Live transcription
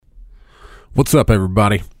What's up,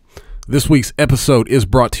 everybody? This week's episode is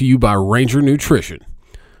brought to you by Ranger Nutrition.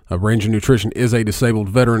 Ranger Nutrition is a disabled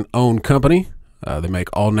veteran-owned company. They make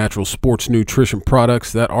all-natural sports nutrition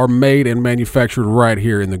products that are made and manufactured right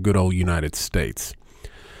here in the good old United States.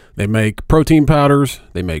 They make protein powders,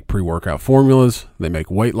 they make pre-workout formulas, they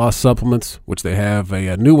make weight loss supplements, which they have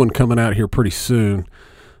a new one coming out here pretty soon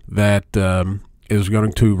that is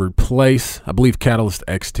going to replace, I believe, Catalyst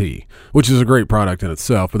XT, which is a great product in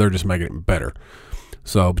itself, but they're just making it better.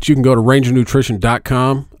 So, but you can go to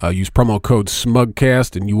rangernutrition.com, use promo code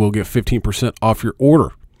SMUGCAST, and you will get 15% off your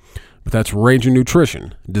order. But that's Ranger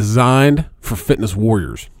Nutrition, designed for fitness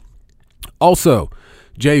warriors. Also,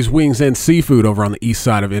 Jay's Wings and Seafood over on the east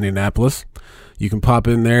side of Indianapolis. You can pop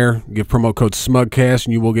in there, give promo code SMUGCAST,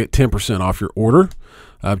 and you will get 10% off your order.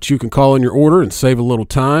 But you can call in your order and save a little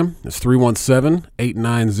time. It's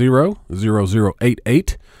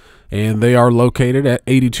 317-890-0088. And they are located at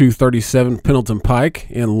 8237 Pendleton Pike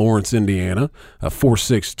in Lawrence, Indiana,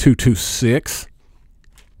 46226.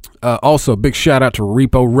 Also, big shout out to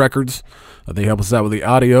Repo Records. They help us out with the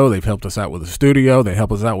audio. They've helped us out with the studio. They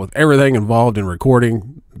help us out with everything involved in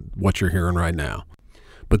recording what you're hearing right now.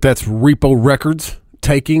 But that's Repo Records,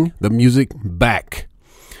 taking the music back.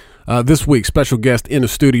 This week, special guest in the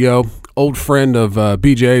studio, old friend of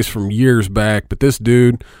BJ's from years back, but this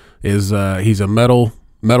dude is he's a metal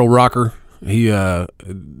rocker. He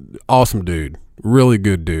awesome dude, really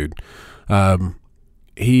good dude.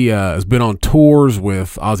 He has been on tours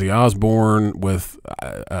with Ozzy Osbourne, with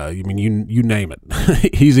you name it.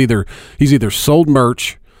 he's either sold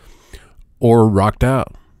merch or rocked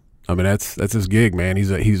out. I mean, that's his gig, man.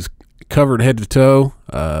 He's covered head to toe.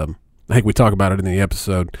 I think we talk about it in the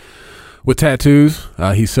episode. With tattoos,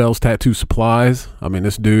 he sells tattoo supplies. I mean,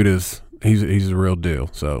 this dude he's a real deal.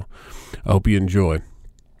 So I hope you enjoy.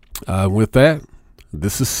 With that,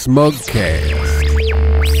 this is Smugcast.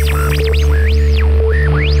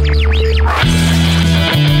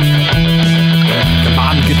 Come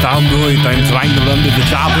on, get down to it. I'm trying to run to the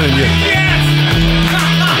chopper and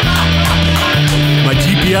my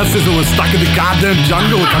GPS is always stuck in the goddamn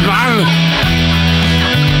jungle. Come on.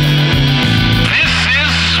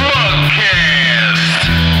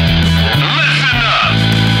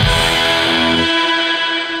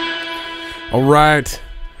 All right,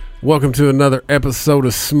 welcome to another episode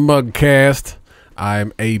of Smugcast.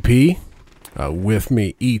 I'm AP. With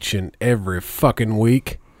me each and every fucking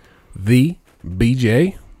week, the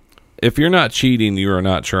BJ. If you're not cheating, you are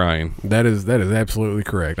not trying. That is absolutely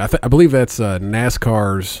correct. I believe that's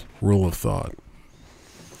NASCAR's rule of thought.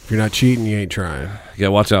 If you're not cheating, you ain't trying. You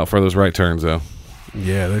gotta watch out for those right turns, though.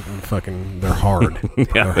 Yeah, they're hard.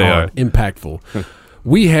 Yeah, they're hard. Impactful.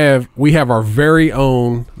 We have our very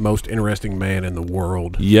own most interesting man in the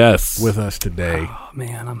world. Yes, with us today. Oh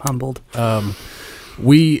man, I'm humbled.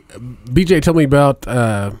 BJ told me about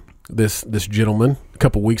this gentleman a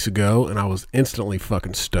couple weeks ago, and I was instantly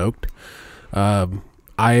fucking stoked. I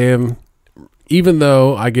am, even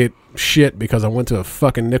though I get shit because I went to a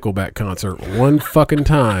fucking Nickelback concert one fucking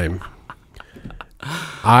time.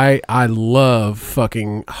 I love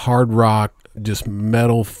fucking hard rock. Just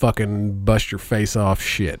metal fucking bust your face off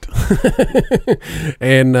shit.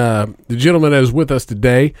 And the gentleman that is with us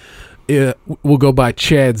today will go by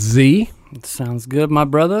Chad Z. Sounds good, my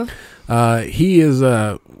brother. He is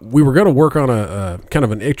we were going to work on a kind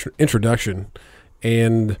of an introduction,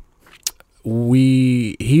 and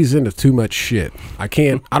he's into too much shit. I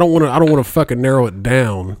don't want to fucking narrow it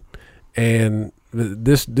down. And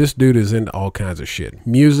this dude is into all kinds of shit.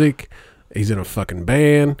 Music, he's in a fucking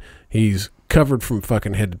band. He's covered from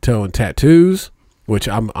fucking head to toe in tattoos, which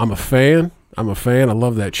I'm a fan. I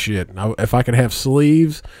love that shit. If I could have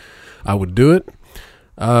sleeves, I would do it.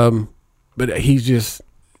 But he's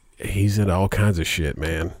into all kinds of shit,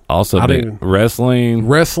 man. Also, wrestling,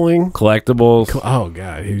 collectibles. Oh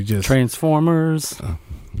god, he just Transformers.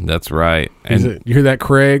 That's right. And you hear that,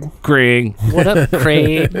 Craig? What up,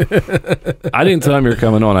 Craig? I didn't tell him you're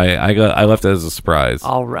coming on. I left it as a surprise.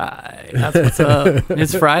 All right, that's what's up.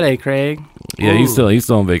 It's Friday, Craig. Yeah, he's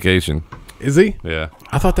still on vacation. Is he? Yeah.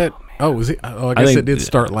 I thought that. Oh, was he? Oh, I guess it did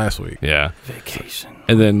start last week. Yeah. Vacation.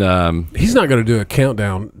 And then he's not going to do a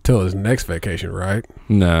countdown till his next vacation, right?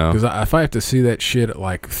 No. Because if I have to see that shit at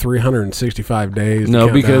like 365 days.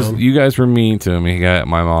 No, because you guys were mean to him. He got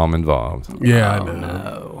my mom involved. Yeah, I know.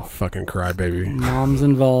 No. Fucking crybaby. Mom's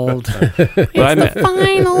involved. It's the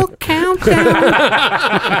final countdown.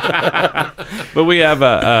 But we have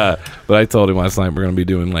but I told him last night we're going to be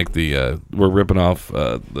doing like we're ripping off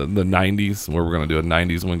the 90s, where we're going to do a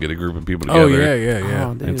 90s one, get a group of people together. Oh, yeah.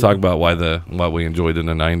 Oh, and talk about what we enjoyed in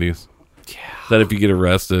the 90s. Yeah. that if you get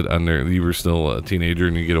arrested you were still a teenager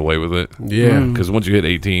and you get away with it. Yeah. Because once you hit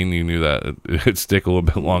 18, you knew that it'd stick a little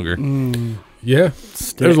bit longer. Yeah.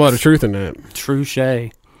 There's a lot of truth in that. True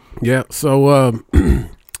Shay. Yeah. So,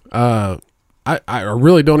 I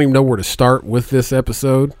really don't even know where to start with this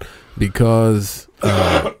episode because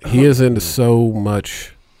he is into so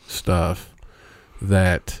much stuff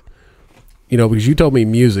that, because you told me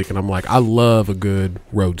music and I'm like, I love a good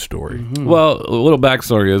road story. Well, a little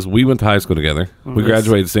backstory is we went to high school together. We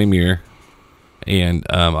graduated the same year, and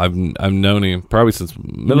I've known him probably since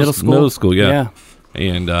middle school. Yeah.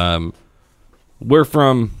 And we're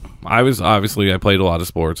from. I played a lot of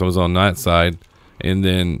sports. I was on that side, and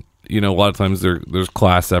then a lot of times there's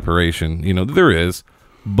class separation. There is,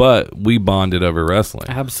 but we bonded over wrestling.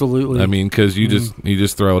 Absolutely. I mean, because you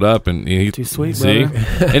just throw it up and too sweet, see,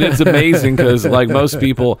 brother. And it's amazing because like most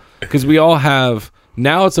people, because we all have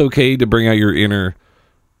now, it's okay to bring out your inner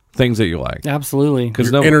things that you like. Absolutely.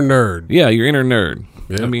 Because Inner nerd. Yeah, your inner nerd.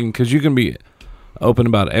 Yeah. I mean, because you can be open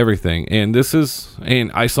about everything, and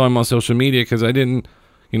I saw him on social media because I didn't,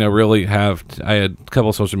 really have. I had a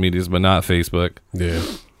couple of social medias, but not Facebook. Yeah.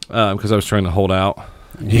 Because I was trying to hold out.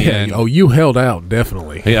 Yeah. And, you held out,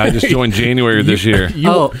 definitely. yeah, I just joined January this year.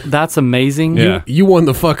 That's amazing. Yeah. You won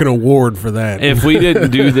the fucking award for that. If we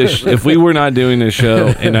didn't do this, if we were not doing this show,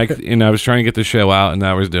 and I was trying to get the show out, and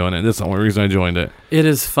I was doing it, that's the only reason I joined it. It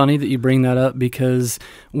is funny that you bring that up because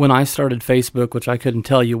when I started Facebook, which I couldn't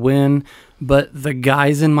tell you when, but the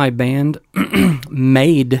guys in my band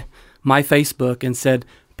made my Facebook and said,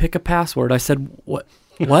 pick a password. I said, what?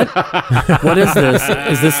 What? What is this?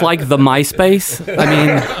 Is this like the MySpace? I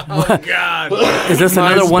mean, God. Is this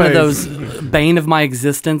another one of MySpace. those bane of my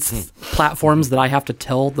existence platforms that I have to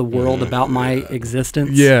tell the world about my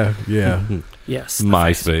existence? Yeah. Yes.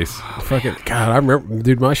 MySpace. Fucking God, I remember,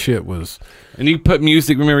 dude. My shit was. And you put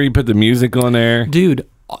music. Remember, you put the music on there. Dude,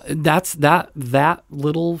 that's that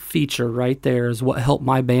little feature right there is what helped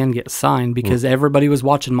my band get signed because everybody was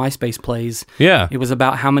watching MySpace plays. Yeah. It was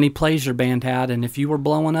about how many plays your band had, and if you were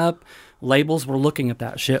blowing up, labels were looking at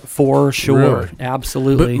that shit for sure. Really?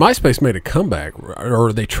 Absolutely. But MySpace made a comeback,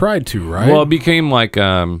 or they tried to, right? Well, it became like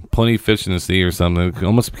Plenty of Fish in the Sea or something. It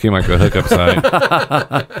almost became like a hookup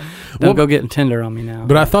site. Don't go getting Tinder on me now.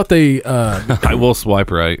 but I thought they I will swipe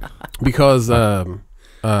right. because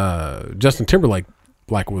Justin Timberlake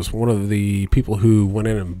was one of the people who went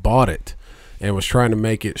in and bought it and was trying to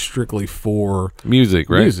make it strictly for Music,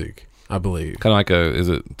 right? music, I believe. Kind of like is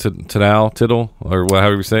it Tittle, or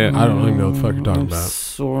however you say it? I don't even know what the fuck you're talking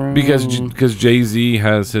about. Because Jay-Z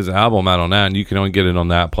has his album out on that, and you can only get it on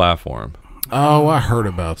that platform. Oh, I heard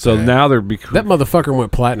about So that. now that motherfucker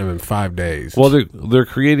went platinum in 5 days. well, they're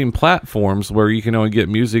creating platforms where you can only get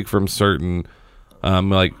music from certain,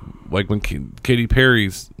 like when Katy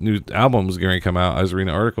Perry's new album was going to come out. I was reading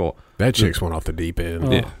an article. that chick's went off the deep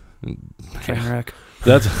end. Yeah, Train wreck.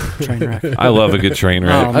 that's. Train wreck. I love a good train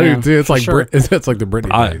wreck. Oh, I do man, too. It's for like sure. it's like the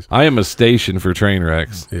Britney days. I am a station for train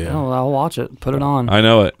wrecks. Yeah. Oh, I'll watch it. Put it on. I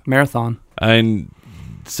know it. Marathon. And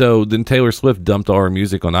so then Taylor Swift dumped all her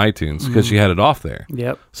music on iTunes because she had it off there.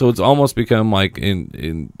 Yep. So it's almost become like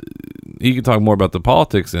in you can talk more about the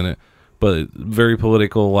politics in it, but very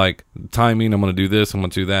political, like timing. I'm going to do this. I'm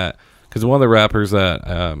going to do that. Because one of the rappers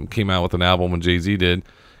that came out with an album when Jay-Z did,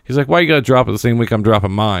 he's like, "Why you got to drop it the same week I'm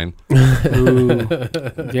dropping mine?" Ooh.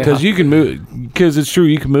 Because you can move. Because it's true,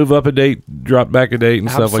 you can move up a date, drop back a date, and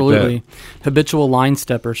stuff like Absolutely. that. Habitual line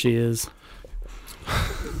stepper she is.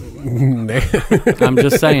 I'm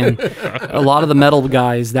just saying. A lot of the metal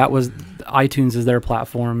guys, that was iTunes is their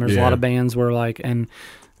platform. There's a lot Yeah. of bands where like, and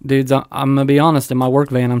dudes, I'm gonna be honest. In my work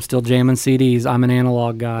van, I'm still jamming CDs. I'm an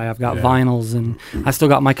analog guy. I've got Yeah. vinyls, and I still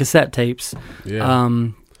got my cassette tapes. Yeah.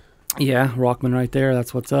 Yeah, Rockman right there.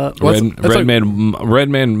 That's what's up. Well, that's like-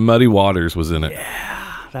 Redman Muddy Waters was in it.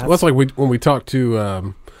 That's, Well, it's like when we talked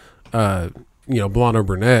to blonde or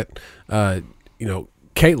brunette,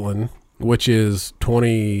 Caitlin, which is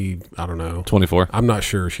 20, I don't know, 24. I'm not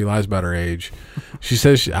sure. She lies about her age. She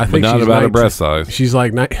says I But think not she's about her 19 breast size. She's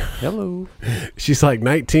like hello. she's like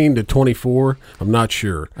 19 to 24. I'm not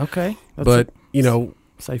sure, Okay, that's but a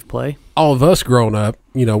safe play. all of us growing up,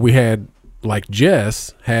 we had like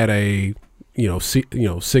Jess had a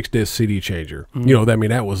 6-disc CD changer.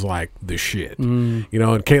 That was like the shit. And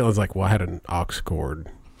Caitlin's like, well, I had an aux cord.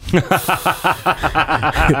 Yeah.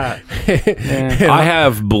 I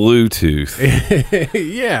have Bluetooth.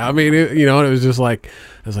 Yeah, I mean, and it was just like,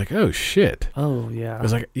 I was like, oh shit. Oh yeah. I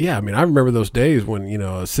was like, yeah, I mean, I remember those days when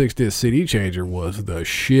a 6-disc CD changer was the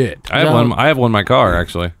shit. I have one. I have one in my car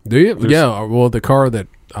actually. Do you? Yeah. Well, the car that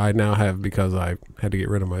I now have because I had to get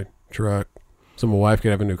rid of my truck. so my wife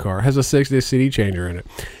could have a new car. It has a 6-disc CD changer in it,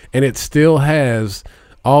 and it still has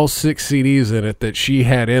all 6 CDs in it that she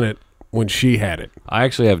had in it when she had it. I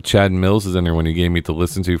actually have Chad Mills is in there when he gave me to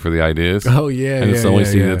listen to for the ideas. Oh yeah, and it's the only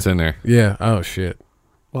CD that's in there. Yeah. Oh shit.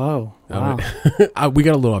 Whoa. Wow. We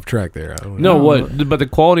got a little off track there. But the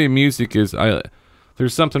quality of music is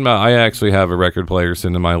there's something about. I actually have a record player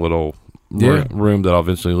sitting in my little room that I'll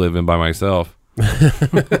eventually live in by myself.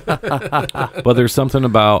 But there's something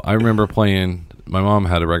about. I remember playing. My mom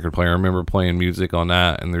had a record player. I remember playing music on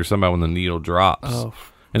that, and there's something about when the needle drops. Oh.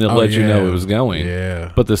 And it let you know it was going.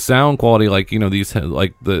 Yeah. But the sound quality, like, you know, these,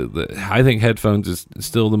 like, I think headphones is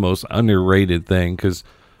still the most underrated thing, because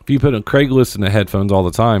if you put Craig listened to headphones all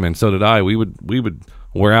the time, and so did I, we would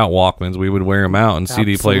wear out Walkmans, we would wear them out and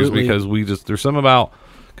CD players, because there's something about,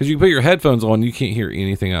 because you put your headphones on, you can't hear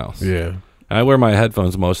anything else. Yeah. And I wear my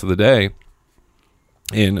headphones most of the day,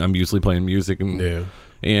 and I'm usually playing music, and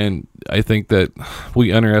I think that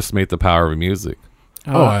we underestimate the power of music.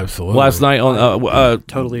 Oh, absolutely. Last night on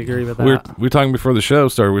totally agree with that. We were talking before the show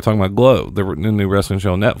started. We were talking about Glow, the new wrestling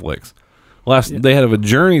show on Netflix. They had a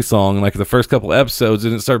Journey song like the first couple episodes,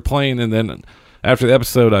 and it started playing. And then after the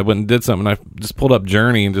episode, I went and did something. I just pulled up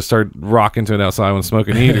Journey and just started rocking to it outside when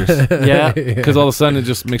smoking heaters. Yeah, because all of a sudden it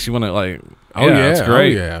just makes you want to like. Oh yeah, it's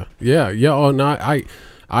great. Oh, yeah. Oh no,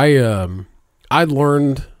 I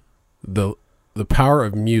learned the power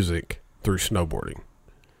of music through snowboarding.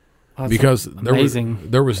 Because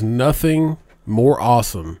there was nothing more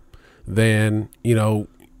awesome than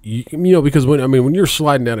because when you're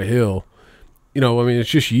sliding down a hill, it's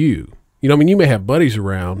just you. You may have buddies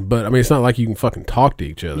around, but it's not like you can fucking talk to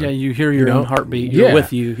each other. Yeah, you hear your own heartbeat. You're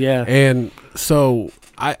with you. Yeah, and so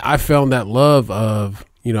I found that love of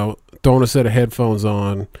throwing a set of headphones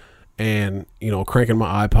on and cranking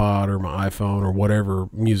my iPod or my iPhone or whatever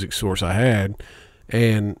music source I had,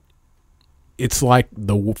 and it's like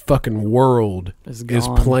the fucking world is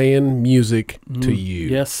playing music to you.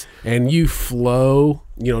 Yes. And you flow,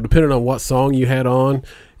 depending on what song you had on.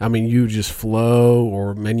 You just flow,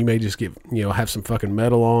 or man, you may just get, have some fucking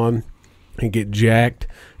metal on and get jacked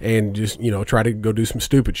and just, try to go do some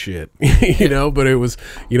stupid shit, but it was,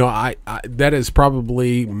 I that is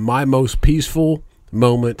probably my most peaceful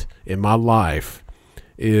moment in my life,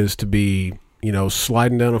 is to be,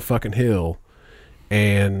 sliding down a fucking hill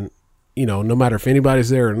and, no matter if anybody's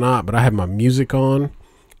there or not, but I have my music on,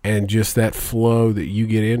 and just that flow that you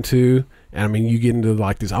get into, and you get into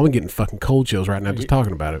like this. I'm getting fucking cold chills right now just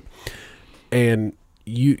talking about it. And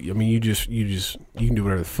you can do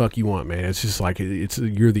whatever the fuck you want, man. It's just like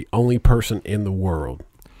you're the only person in the world.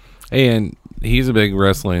 And he's a big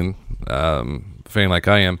wrestling fan like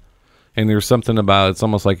I am. And there's something about it's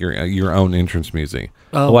almost like your own entrance music.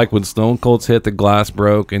 Oh. Like when Stone Cold's hit, the glass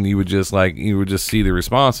broke, and you would just see the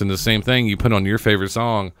response. And the same thing, you put on your favorite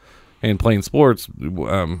song, and playing sports,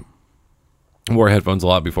 wore headphones a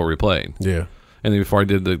lot before we played. Yeah. And then before I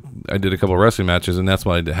did a couple of wrestling matches, and that's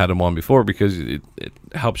why I had them on before, because it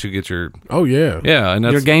helps you get your and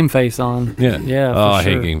that's your game face on. Yeah. Oh, I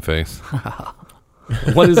hate game face.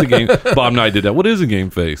 What is a game? Bob Knight did that. What is a game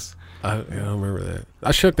face? I don't remember that.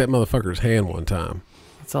 I shook that motherfucker's hand one time.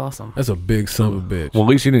 That's awesome. That's a big son of a bitch. Well, at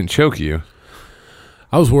least he didn't choke you.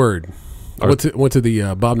 I was worried. I went to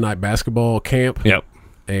the Bob Knight basketball camp. Yep.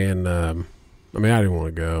 And I didn't want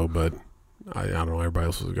to go, but I don't know, everybody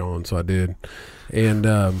else was going, so I did. And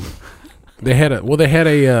they had a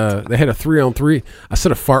 3-on-3. I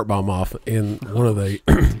set a fart bomb off in one of the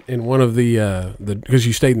because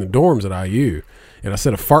you stayed in the dorms at IU, and I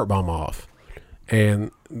set a fart bomb off. And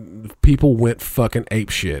people went fucking ape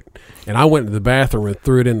shit. And I went to the bathroom and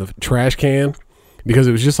threw it in the trash can, because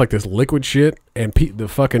it was just like this liquid shit. And the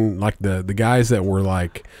fucking, like the guys that were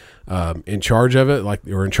like in charge of it, like,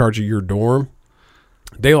 or in charge of your dorm,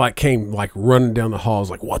 they like came like running down the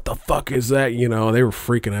halls like, what the fuck is that? They were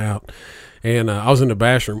freaking out. And I was in the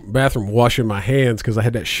bathroom washing my hands because I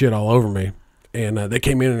had that shit all over me. And they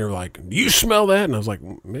came in and they were like, "Do you smell that?" And I was like,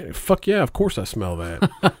 "Man, fuck yeah, of course I smell that."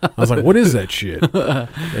 I was like, "What is that shit?"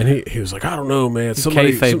 And he was like, "I don't know, man.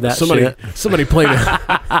 Somebody played somebody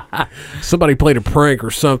played a prank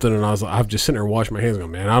or something." And I was like, "I'm just sitting there washing my hands, going,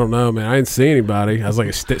 man, I don't know, man. I didn't see anybody." I was like,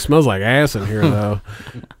 "It smells like ass in here, though."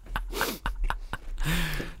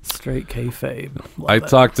 Straight kayfabe. I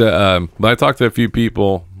talked to a few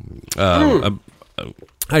people.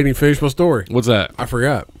 I didn't even finish my story. What's that? I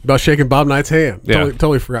forgot about shaking Bob Knight's hand. Yeah.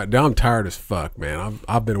 Totally forgot. Now I'm tired as fuck, man.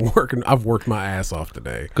 I've been working. I've worked my ass off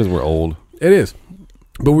today. Because we're old. It is.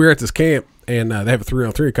 But we were at this camp, and they have a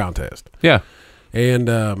 3-on-3 contest. Yeah.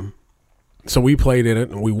 And so we played in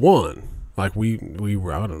it, and we won. Like we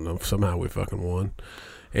were, I don't know, somehow we fucking won.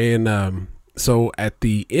 And so at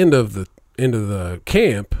the end of the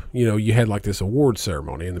camp, you know, you had like this award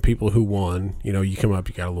ceremony, and the people who won, you know, you come up,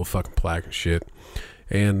 you got a little fucking plaque and shit,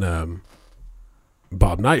 and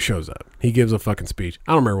Bob Knight shows up. He gives a fucking speech.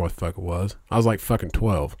 I don't remember what the fuck it was. I was like fucking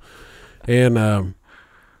 12, and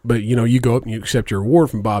but you know, you go up and you accept your award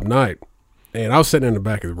from Bob Knight, and I was sitting in the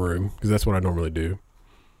back of the room because that's what I normally do.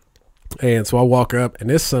 And so I walk up, and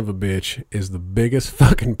this son of a bitch is the biggest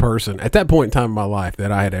fucking person at that point in time in my life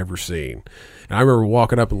that I had ever seen. And I remember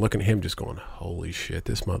walking up and looking at him just going, holy shit,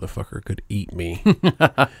 this motherfucker could eat me.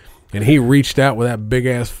 And he reached out with that big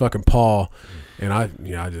ass fucking paw. And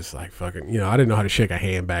I just like fucking, you know, I didn't know how to shake a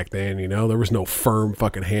hand back then, you know. There was no firm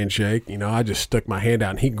fucking handshake. You know, I just stuck my hand out,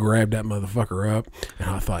 and he grabbed that motherfucker up. And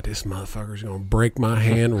I thought, this motherfucker's going to break my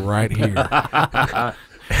hand right here.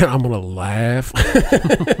 And I'm gonna laugh.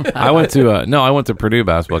 I went to Purdue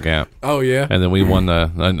basketball camp. Oh yeah, and then we won the.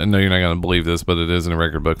 I know you're not gonna believe this, but it is in a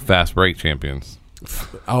record book. Fast break champions.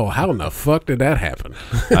 Oh, how in the fuck did that happen?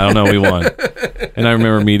 I don't know. We won, and I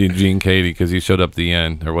remember meeting Gene Cady because he showed up at the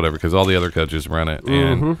end or whatever. Because all the other coaches run it,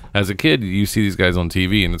 and as a kid, you see these guys on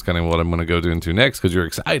TV, and it's kind of what I'm going to go into next because you're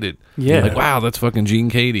excited. Yeah, like wow, that's fucking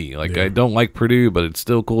Gene Cady. Like I don't like Purdue, but it's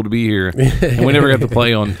still cool to be here. And we never got to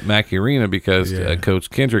play on Mackey Arena because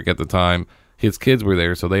Coach Kendrick at the time, his kids were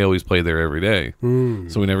there, so they always played there every day.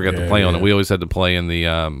 So we never got to play on it. We always had to play in the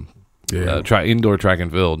indoor track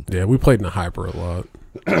and field. Yeah, we played in the hyper a lot.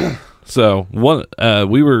 So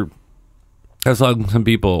I saw some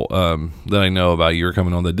people that I know about you were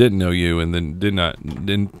coming on that didn't know you, and then kind of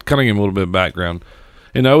give them a little bit of background.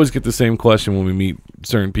 And I always get the same question when we meet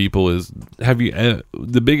certain people: is have you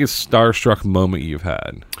the biggest starstruck moment you've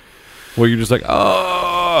had, where you're just like,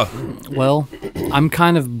 oh? Well, I'm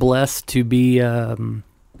kind of blessed to be involved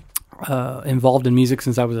in music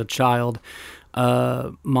since I was a child.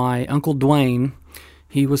 My Uncle Dwayne,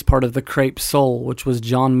 he was part of the Crepe Soul, which was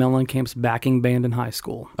John Mellencamp's backing band in high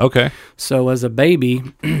school. Okay. So as a baby,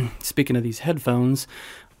 speaking of these headphones,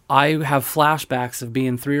 I have flashbacks of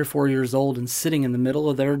being 3 or 4 years old and sitting in the middle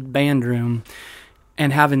of their band room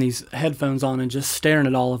and having these headphones on and just staring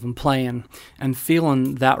at all of them playing and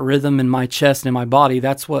feeling that rhythm in my chest and in my body.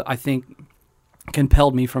 That's what I think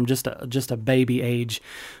compelled me from just a baby age.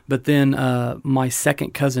 But then my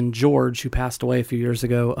second cousin George, who passed away a few years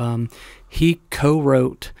ago, he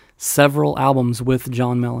co-wrote several albums with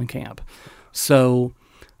John Mellencamp. So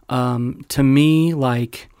to me,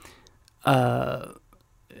 like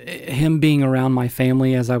him being around my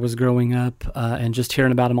family as I was growing up and just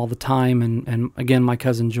hearing about him all the time, and again, my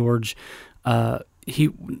cousin George, he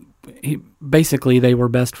basically, they were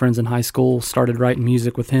best friends in high school, started writing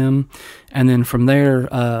music with him. And then from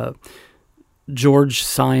there, George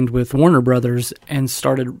signed with Warner Brothers and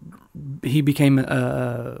he became an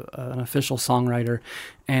official songwriter,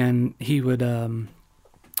 and he would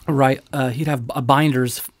write, he'd have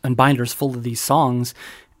binders full of these songs,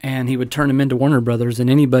 and he would turn them into Warner Brothers, and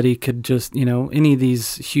anybody could just, any of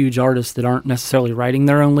these huge artists that aren't necessarily writing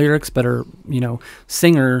their own lyrics, but are,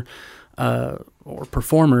 singer, or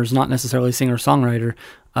performers, not necessarily singer-songwriter,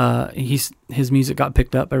 his music got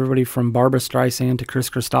picked up. Everybody from Barbra Streisand to Chris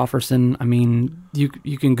Christopherson. I mean, you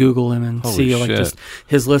can Google him and see like just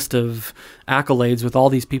his list of accolades with all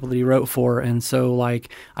these people that he wrote for. And so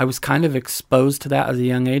like I was kind of exposed to that at a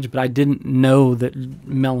young age, but I didn't know that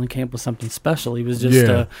Mellencamp was something special. He was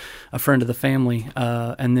just a friend of the family.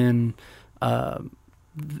 And then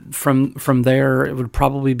from there, it would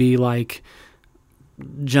probably be like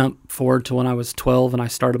jump forward to when I was 12 and I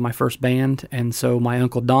started my first band. And so my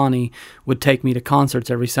Uncle Donnie would take me to concerts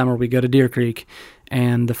every summer. We'd go to Deer Creek,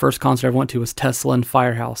 and the first concert I went to was Tesla and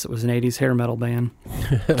Firehouse. It was an 80s hair metal band.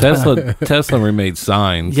 Tesla remade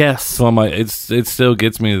Signs. Yes. So it still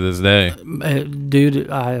gets me to this day. Dude,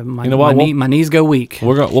 my knees go weak.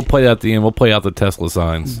 We'll play at the end. We'll play out the Tesla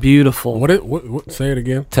Signs. Beautiful. What say it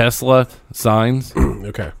again? Tesla Signs.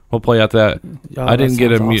 Okay. We'll play out that. Oh, I didn't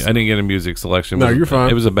get awesome. I didn't get a music selection. No, you're fine.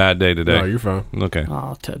 It was a bad day today. No, you're fine. Okay.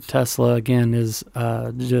 Tesla again is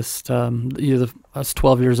just I was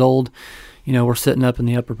 12 years old. We're sitting up in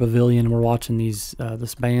the upper pavilion and we're watching this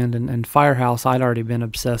band, and Firehouse. I'd already been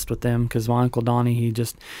obsessed with them because my Uncle Donnie, he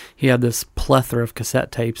had this plethora of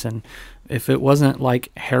cassette tapes, and if it wasn't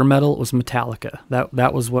like hair metal, it was Metallica.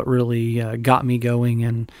 That was what really got me going.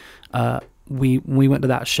 And we went to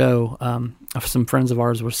that show. Some friends of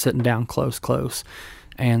ours were sitting down close.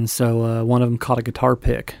 And so one of them caught a guitar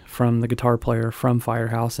pick from the guitar player from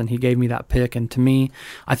Firehouse, and he gave me that pick. And to me,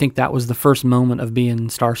 I think that was the first moment of being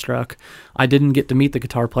starstruck. I didn't get to meet the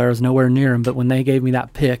guitar player. I was nowhere near him. But when they gave me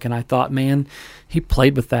that pick, and I thought, man, he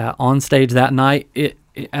played with that on stage that night,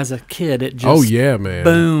 as a kid, it just oh yeah, man,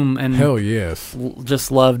 boom, and hell yes,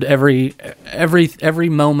 just loved every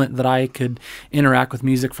moment that I could interact with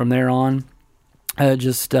music from there on.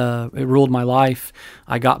 It ruled my life.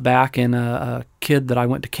 I got back, and a kid that I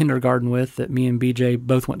went to kindergarten with, that me and BJ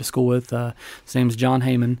both went to school with, his name's John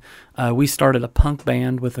Heyman. We started a punk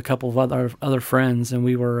band with a couple of other friends, and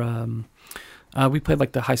we were we played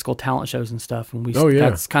like the high school talent shows and stuff. And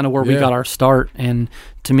that's kind of where we got our start. And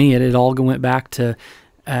to me, it all went back to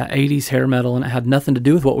 80s hair metal, and it had nothing to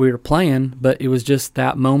do with what we were playing, but it was just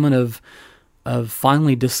that moment of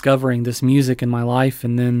finally discovering this music in my life.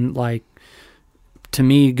 And then, like, to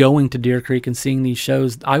me, going to Deer Creek and seeing these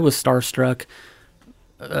shows, I was starstruck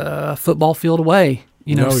a football field away.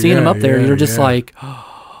 Seeing them up there, you're just like,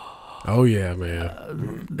 oh yeah,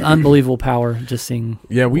 man, unbelievable power. Just seeing.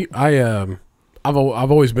 Yeah, I've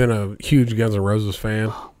always been a huge Guns N' Roses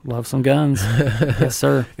fan. Love some Guns, yes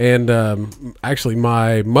sir. And actually,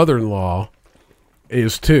 my mother-in-law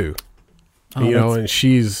is too. And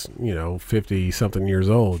she's 50 something years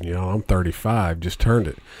old. I'm 35, just turned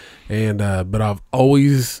it. And but I've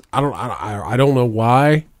always I don't know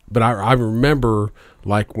why, but I remember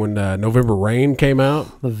like when November Rain came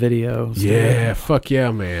out, the videos. Yeah, fuck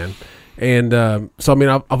yeah, man. And so I mean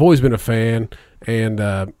I've always been a fan,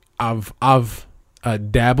 and I've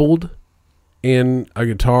dabbled in a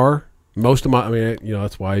guitar. Most of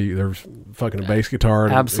that's why there's fucking a bass guitar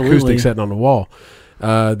and acoustic sitting on the wall.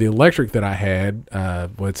 The electric that I had,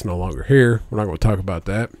 it's no longer here. We're not going to talk about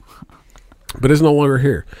that, but it's no longer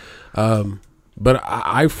here. But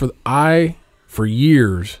I for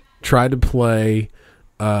years tried to play,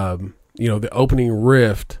 the opening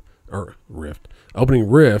riff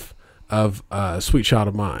of Sweet Child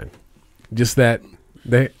of Mine. Just that,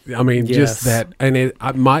 just that, and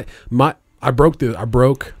I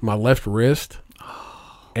broke my left wrist,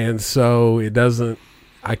 and so it doesn't.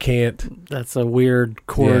 I can't. That's a weird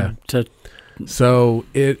chord to. So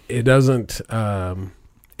it doesn't.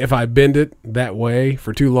 If I bend it that way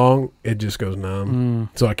for too long, it just goes numb.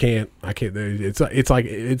 So I can't.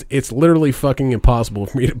 It's literally fucking impossible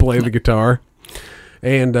for me to play the guitar.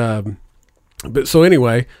 And but so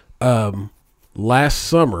anyway, last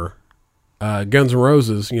summer, Guns N'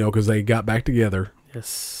 Roses, because they got back together.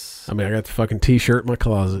 Yes. I got the fucking T-shirt in my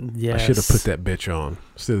closet. Yes. I should have put that bitch on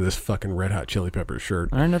instead of this fucking Red Hot Chili Peppers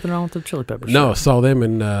shirt. There's nothing wrong with the Chili Peppers shirt. No, I saw them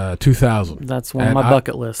in 2000. That's one of my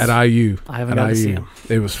bucket lists. At IU. I haven't got to see them.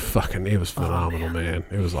 It was phenomenal, man.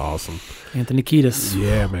 It was awesome. Anthony Kiedis.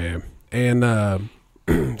 Yeah, man.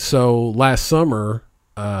 And so last summer,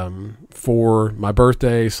 for my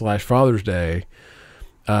birthday / Father's Day,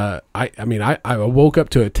 I woke up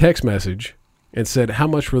to a text message and said, how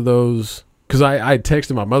much were those? Because I had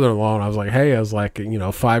texted my mother-in-law and I was like, hey,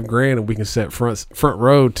 $5,000 and we can set front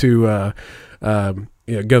row to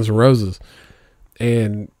Guns N' Roses.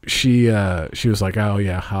 And she was like, oh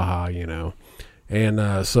yeah, haha,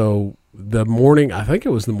 And so the morning, I think it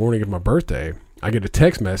was the morning of my birthday, I get a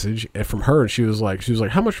text message from her, and she was like,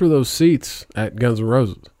 how much were those seats at Guns N'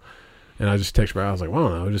 Roses? And I just texted her. I was like, well, I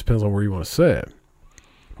don't know. It just depends on where you want to sit.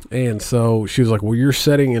 And so she was like, well, you're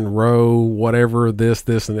sitting in row whatever, this,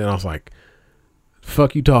 and then I was like,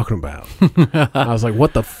 fuck you talking about? I was like,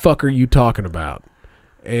 what the fuck are you talking about?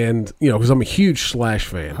 And because I'm a huge Slash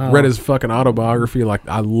fan. Read his fucking autobiography. Like,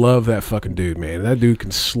 I love that fucking dude, man. That dude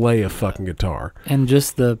can slay a fucking guitar. And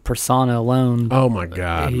just the persona alone. Oh my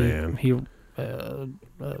god, man. He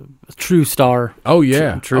true star. Oh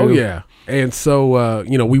yeah. True. Oh yeah. And so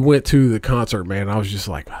we went to the concert, man. I was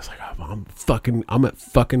like I'm at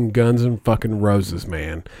fucking Guns and fucking Roses,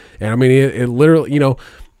 man. And it literally,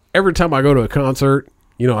 every time I go to a concert,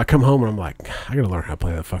 I come home and I'm like, I gotta learn how to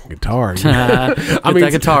play that fucking guitar. Get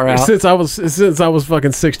that guitar out. Since I was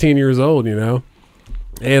fucking 16 years old, and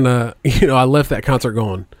I left that concert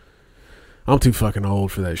going, I'm too fucking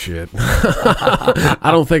old for that shit. I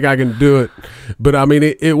don't think I can do it. But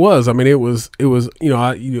it was. It was.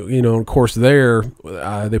 Of course, there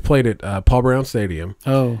they played at Paul Brown Stadium.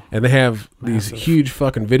 Oh, and they have these huge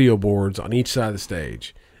fucking video boards on each side of the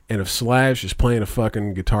stage. And if Slash is playing a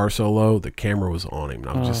fucking guitar solo, the camera was on him. And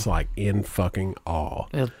I'm just like in fucking awe.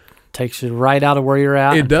 It takes you right out of where you're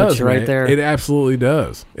at. It does, puts you right there. It absolutely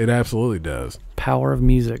does. It absolutely does. Power of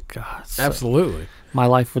music. God, absolutely. My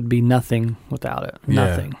life would be nothing without it.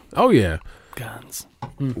 Nothing. Oh yeah. Guns.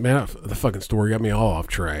 Man, the fucking story got me all off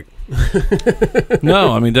track.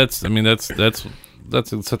 No, that's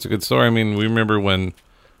such a good story. We remember when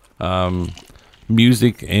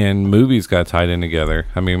music and movies got tied in together.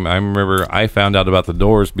 I remember I found out about the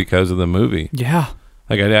Doors because of the movie. Yeah.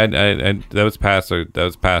 Like I that was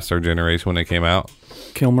past our generation when it came out.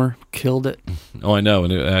 Kilmer killed it. Oh, I know,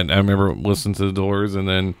 and I remember listening to the Doors, and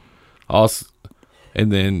then also,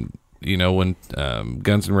 and then when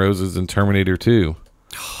Guns N' Roses and Terminator 2.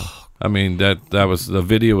 I mean that was the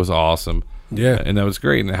video was awesome. Yeah, and that was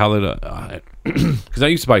great. And how that because I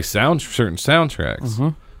used to buy certain soundtracks. Mm-hmm.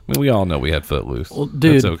 I mean, we all know we had Footloose. Well,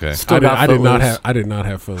 dude, that's okay. I did not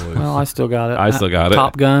have Footloose. Well, I still got it. I still got it.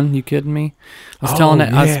 Top Gun. You kidding me? I was telling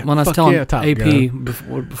AP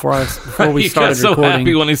before we started so recording.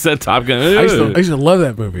 Happy when he said Top Gun. I used to love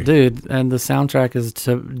that movie, dude. And the soundtrack is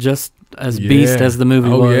just as beast as the movie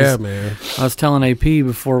was. Oh yeah, man. I was telling AP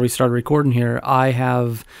before we started recording here. I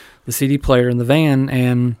have the CD player in the van,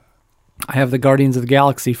 and I have the Guardians of the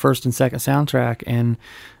Galaxy first and second soundtrack, and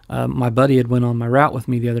my buddy had went on my route with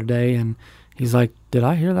me the other day, and he's like, "Did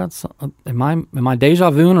I hear that song? Am I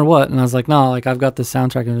deja vuing or what?" And I was like, "No, like I've got this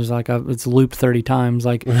soundtrack, and it's like it's looped 30 times.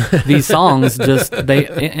 Like these songs just they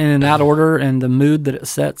in that order, and the mood that it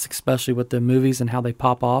sets, especially with the movies and how they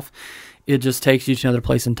pop off." It just takes you to another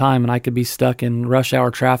place in time, and I could be stuck in rush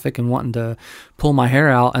hour traffic and wanting to pull my hair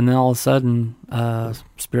out, and then all of a sudden,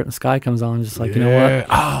 Spirit in the Sky comes on, and just like, you know what?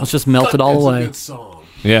 Let's just melt it all away. A good song.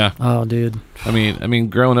 Yeah. Oh, dude. I mean,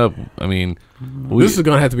 growing up, this is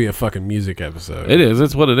gonna have to be a fucking music episode. It is.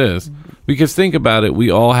 That's what it is. Because think about it,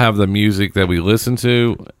 we all have the music that we listen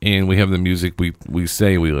to, and we have the music we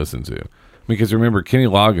say we listen to. Because remember, Kenny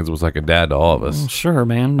Loggins was like a dad to all of us. Sure,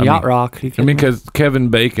 man. Yacht Rock. Because Kevin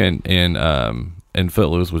Bacon and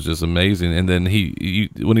Footloose was just amazing. And then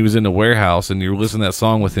when he was in the warehouse and you were listening to that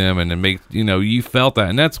song with him, and it make you felt that.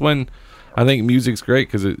 And that's when I think music's great,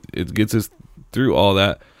 because it gets us through all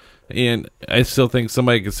that. And I still think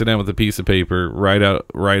somebody could sit down with a piece of paper, write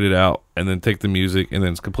it out, and then take the music, and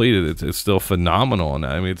then it's completed. It's still phenomenal. And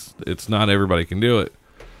I mean, it's not everybody can do it.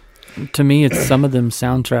 To me, it's some of them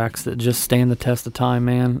soundtracks that just stand the test of time,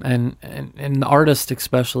 man. And the artists,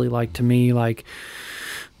 especially, like, to me, like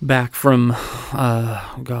back from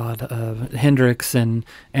Hendrix and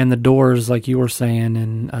the Doors, like you were saying,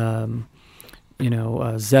 and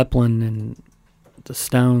Zeppelin and the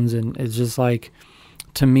Stones, and it's just like,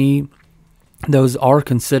 to me, those are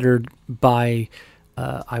considered by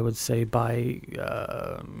I would say by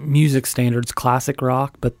music standards classic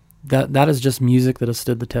rock, but that is just music that has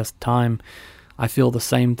stood the test of time. I feel the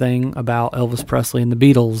same thing about Elvis Presley and the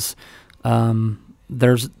Beatles.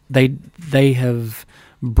 They have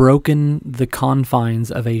broken the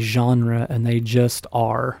confines of a genre, and they just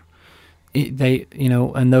are.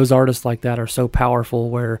 And those artists like that are so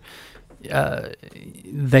powerful, where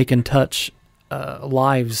they can touch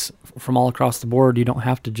lives from all across the board. You don't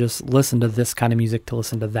have to just listen to this kind of music to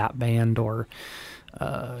listen to that band, or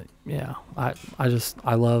I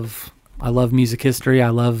love music history. I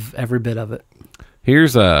love every bit of it.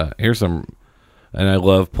 Here's some, and I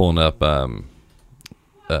love pulling up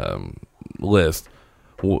list.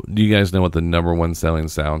 Do you guys know what the number one selling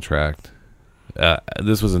soundtrack?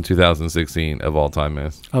 This was in 2016 of all time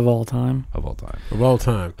is. Of all time.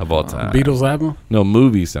 Beatles album? No,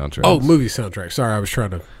 movie soundtrack. Oh, movie soundtrack. Sorry, I was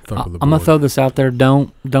trying to fuck with the board. I'm gonna throw this out there.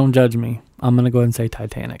 Don't judge me. I'm gonna go ahead and say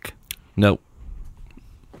Titanic. Nope.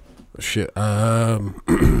 Shit. Man,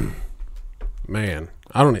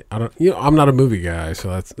 I don't. I'm not a movie guy, so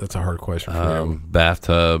that's a hard question for you.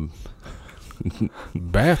 Bathtub.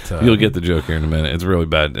 Bathtub. You'll get the joke here in a minute. It's really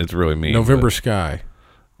bad. It's really mean. November Sky.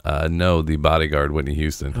 No, The Bodyguard, Whitney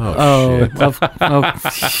Houston. Shit.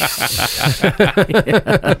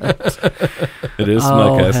 It is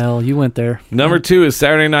Smugcast. Oh, hell, you went there. Number 2 is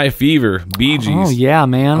Saturday Night Fever, Bee Gees. Oh, yeah,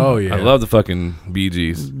 man. Oh, yeah. I love the fucking Bee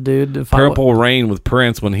Gees. Dude. Purple Rain with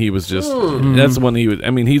Prince when he was just... That's when he was... I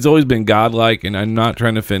mean, he's always been godlike, and I'm not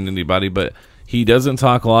trying to offend anybody, but he doesn't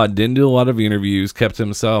talk a lot, didn't do a lot of interviews, kept to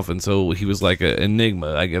himself, and so he was like an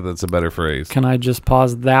enigma. I guess that's a better phrase. Can I just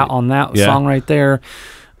pause that on that song right there?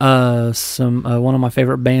 One of my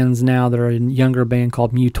favorite bands now, they're a younger band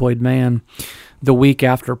called Mutoid Man. The week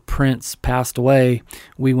after Prince passed away,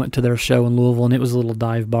 we went to their show in Louisville, and it was a little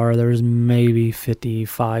dive bar. There was maybe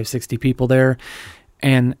 55, 60 people there,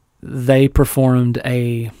 and they performed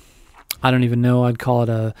I don't even know, I'd call it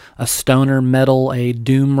a stoner metal, a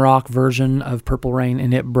doom rock version of Purple Rain,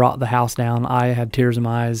 and it brought the house down. I had tears in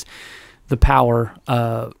my eyes. The power,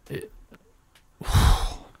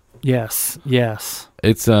 yes.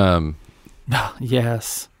 It's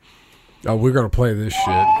yes. Oh, we're gonna play this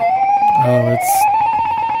shit. Oh, it's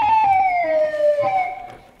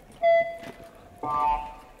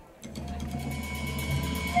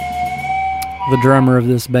the drummer of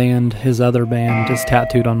this band. His other band is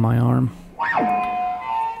tattooed on my arm.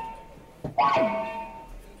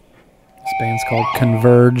 This Band's called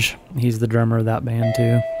Converge. He's the drummer of that band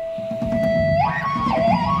too.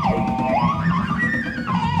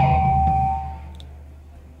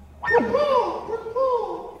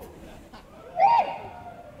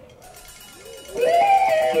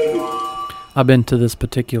 I've been to this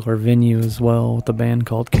particular venue as well with a band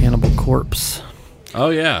called Cannibal Corpse. Oh,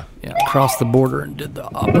 yeah. Yeah, crossed the border and did the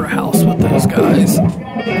Opera House with those guys.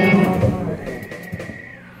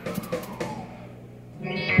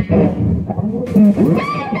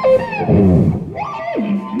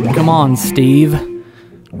 Come on, Steve.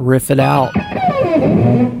 Riff it out.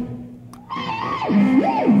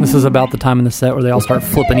 This is about the time in the set where they all start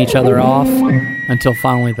flipping each other off until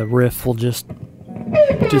finally the riff will just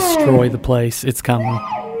destroy the place. It's coming.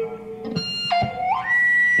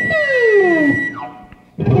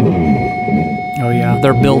 Oh yeah,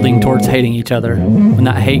 they're building towards hating each other. When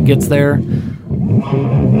that hate gets there,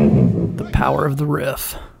 the power of the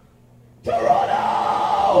riff.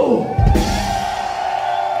 Toronto!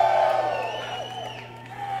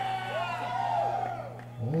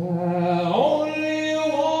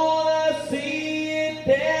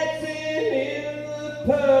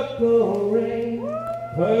 Purple rain,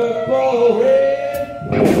 purple rain.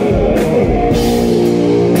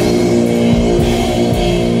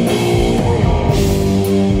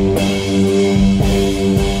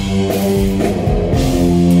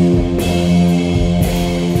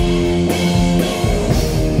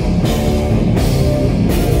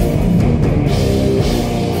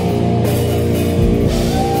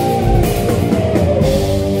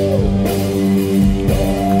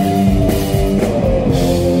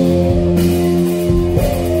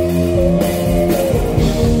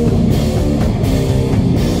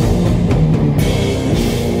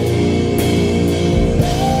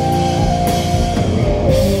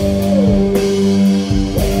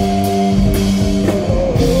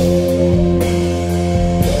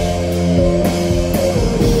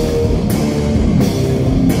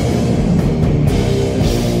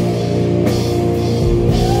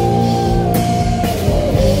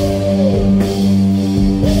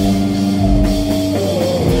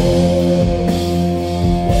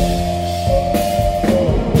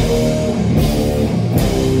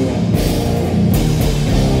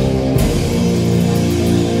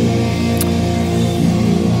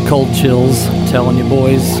 Cold chills, telling you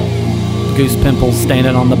boys. Goose pimples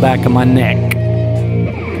standing on the back of my neck.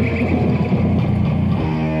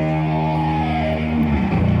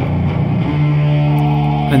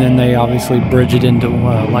 And then they obviously bridge it into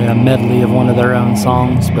like a medley of one of their own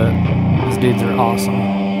songs, but these dudes are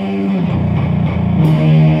awesome.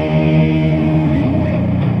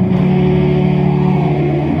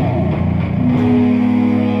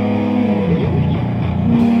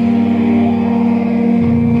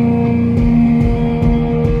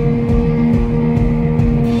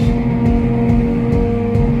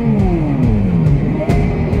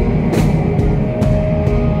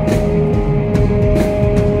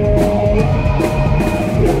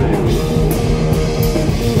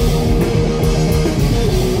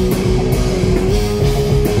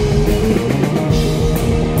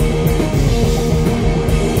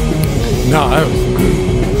 No, that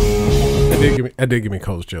did give me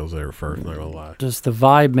cold chills there first, not gonna lie. Just the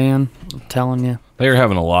vibe, man. I'm telling you. They were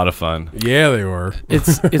having a lot of fun. Yeah, they were.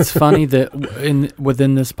 It's funny that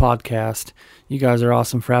within this podcast, you guys are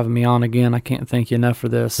awesome for having me on again. I can't thank you enough for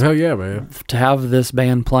this. Hell yeah, man. To have this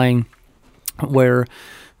band playing, where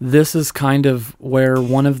this is kind of where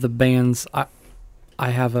one of the bands, I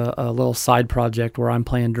have a little side project where I'm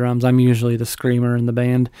playing drums. I'm usually the screamer in the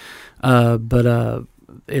band, but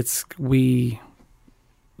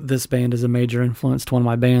this band is a major influence to one of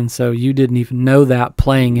my bands, so you didn't even know that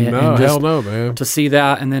playing it. No, and hell no, man. To see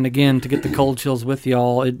that, and then again to get the cold chills with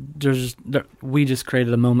y'all, we just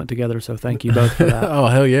created a moment together. So thank you both for that. Oh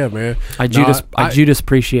hell yeah, man! I Judas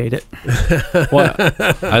appreciate it. Well,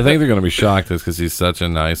 I think they're going to be shocked because he's such a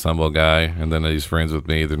nice, humble guy, and then he's friends with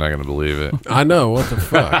me. They're not going to believe it. I know, what the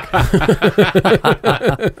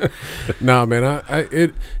fuck. No, man.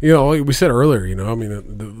 Like we said earlier, I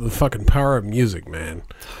mean, the fucking power of music, man.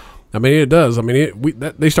 I mean, it does. I mean,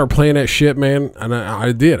 they start playing that shit, man, and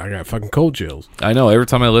I got fucking cold chills. I know. Every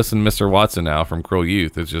time I listen to Mr. Watson now from Cruel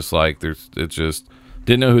Youth, it's just like didn't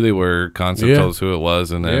know who they were. Concept told us who it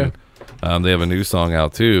was, and then they have a new song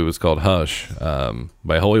out too. It's called Hush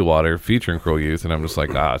by Holy Water featuring Cruel Youth, and I'm just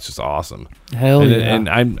like, it's just awesome. Hell yeah! And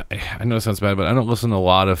I know it sounds bad, but I don't listen to a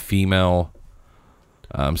lot of female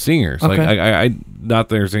singers. Okay. Like I not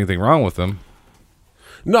that there's anything wrong with them.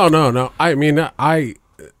 No. I mean,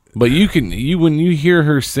 But when you hear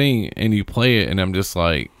her sing and you play it, and I'm just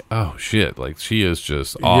like, Oh shit! Like she is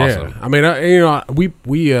just awesome. Yeah, I mean,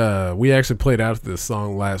 we actually played out this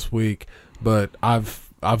song last week, but I've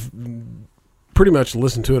pretty much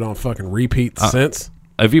listened to it on fucking repeat since.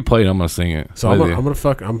 If you play it, I'm gonna sing it. So I'm gonna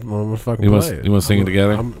fucking play it. You want to sing it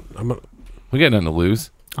together? I'm We got nothing to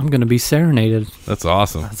lose. I'm gonna be serenaded. That's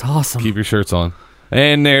awesome. That's awesome. Keep your shirts on.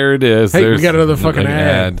 And there it is. Hey, There's we got another fucking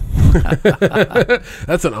ad.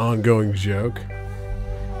 That's an ongoing joke.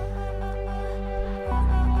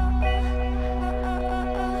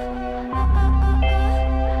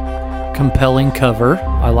 Compelling cover.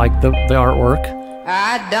 I like the artwork.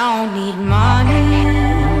 I don't need money.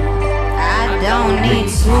 I don't need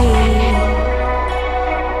sleep.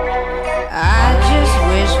 I just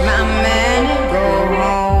wish my man would go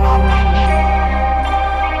home.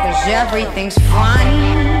 'Cause everything's funny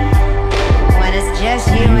when it's just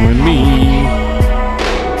you and me.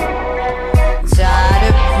 Tired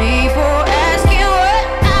of people asking what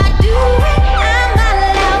I do when I'm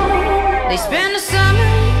alone. They spend the summer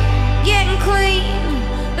getting clean.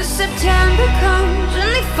 The September comes and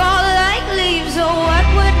they fall like leaves. Oh, what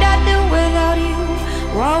would I do without you?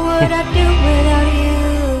 What would I do without you?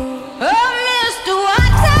 Oh, Mr.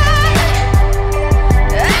 Watson,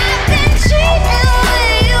 I've been cheating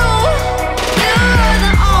with you. You're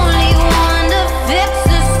the only one to fix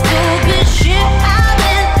the stupid shit I've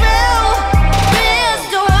been through.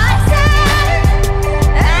 Mr. Watson,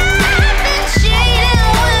 I've been cheating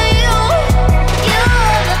with you.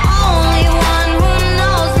 You're the only one who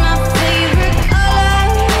knows my favorite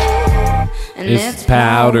color. And It's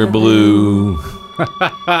powder blue.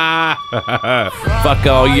 Fuck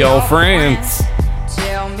all your friends.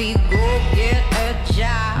 Tell me, go get a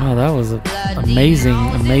job. Oh, that was an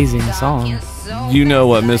amazing song. You know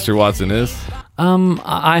what Mr. Watson is?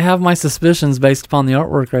 I have my suspicions based upon the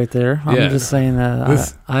artwork right there. I'm Yeah. just saying that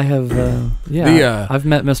This- I have. I've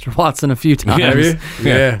met Mr. Watson a few times. Have you?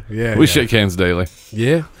 Yeah. We shake hands daily.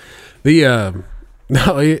 Yeah.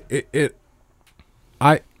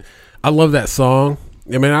 I love that song.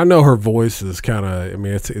 I mean, I know her voice is kind of. I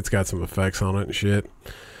mean, it's got some effects on it and shit.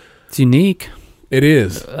 It's unique. It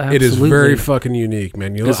is. It is Absolutely. very fucking unique,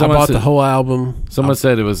 man. I someone bought said- the whole album. Someone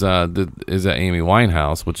said it was is that Amy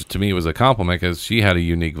Winehouse, which to me was a compliment because she had a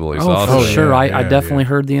unique voice Oh, also. for sure. yeah, I yeah, definitely yeah.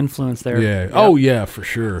 heard the influence there. Yeah. Yep. Oh yeah, for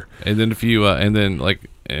sure. And then if you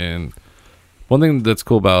and one thing that's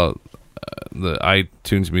cool about the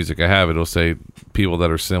iTunes music I have, it'll say people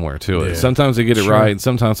that are similar to it. Yeah. Sometimes they get it Sure. right, and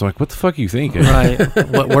sometimes I'm like, what the fuck are you thinking? Right.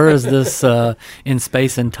 Where is this in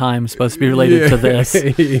space and time supposed to be related to this?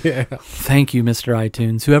 Yeah. Thank you, Mr.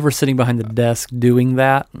 iTunes. Whoever's sitting behind the desk doing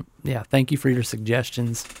that, yeah, thank you for your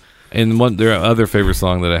suggestions. And their other favorite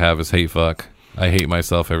song that I have is "Hate Fuck." I hate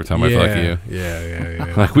myself every time I fuck you.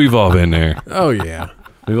 Yeah. Like we've all been there. Oh yeah.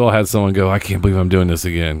 We've all had someone go, "I can't believe I'm doing this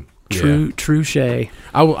again." True Shay.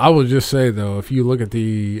 I will just say though, if you look at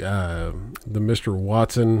the Mr.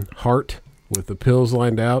 Watson heart with the pills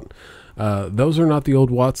lined out, those are not the old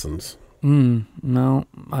Watsons. No,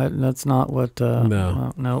 that's not what.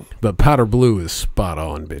 No. Nope. But powder blue is spot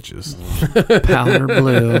on, bitches. Powder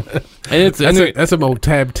blue. And That's some old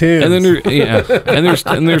tab 10. and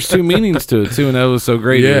then there's two meanings to it too, and that was so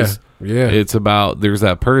great. Yeah. Is Yeah. it's about there's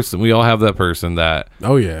that person. We all have that person that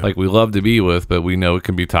Oh yeah. like we love to be with, but we know it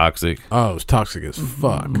can be toxic. Oh, it's toxic as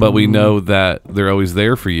fuck. But we know that they're always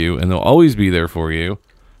there for you, and they'll always be there for you,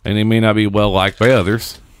 and they may not be well liked by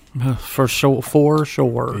others. For sure.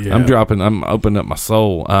 Yeah. I'm opening up my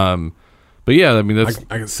soul. But yeah, I mean that's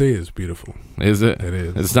I can see it's beautiful. is it? It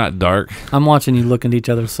is. It's not dark. I'm watching you look into each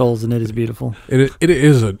other's souls, and it is beautiful. It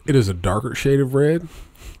is a darker shade of red,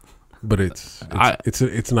 but it's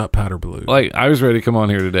not powder blue. Like I was ready to come on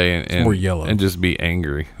here today and more yellow. and just be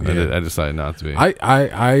angry. Yeah. I decided not to be.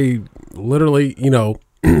 I literally,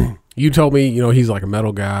 you told me, he's like a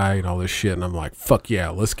metal guy and all this shit, and I'm like, fuck yeah,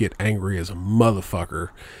 let's get angry as a motherfucker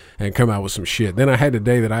and come out with some shit. Then I had the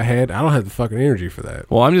day that I don't have the fucking energy for that.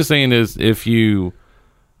 Well, I'm just saying is if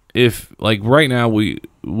like right now we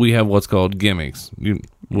have what's called gimmicks.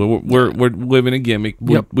 We're living a gimmick.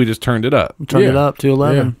 Yep. We just turned it up. Turned it Yeah. up to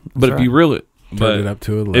 11. Yeah. But if you really Turned it up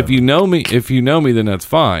to 11. if you know me, then that's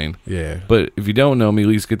fine. Yeah. But if you don't know me, at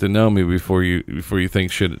least get to know me before you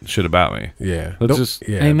think shit about me. Yeah. Let's Don't- just-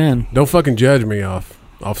 yeah. Amen. Don't fucking judge me off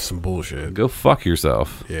some bullshit. Go fuck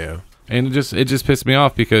yourself. Yeah. And it just pissed me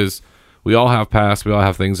off because we all have past, we all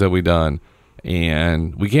have things that we done,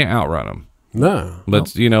 and we can't outrun them. No.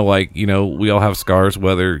 But we all have scars.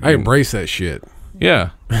 Whether I embrace that shit. yeah,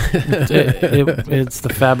 It's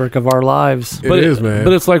the fabric of our lives. It is, man.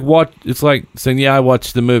 But it's like saying, yeah, I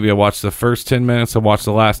watched the movie. I watched the first 10 minutes. I watched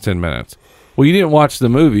the last 10 minutes. Well, you didn't watch the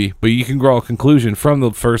movie, but you can draw a conclusion from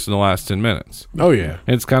the first and the last 10 minutes. Oh yeah,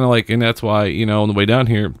 And it's kind of like, and that's why, on the way down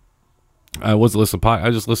here, I wasn't listening to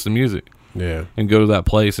I just listened to music. yeah, And go to that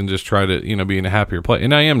place and just try to, be in a happier place.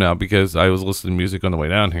 And I am now because I was listening to music on the way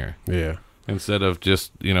down here. yeah, Instead of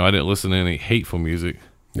just, I didn't listen to any hateful music.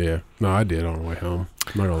 yeah. No, I did on the way home.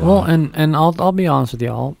 I'm not gonna Well, lie. and I'll be honest with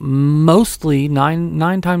y'all. Mostly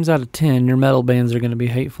nine times out of 10, your metal bands are going to be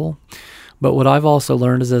hateful. But what I've also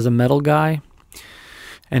learned is, as a metal guy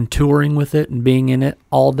and touring with it and being in it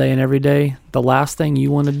all day and every day, the last thing you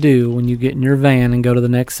want to do when you get in your van and go to the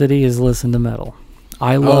next city is listen to metal.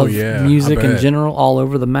 I love yeah, music I in bet. general all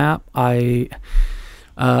over the map. I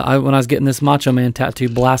when I was getting this Macho Man tattoo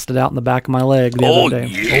blasted out in the back of my leg the other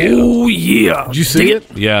day. Oh, yeah. Did you see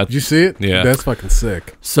it? Yeah. Did you see it? Yeah. That's fucking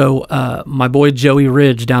sick. So my boy Joey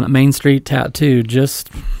Ridge down at Main Street Tattoo,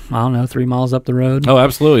 just, I don't know, 3 miles up the road. Oh,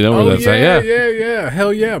 absolutely. Know where that's at. Yeah. yeah.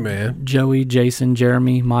 Hell yeah, man. Joey, Jason,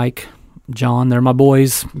 Jeremy, Mike, John, they're my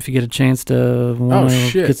boys. If you get a chance to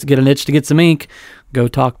get an itch to get some ink, go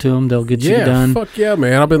talk to them. They'll get you done. Fuck yeah,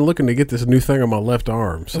 man. I've been looking to get this new thing on my left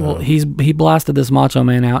arm. So. Well, he blasted this Macho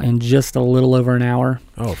Man out in just a little over an hour.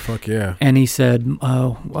 Oh, fuck yeah. And he said,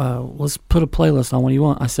 let's put a playlist on. What do you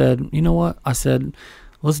want? I said, you know what? I said,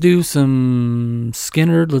 let's do some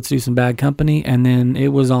Skynyrd. Let's do some Bad Company. And then it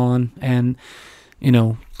was on. And,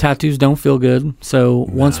 tattoos don't feel good. So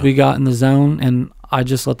once we got in the zone and I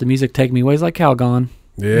just let the music take me away, it's like Calgon.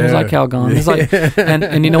 Yeah. It was like Calgon. It's like,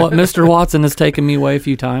 and you know what? Mr. Watson has taken me away a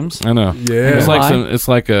few times. I know. Yeah. It's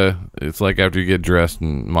like after you get dressed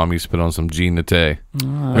and mom used to put on some Jean Nate.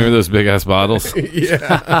 Remember those big ass bottles?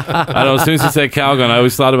 Yeah. I know. As soon as you said Calgon, I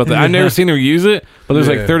always thought about that. I've never seen her use it, but there's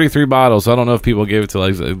like 33 bottles. So I don't know if people gave it to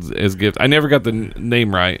as gift. I never got the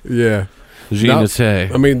name right. Yeah. Jean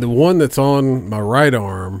Nate. I mean, the one that's on my right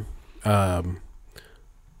arm, I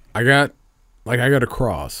got a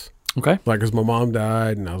cross. Okay. Like, because my mom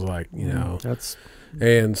died, and I was like, That's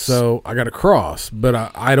and so I got a cross, but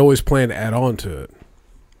I'd always planned to add on to it.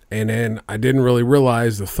 And then I didn't really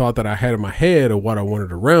realize the thought that I had in my head of what I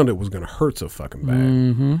wanted around it was going to hurt so fucking bad.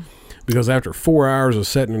 Mm-hmm. Because after 4 hours of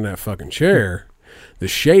sitting in that fucking chair, the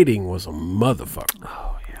shading was a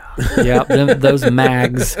motherfucker. yeah, those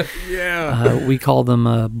mags. Yeah. We call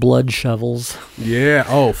them blood shovels. Yeah.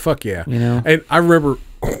 Oh, fuck yeah. And I remember,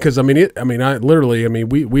 because we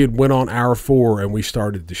had went on hour 4 and we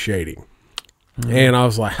started the shading. And I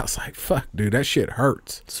was like, fuck, dude, that shit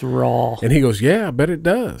hurts. It's raw. And he goes, yeah, I bet it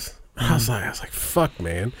does. I was like, fuck,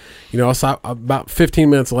 man. So about 15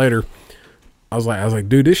 minutes later, I was like,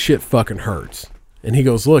 dude, this shit fucking hurts. And he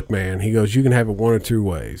goes, look, man. He goes, you can have it one or two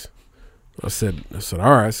ways. I said,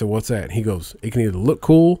 all right. So what's that? And he goes, it can either look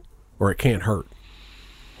cool or it can't hurt.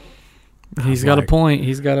 He's got a point.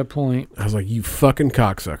 He's got a point. I was like, you fucking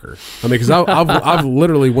cocksucker. I mean, because I've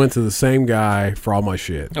literally went to the same guy for all my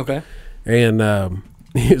shit. Okay. And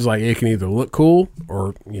he was like, it can either look cool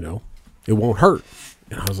or, it won't hurt.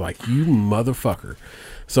 And I was like, you motherfucker.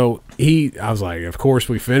 So I was like, of course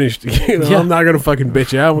we finished. Yeah. I'm not going to fucking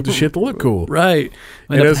bitch out. I want the shit to look cool. Right.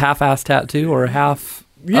 And a half-ass tattoo or a half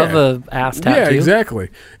of a ass tattoo. Yeah, exactly.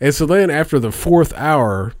 And so then after the 4th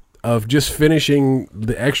hour of just finishing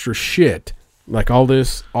the extra shit, like all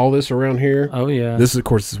this around here. Oh, yeah. This, of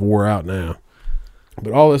course, is wore out now.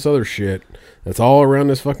 But all this other shit that's all around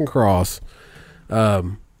this fucking cross,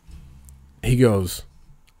 he goes,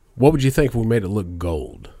 what would you think if we made it look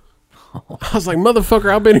gold? I was like,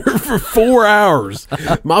 motherfucker, I've been here for 4 hours.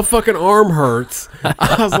 My fucking arm hurts.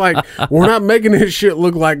 I was like, we're not making this shit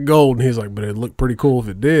look like gold. And he's like, but it'd look pretty cool if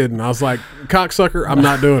it did. And I was like, cocksucker, I'm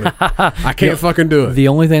not doing it. I can't fucking do it. The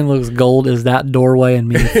only thing that looks gold is that doorway and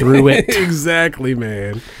me through it. Exactly,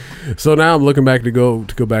 man. So now I'm looking back to go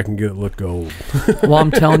back and get it look gold. Well,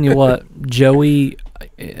 I'm telling you what, Joey,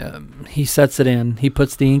 he sets it in. He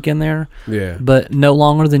puts the ink in there. Yeah. But no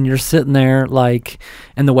longer than you're sitting there, like,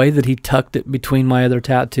 and the way that he tucked it between my other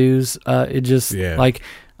tattoos, it just, like,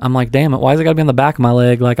 I'm like, damn it, why has it got to be on the back of my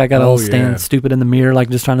leg? Like, I got to stand stupid in the mirror,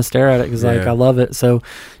 like, just trying to stare at it because, like, I love it. So,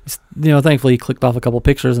 thankfully, he clicked off a couple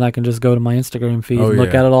pictures and I can just go to my Instagram feed and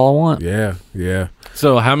look at it all I want. Yeah, yeah.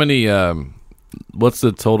 So, how many, what's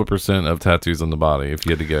the total percent of tattoos on the body, if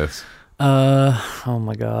you had to guess? Oh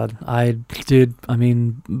my God. I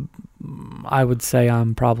would say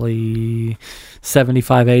I'm probably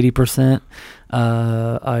 75-80%.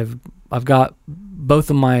 I've got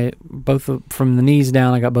from the knees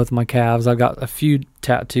down, I got both of my calves. I've got a few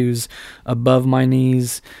tattoos above my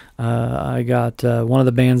knees. I got one of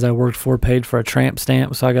the bands I worked for paid for a tramp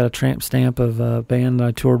stamp, so I got a tramp stamp of a band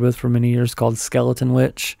I toured with for many years called Skeleton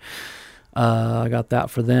Witch. I got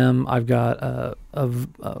that for them. I've got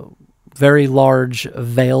very large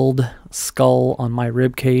veiled skull on my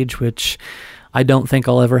rib cage, which I don't think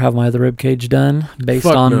I'll ever have my other rib cage done based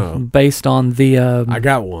on the I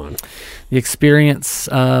got one. The experience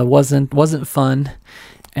wasn't fun,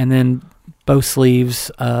 and then both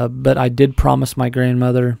sleeves. But I did promise my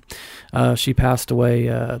grandmother. She passed away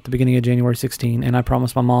at the beginning of January 16, and I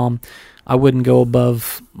promised my mom I wouldn't go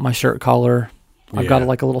above my shirt collar. I've got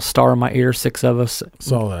like a little star in my ear. 6 of us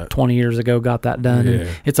saw that 20 years ago. Got that done. Yeah. And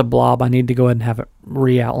it's a blob. I need to go ahead and have it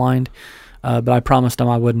re-outlined. But I promised them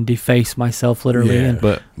I wouldn't deface myself literally. Yeah. And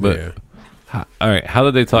But all right, how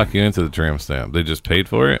did they talk you into the tramp stamp? They just paid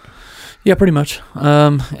for it? yeah, pretty much.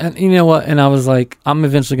 And you know what? And I was like, I'm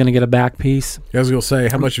eventually going to get a back piece. I was gonna say,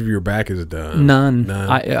 how much of your back is it done? None.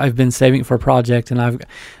 I've been saving it for a project, and I've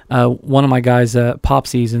one of my guys,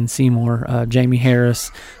 Popsies in Seymour, Jamie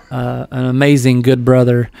Harris, an amazing good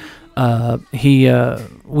brother.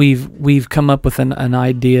 We've come up with an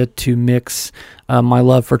idea to mix my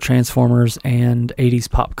love for Transformers and 80s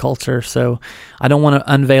pop culture. So I don't want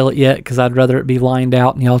to unveil it yet because I'd rather it be lined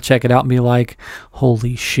out and y'all check it out and be like,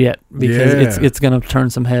 holy shit, because it's going to turn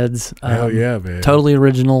some heads. Hell yeah, man. Totally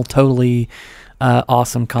original, totally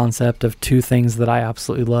awesome concept of 2 things that I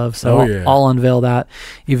absolutely love. So I'll unveil that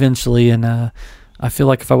eventually. And I feel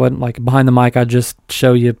like if I wasn't like behind the mic, I'd just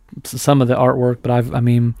show you some of the artwork. But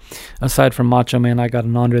aside from Macho Man, I got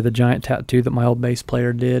an Andre the Giant tattoo that my old bass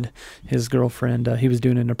player did. His girlfriend, he was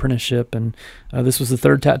doing an apprenticeship, and this was the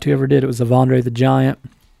 3rd tattoo I ever did. It was of Andre the Giant.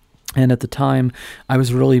 And at the time, I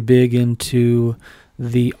was really big into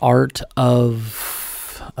the art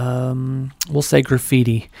of, we'll say,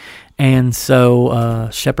 graffiti. And so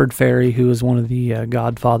Shepard Fairey, who is one of the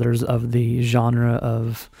godfathers of the genre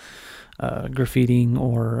of graffitiing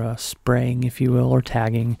or spraying, if you will, or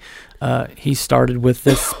tagging. He started with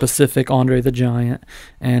this specific Andre the Giant,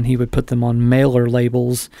 and he would put them on mailer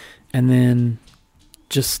labels and then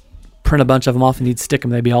just print a bunch of them off, and he'd stick them.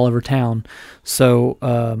 They'd be all over town.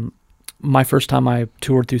 So my first time I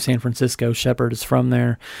toured through San Francisco, Shepard is from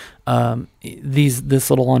there.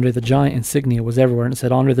 This little Andre the Giant insignia was everywhere, and it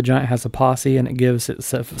said Andre the Giant has a posse, and it gives it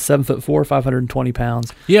 7'4", 520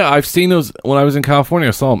 pounds. Yeah, I've seen those when I was in California.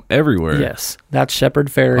 I saw them everywhere. Yes, that's Shepard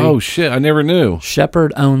Fairey. Oh shit, I never knew.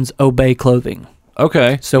 Shepard owns Obey Clothing.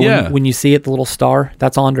 Okay, so when you see it, the little star,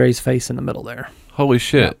 that's Andre's face in the middle there. Holy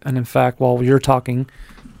shit! Yeah. And in fact, while you're talking,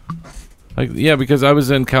 because I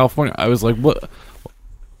was in California, I was like, what?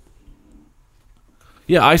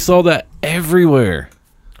 Yeah, I saw that everywhere.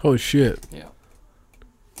 Holy shit. Yeah.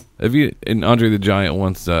 And Andre the Giant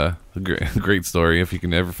once, a great story, if you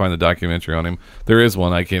can ever find the documentary on him. There is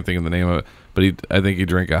one, I can't think of the name of it, but I think he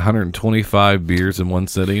drank 125 beers in one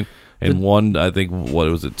sitting, and I think,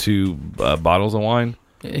 2 bottles of wine?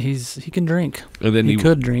 He can drink. And then he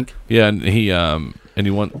could drink. Yeah, and he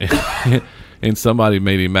won, and somebody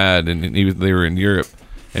made him mad, and they were in Europe,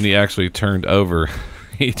 and he actually turned over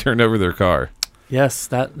their car. Yes,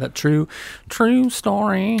 that true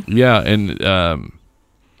story. Yeah, and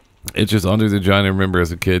it's just Andre the Giant. I remember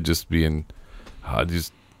as a kid just being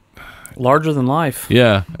just larger than life.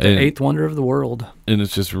 Yeah, the 8th wonder of the world. And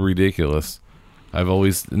it's just ridiculous.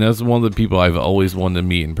 And that's one of the people I've always wanted to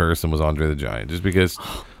meet in person was Andre the Giant, just because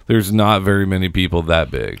there's not very many people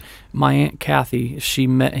that big. My Aunt Kathy, she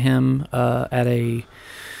met him it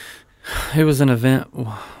was an event.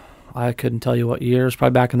 I couldn't tell you what year. It was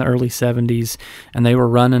probably back in the early 70s, and they were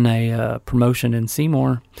running a promotion in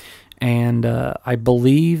Seymour, and I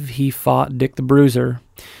believe he fought Dick the Bruiser,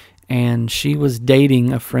 and she was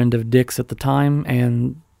dating a friend of Dick's at the time,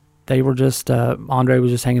 and they were just, Andre was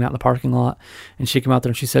just hanging out in the parking lot, and she came out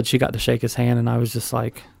there, and she said she got to shake his hand, and I was just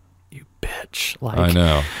like, you bitch. Like, I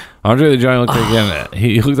know. Andre the Giant looked like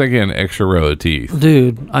he looked like he had an extra row of teeth.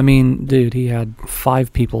 Dude, he had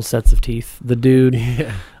 5 people's sets of teeth. The dude...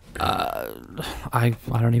 Yeah. I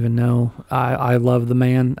don't even know. I love the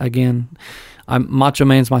man. Again, Macho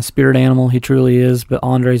Man's my spirit animal. He truly is. But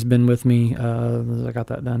Andre's been with me. I got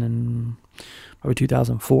that done in probably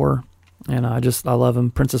 2004, and I love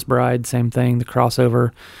him. Princess Bride, same thing. The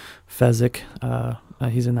crossover, Fezzik.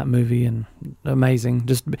 He's in that movie and amazing.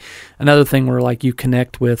 Just another thing where like you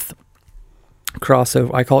connect with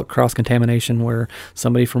crossover. I call it cross contamination, where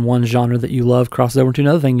somebody from one genre that you love crosses over to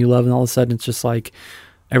another thing you love, and all of a sudden it's just like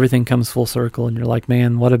everything comes full circle, and you're like,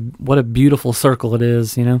 man, what a beautiful circle it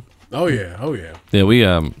is, you know? Oh yeah. Yeah, we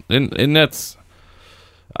and that's.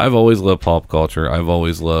 I've always loved pop culture. I've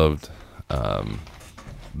always loved I've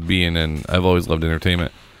always loved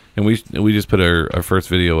entertainment, and we just put our first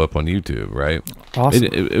video up on YouTube, right? Awesome.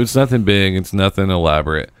 It was nothing big. It's nothing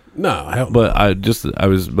elaborate. No, but I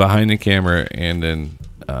was behind the camera, and then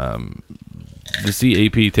to see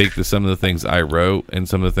AP take some of the things I wrote and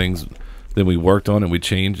some of the things that we worked on and we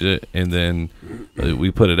changed it and then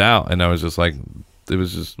we put it out, and I was just like, it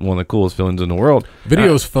was just one of the coolest feelings in the world.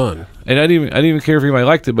 Video's fun, and I didn't even care if anybody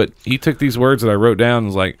liked it, but he took these words that I wrote down and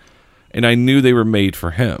was like, and I knew they were made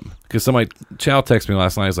for him because Chow texted me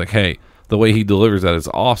last night. He's like, hey, the way he delivers that is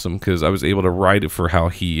awesome, because I was able to write it for how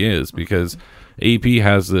he is, because AP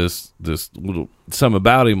has this little something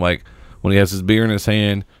about him, like when he has his beer in his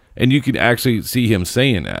hand, and you can actually see him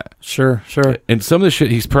saying that. Sure. And some of the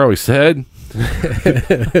shit he's probably said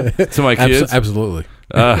to my kids. Absolutely.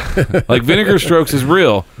 Like Vinegar Strokes is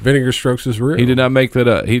real. Vinegar Strokes is real. He did not make that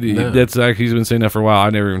up. That's actually, he's been saying that for a while. I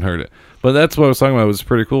never even heard it. But that's what I was talking about. It was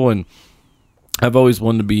pretty cool, and I've always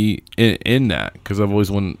wanted to be in that, because I've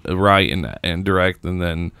always wanted to write and direct, and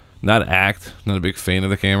then not act. Not a big fan of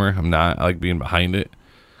the camera. I'm not. I like being behind it.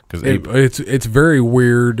 It's very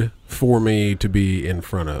weird for me to be in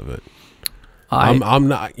front of it. I'm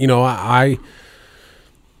not. I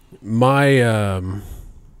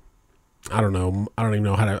don't know. I don't even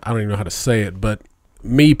know how to say it. But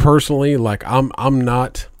me personally, like I'm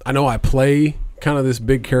not. I know I play kind of this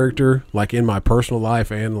big character, like in my personal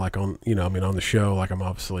life and like on on the show. Like I'm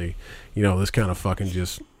obviously this kind of fucking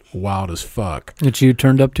just wild as fuck. It's you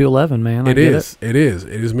turned up to 11, man. It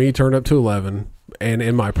is me turned up to 11. And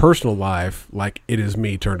in my personal life, like it is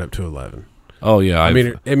me turned up to 11. Oh yeah, I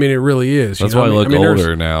mean, it really is. That's why I look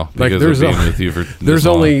older now, because of being with you for there's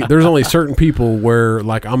only certain people where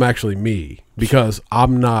like I'm actually me, because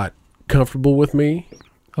I'm not comfortable with me.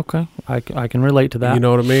 Okay, I can relate to that. You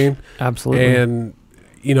know what I mean? Absolutely. And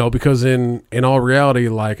because in all reality,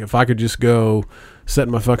 like if I could just go sit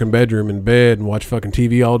in my fucking bedroom in bed and watch fucking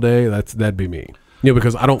TV all day, that'd be me.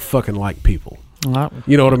 Because I don't fucking like people.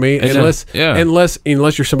 You know what I mean? Unless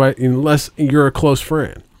you're somebody, unless you're a close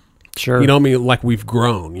friend. Sure. You know what I mean? Like we've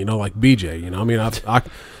grown, like BJ, I mean,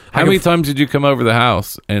 how many times did you come over the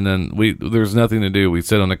house and then there's nothing to do? We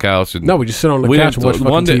sit on the couch. And we just sit on the couch and watch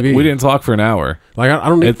fucking TV. We didn't talk for an hour. Like I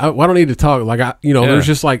don't need to talk. Like there's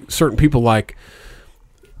just like certain people, like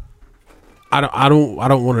I don't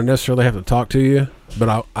want to necessarily have to talk to you,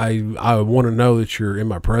 but I want to know that you're in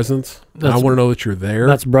my presence. I want to know that you're there.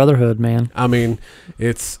 That's brotherhood, man. I mean,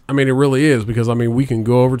 it really is, because we can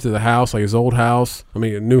go over to the house, like his old house. I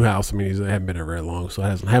mean, a new house. I mean, he hasn't been there very long, so it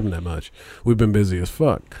hasn't happened that much. We've been busy as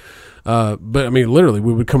fuck. But I mean, literally,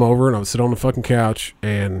 we would come over and I would sit on the fucking couch,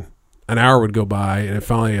 and an hour would go by, and then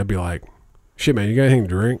finally I'd be like, "Shit, man, you got anything to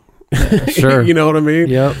drink?" Sure. You know what I mean?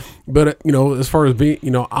 Yep. But as far as being,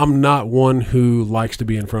 I'm not one who likes to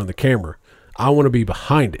be in front of the camera. I want to be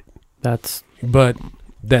behind it. But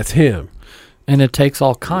that's him. And it takes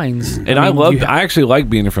all kinds. And I actually like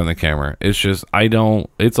being in front of the camera. It's just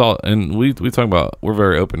it's all, and we talk about, we're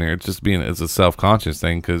very open here. It's just it's a self-conscious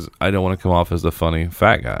thing, because I don't want to come off as the funny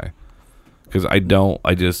fat guy. Because I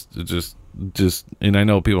just, and I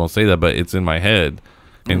know people don't say that, but it's in my head.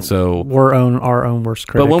 And so we're our own worst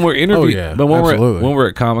critic. But when we're interviewing, absolutely. when we're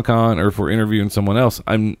at Comic-Con, or if we're interviewing someone else,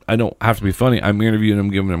 I don't have to be funny. I'm interviewing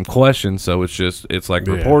them, giving them questions, so it's like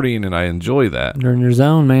reporting, and I enjoy that. You're in your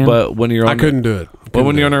zone, man. But when you're on, I couldn't do it. But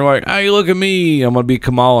when you're on there, like, hey, look at me, I'm gonna be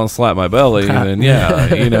Kamal and slap my belly, and then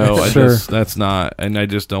Sure. that's not, and I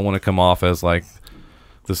just don't want to come off as like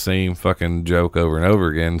the same fucking joke over and over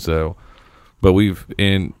again. So. But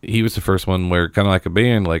he was the first one where, kind of like a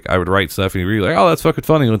band, like I would write stuff and he'd be like, oh, that's fucking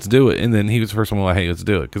funny, let's do it. And then he was the first one like, hey, let's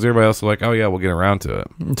do it. Because everybody else was like, oh yeah, we'll get around to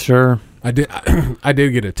it. Sure. I did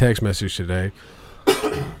get a text message today.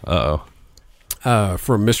 From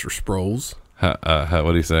Mr. Sproles.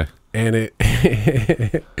 What do you say? And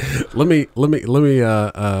let me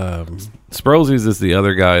Sprolesies is the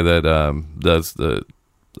other guy that does the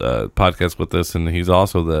podcast with us, and he's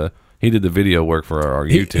also he did the video work for our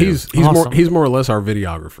YouTube. He's awesome. He's more or less our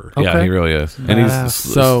videographer. Okay. Yeah, he really is, and he's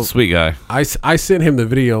a sweet guy. I sent him the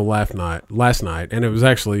video last night, and it was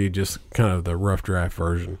actually just kind of the rough draft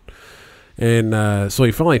version. And so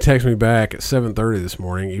he finally texted me back at 7:30 this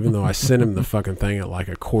morning, even though I sent him the fucking thing at like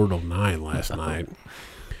 8:45 last night.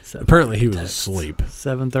 Apparently he was asleep.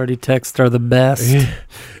 7:30 texts are the best.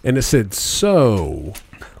 And it said, "So,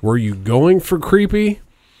 were you going for creepy,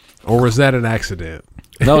 or was that an accident?"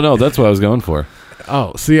 No, that's what I was going for.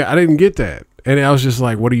 Oh, see, I didn't get that. And I was just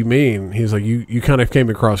like, what do you mean? He's like, you kind of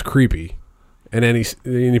came across creepy. And then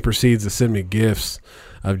he proceeds to send me gifs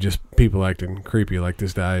of just people acting creepy. Like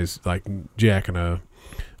this guy is like jacking a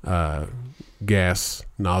gas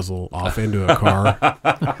nozzle off into a car.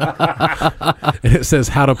 And it says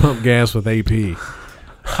how to pump gas with AP.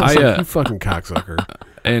 I was like, you fucking cocksucker.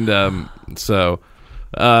 And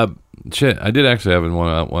shit, I did actually have one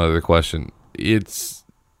other question.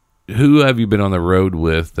 who have you been on the road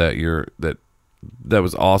with that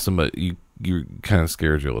was awesome, but you kind of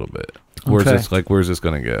scared you a little bit? Where's this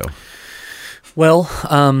going to go? Well,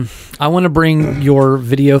 I want to bring your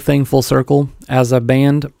video thing full circle. As a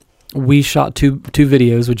band, we shot two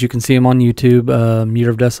videos, which you can see them on YouTube. Year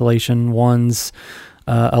of Desolation. One's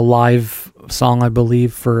a live song, I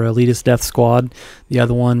believe, for Elitist Death Squad. The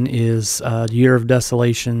other one is Year of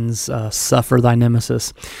Desolation's Suffer Thy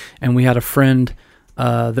Nemesis. And we had a friend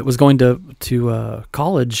that was going to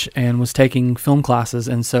college and was taking film classes,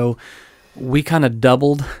 and so we kind of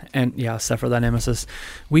doubled, and Suffer Thy Nemesis.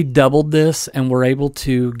 We doubled this and were able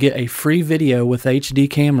to get a free video with HD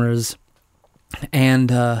cameras. And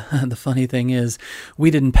the funny thing is,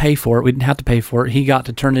 we didn't pay for it. We didn't have to pay for it. He got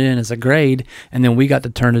to turn it in as a grade, and then we got to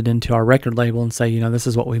turn it into our record label and say, this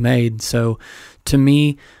is what we made. So to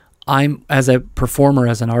me, I'm, as a performer,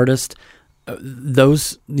 as an artist,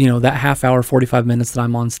 those, that half hour, 45 minutes that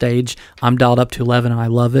I'm on stage, I'm dialed up to 11 and I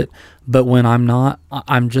love it. But when I'm not,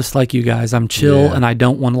 I'm just like you guys. I'm chill and I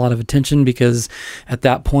don't want a lot of attention, because at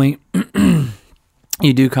that point,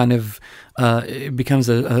 you do kind of, it becomes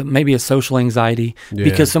maybe a social anxiety,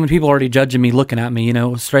 because so many people are already judging me, looking at me,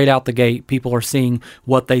 straight out the gate. People are seeing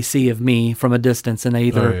what they see of me from a distance, and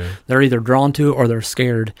they're either drawn to it or they're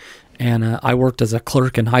scared. And I worked as a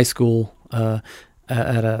clerk in high school,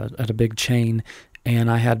 at a big chain, and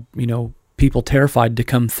I had people terrified to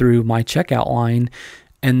come through my checkout line,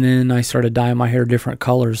 and then I started dyeing my hair different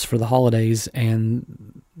colors for the holidays,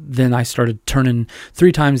 and then I started turning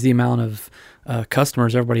 3 times the amount of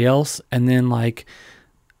customers everybody else, and then like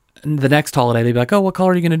the next holiday they'd be like, oh, what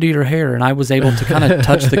color are you going to do your hair? And I was able to kind of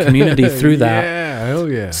touch the community through that. Hell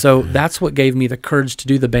yeah. So that's what gave me the courage to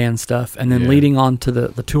do the band stuff, and then leading on to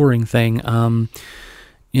the touring thing.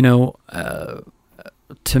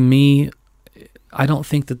 To me, I don't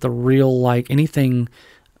think that the real, anything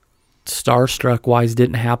starstruck wise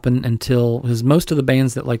didn't happen until, because most of the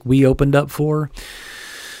bands that we opened up for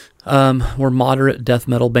were moderate death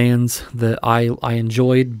metal bands that I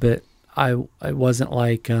enjoyed, but I wasn't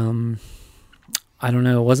I don't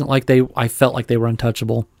know, it wasn't like I felt like they were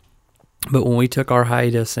untouchable. But when we took our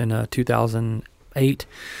hiatus in 2008,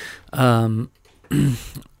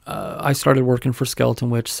 I started working for Skeleton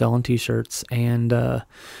Witch, selling T-shirts, and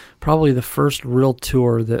probably the first real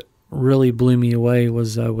tour that really blew me away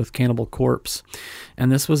was with Cannibal Corpse,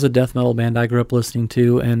 and this was a death metal band I grew up listening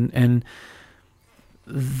to, and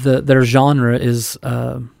their genre is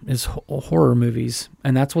horror movies,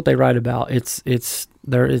 and that's what they write about. It's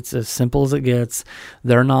as simple as it gets.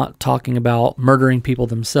 They're not talking about murdering people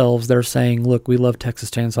themselves. They're saying, look, we love Texas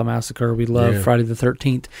Chainsaw Massacre. We love Friday the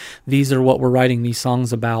 13th. These are what we're writing these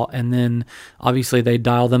songs about. And then obviously they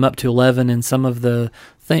dial them up to 11, and some of the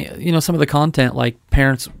some of the content,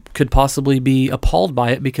 parents could possibly be appalled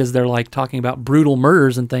by it, because they're talking about brutal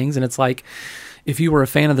murders and things. And it's if you were a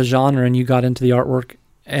fan of the genre and you got into the artwork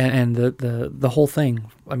and the whole thing,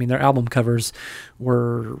 I mean, their album covers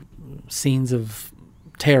were scenes of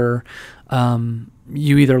terror.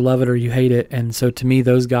 You either love it or you hate it. And so to me,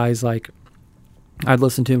 those guys, I'd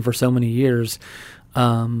listened to them for so many years.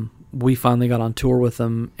 We finally got on tour with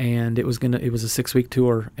them, and it was a 6-week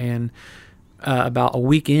tour. And about a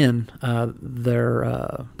week in,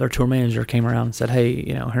 their tour manager came around and said, hey,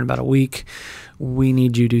 here in about a week, we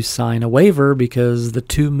need you to sign a waiver, because the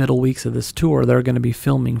 2 middle weeks of this tour, they're going to be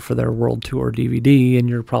filming for their world tour DVD, and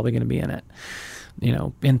you're probably going to be in it,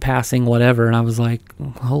 in passing, whatever. And I was like,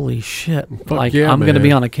 holy shit. I'm going to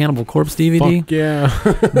be on a Cannibal Corpse DVD. Fuck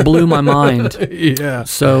yeah. Blew my mind. Yeah.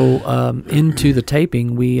 So into the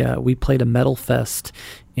taping, we played a metal fest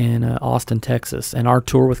in Austin, Texas, and our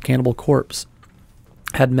tour with Cannibal Corpse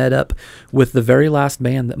had met up with the very last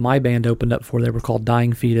band that my band opened up for. They were called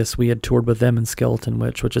Dying Fetus. We had toured with them in Skeleton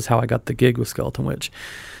Witch, which is how I got the gig with Skeleton Witch.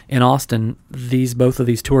 In Austin, both of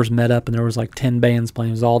these tours met up, and there was 10 bands playing.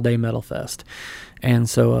 It was all day metal fest. And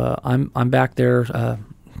so I'm back there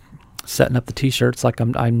setting up the T-shirts like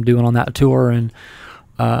I'm doing on that tour, and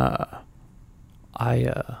I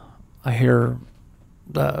hear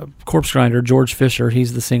Corpse Grinder, George Fisher,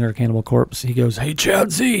 he's the singer of Cannibal Corpse. He goes, hey,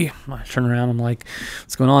 Chad Z. I turn around, I'm like,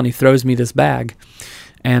 what's going on? He throws me this bag,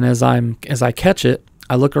 and as I catch it,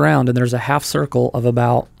 I look around, and there's a half circle of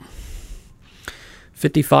about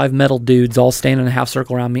 55 metal dudes all standing in a half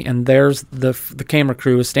circle around me, and there's the camera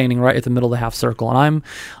crew is standing right at the middle of the half circle, and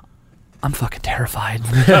I'm fucking terrified.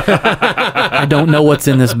 I don't know what's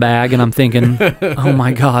in this bag, and I'm thinking, oh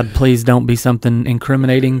my God, please don't be something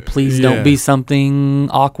incriminating. Please don't be something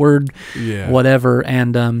awkward, whatever.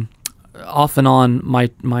 And off and on, my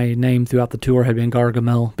name throughout the tour had been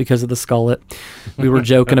Gargamel because of the skullet. We were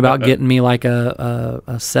joking about getting me like a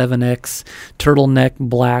 7X turtleneck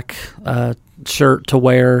black shirt to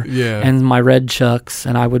wear, and my red Chucks,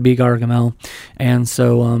 and I would be Gargamel. And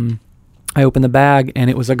so I opened the bag, and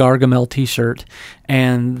it was a Gargamel t-shirt.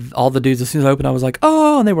 And all the dudes, as soon as I opened, I was like,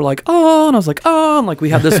 oh, and they were like, oh, and I was like, oh, and like we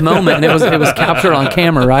had this moment, and it was captured on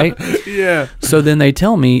camera, right? Yeah. So then they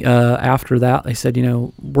tell me after that, they said,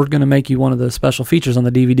 we're going to make you one of the special features on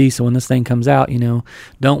the DVD. So when this thing comes out,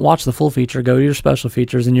 don't watch the full feature, go to your special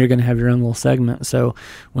features, and you're going to have your own little segment. So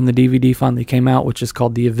when the DVD finally came out, which is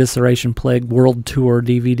called the Evisceration Plague World Tour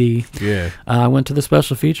DVD, I went to the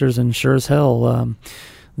special features, and sure as hell,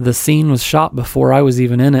 the scene was shot before I was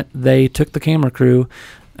even in it. They took the camera crew,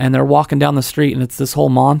 and they're walking down the street, and it's this whole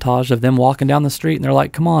montage of them walking down the street, and they're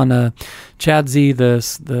like, come on, Chad Z,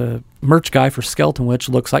 the merch guy for Skeleton Witch,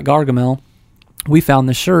 looks like Gargamel. We found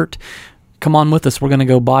the shirt. Come on with us. We're going to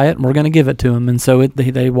go buy it, and we're going to give it to him. And so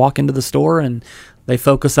they walk into the store, and they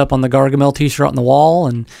focus up on the Gargamel t-shirt on the wall,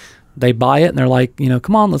 and they buy it, and they're like,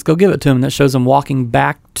 come on, let's go give it to him. And that shows them walking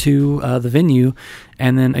back to the venue.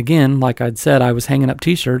 And then again, like I'd said, I was hanging up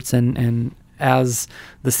t-shirts, and as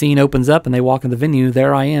the scene opens up and they walk in the venue,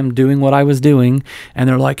 there I am doing what I was doing. And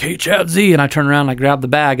they're like, hey, Chad Z. And I turn around and I grab the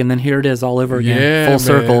bag, and then here it is all over again, full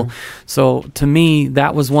circle. So to me,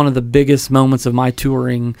 that was one of the biggest moments of my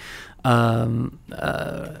touring,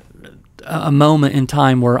 a moment in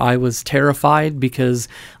time where I was terrified because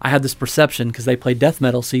I had this perception, because they play death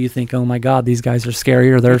metal, so you think, oh my God, these guys are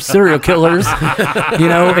scary, or they're serial killers,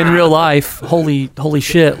 in real life. Holy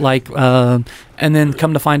shit! Like, and then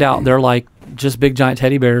come to find out, they're like just big giant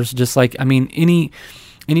teddy bears. Just like,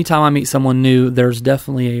 anytime I meet someone new, there's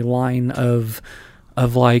definitely a line of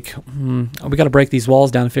like, we got to break these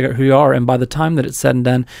walls down and figure out who you are. And by the time that it's said and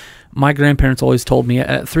done, my grandparents always told me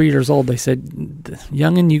at 3 years old, they said,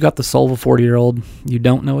 youngin', you got the soul of a 40-year-old. You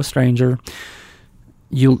don't know a stranger.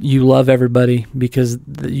 You love everybody because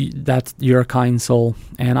you're a kind soul.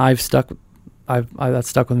 And that's stuck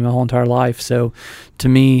with me my whole entire life. So to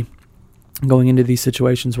me, going into these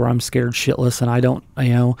situations where I'm scared shitless, and I don't,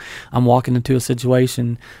 I'm walking into a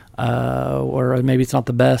situation or maybe it's not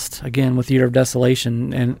the best, again, with Year of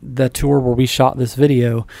Desolation and the tour where we shot this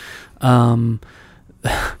video,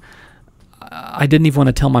 I didn't even want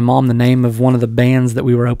to tell my mom the name of one of the bands that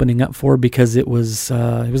we were opening up for because it was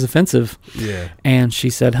offensive. Yeah. And she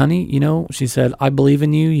said, honey, she said, I believe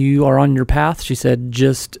in you. You are on your path. She said,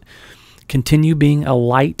 just continue being a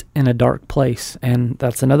light in a dark place. And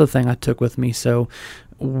that's another thing I took with me. So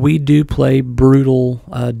we do play brutal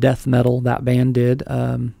death metal. That band did.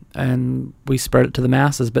 And we spread it to the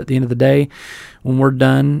masses. But at the end of the day, when we're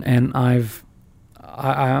done and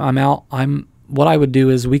I'm out, what I would do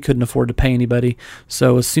is we couldn't afford to pay anybody.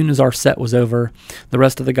 So as soon as our set was over, the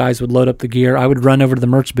rest of the guys would load up the gear. I would run over to the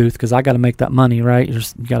merch booth because I got to make that money, right? You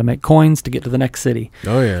got to make coins to get to the next city.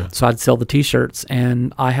 Oh, yeah. So I'd sell the T-shirts,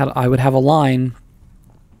 and I would have a line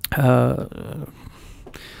 10,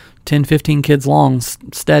 15 kids long,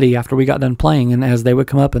 steady after we got done playing. And as they would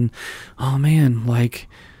come up and, oh, man, like,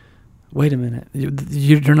 wait a minute.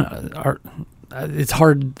 You're not... It's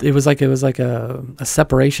hard. It was like a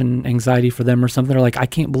separation anxiety for them or something. They're like, I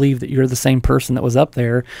can't believe that you're the same person that was up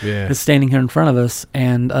there, is standing here in front of us.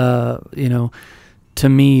 And to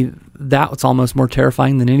me, that was almost more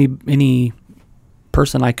terrifying than any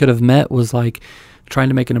person I could have met. Was like trying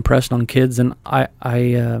to make an impression on kids. And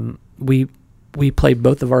we played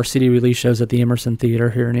both of our CD release shows at the Emerson Theater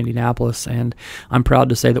here in Indianapolis, and I'm proud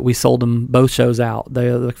to say that we sold them both shows out.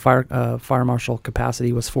 The fire marshal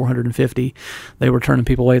capacity was 450. They were turning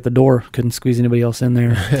people away at the door, couldn't squeeze anybody else in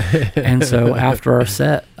there. And so after our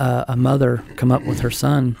set, a mother come up with her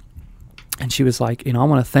son, and she was like, I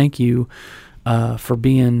want to thank you for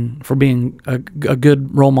being a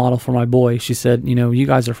good role model for my boy. She said, you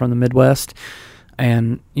guys are from the Midwest.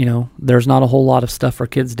 And, there's not a whole lot of stuff for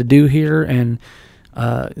kids to do here. And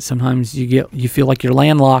sometimes you feel like you're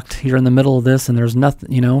landlocked. You're in the middle of this and there's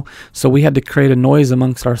nothing, So we had to create a noise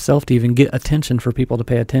amongst ourselves to even get attention for people to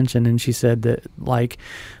pay attention. And she said that, like,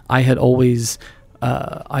 I don't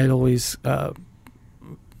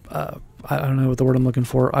know what the word I'm looking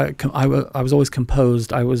for. I was always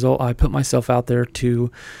composed. I put myself out there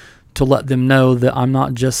to let them know that I'm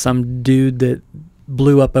not just some dude that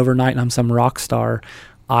blew up overnight and I'm some rock star.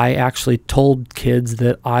 I actually told kids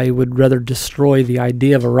that I would rather destroy the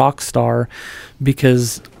idea of a rock star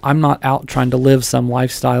because I'm not out trying to live some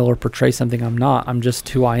lifestyle or portray something I'm not. I'm just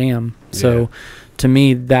who I am. Yeah. So to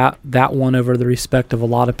me, that won over the respect of a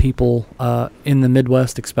lot of people in the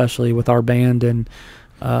Midwest, especially with our band. And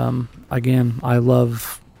again, I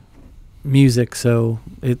love music. So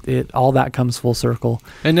it all that comes full circle.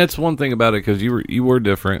 And that's one thing about it, because you were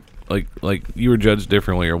different. Like you were judged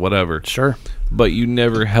differently or whatever. Sure. But you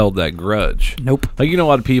never held that grudge. Nope. Like, you know, a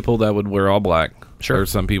lot of people that would wear all black. Sure. Or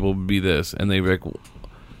some people would be this, and they like,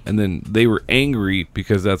 and then they were angry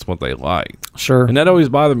because that's what they liked. Sure. And that always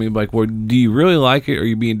bothered me. Like, well, do you really like it, or are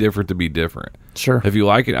you being different to be different? Sure. If you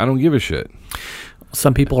like it, I don't give a shit.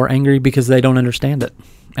 Some people are angry because they don't understand it.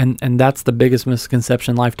 And that's the biggest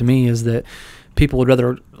misconception in life to me, is that people would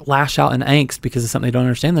rather lash out in angst because of something they don't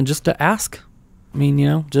understand than just to ask. I mean, you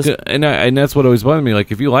know, just... And that's what always bothered me.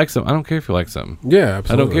 Like, if you like something, I don't care if you like something. Yeah,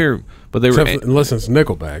 absolutely. I don't care. But they were... Unless it's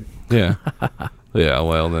Nickelback. Yeah. Yeah,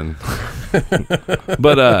 well, then...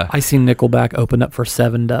 But, I seen Nickelback open up for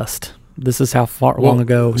Seven Dust. This is how long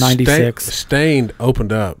ago, 96. Stained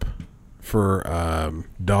opened up for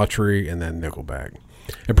Daughtry and then Nickelback.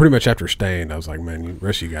 And pretty much after Stained, I was like, man, the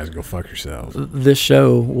rest of you guys go fuck yourselves. This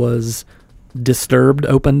show was Disturbed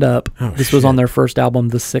opened up. This was on their first album,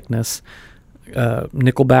 The Sickness.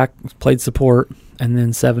 Nickelback played support, and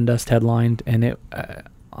then Seven Dust headlined, and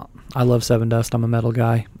I love Seven Dust. I'm a metal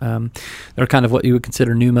guy. They're kind of what you would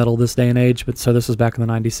consider new metal this day and age, but so this was back in the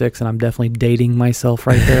 96, and I'm definitely dating myself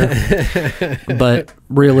right there. But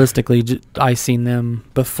realistically, I seen them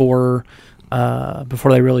before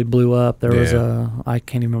they really blew up. There was I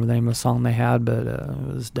can't even remember the name of the song they had, but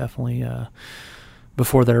it was definitely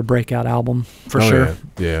before their breakout album, for sure.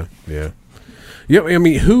 Yeah. Yeah, I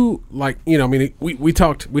mean, who, like, you know, I mean, we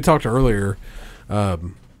talked earlier,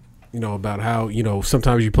 you know, about how, you know,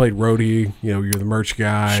 sometimes you played roadie, you know, you're the merch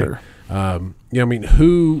guy. Sure. Yeah, I mean,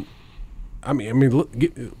 who, I mean,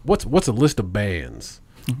 what's a list of bands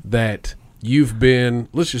that you've been,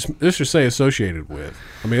 let's just say associated with?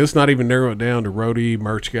 I mean, let's not even narrow it down to roadie,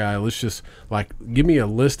 merch guy. Let's just, like, give me a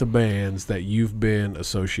list of bands that you've been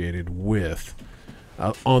associated with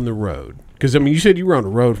on the road. Because, I mean, you said you were on the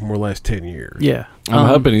road for more or less 10 years. Yeah. I'm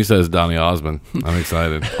hoping he says Donny Osmond. I'm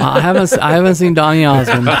excited. I haven't seen Donny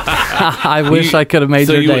Osmond. I wish I could have made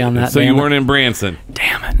your day on that. So you weren't in Branson.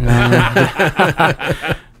 Damn it.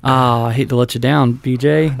 No. I hate to let you down,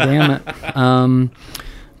 BJ. Damn it.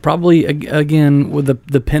 Probably, again, with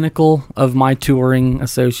the pinnacle of my touring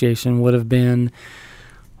association would have been,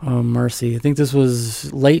 oh, mercy. I think this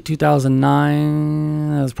was late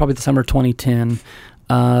 2009. It was probably the summer of 2010.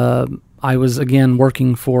 I was, again,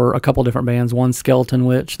 working for a couple different bands. One, Skeleton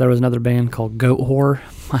Witch. There was another band called Goat Whore. Am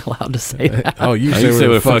I allowed to say that? Oh, you say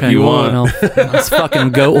what the fuck you want. No, it's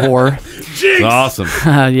fucking Goat Whore. It's awesome.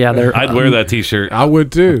 Yeah, I'd wear that T-shirt. I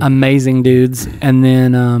would too. Amazing dudes. And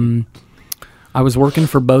then I was working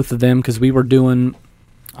for both of them because we were doing...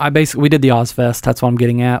 we did the Ozfest. That's what I'm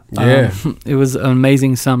getting at. Yeah. It was an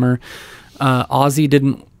amazing summer. Ozzy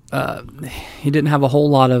didn't have a whole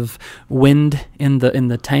lot of wind in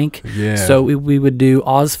the tank. Yeah. So we would do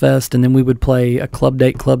Ozfest, and then we would play a club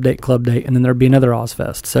date, and then there'd be another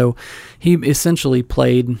Ozfest. So he essentially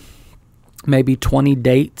played maybe 20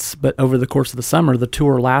 dates, but over the course of the summer, the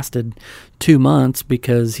tour lasted 2 months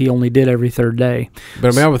because he only did every third day. But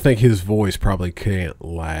I mean, I would think his voice probably can't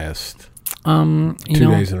last 2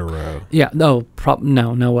 days in a row. Yeah, no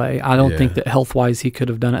way. I don't think that health-wise he could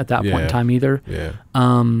have done it at that point in time either. Yeah.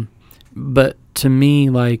 But to me,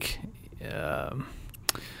 like,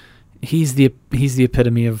 he's the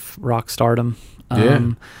epitome of rock stardom.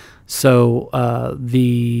 So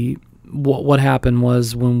what happened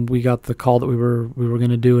was when we got the call that we were going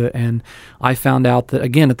to do it, and I found out that,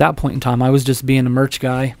 again, at that point in time, I was just being a merch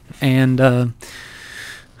guy, and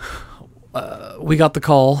we got the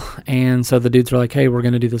call, and so the dudes were like, hey, we're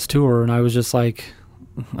going to do this tour, and I was just like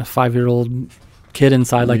a 5-year-old kid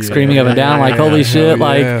inside, like screaming up and down, like, holy shit,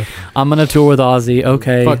 like, I'm going to tour with Ozzy.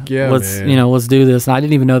 Okay, fuck yeah, let's do this. And I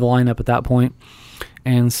didn't even know the lineup at that point.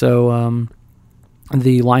 And so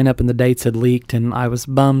the lineup and the dates had leaked, and I was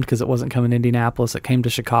bummed because it wasn't coming to Indianapolis. It came to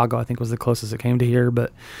Chicago, I think was the closest it came to here,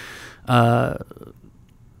 but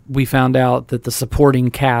we found out that the supporting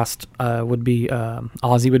cast would be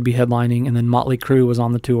Ozzy would be headlining, and then Motley Crue was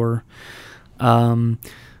on the tour.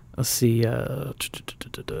 Let's see,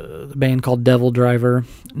 the band called Devil Driver,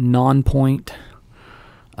 Nonpoint,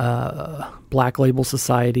 Black Label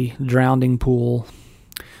Society, Drowning Pool,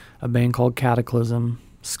 a band called Cataclysm,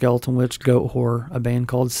 Skeleton Witch, Goat Whore, a band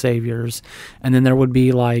called Saviors, and then there would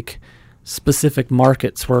be like specific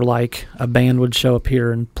markets where like a band would show up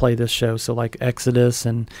here and play this show. So like Exodus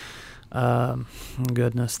and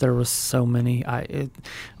goodness, there was so many. I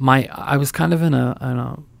was kind of in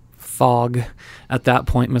a fog at that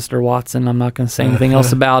point, Mr. Watson. I'm not going to say anything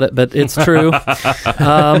else about it, but it's true.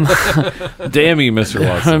 Damn you, Mr.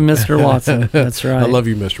 Watson. Mr. Watson, that's right. I love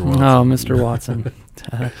you, Mr. Watson. Oh, Mr. Watson.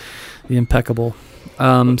 The impeccable.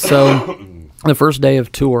 So the first day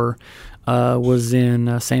of tour was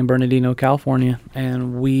in San Bernardino, California,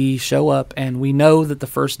 and we show up, and we know that the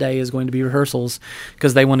first day is going to be rehearsals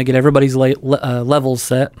because they want to get everybody's levels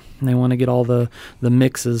set, and they want to get all the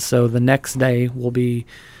mixes. So the next day will be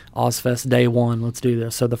Ozzfest day one. Let's do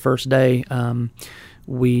this. So the first day, I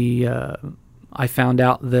found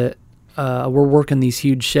out that we're working these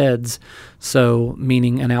huge sheds, so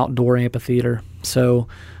meaning an outdoor amphitheater. So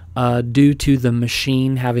due to the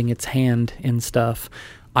machine having its hand in stuff,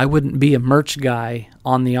 I wouldn't be a merch guy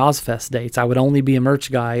on the Ozzfest dates. I would only be a merch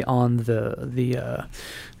guy on the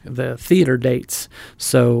theater dates.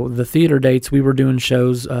 So the theater dates, we were doing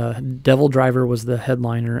shows. Devil Driver was the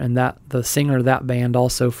headliner, and the singer of that band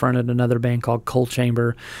also fronted another band called Coal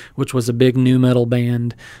Chamber, which was a big nu metal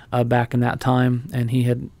band back in that time, and he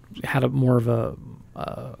had a more of a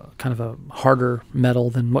kind of a harder metal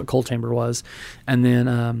than what Coal Chamber was. And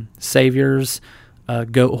then Saviors,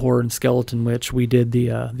 Goat Horde, and Skeleton Witch, we did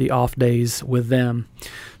the off days with them.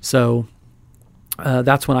 So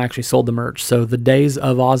that's when I actually sold the merch. So the days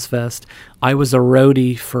of Ozzfest, I was a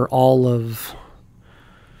roadie for all of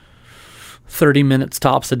 30 minutes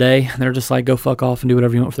tops a day. They're just like, go fuck off and do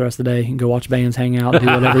whatever you want for the rest of the day. You can go watch bands, hang out, do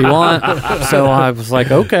whatever you want. So I was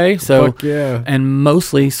like, okay. So, Fuck yeah. And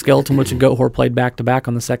mostly Skeleton Witch and Goat Horde played back to back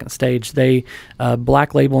on the second stage. They,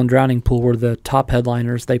 Black Label and Drowning Pool were the top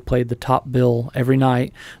headliners. They played the top bill every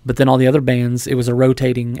night. But then all the other bands, it was a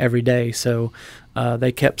rotating every day. So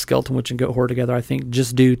they kept Skeleton Witch and Goat Horde together, I think,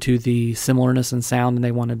 just due to the similarness in sound, and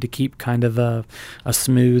they wanted to keep kind of a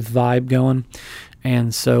smooth vibe going.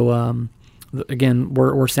 And so, again,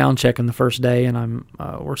 we're sound checking the first day, and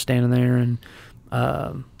we're standing there, and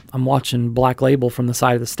I'm watching Black Label from the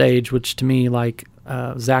side of the stage, which to me, like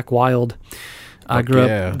Zakk Wylde, I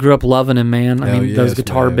grew up loving him, man. I mean, those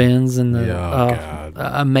guitar bends and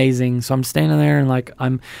amazing. So I'm standing there, and like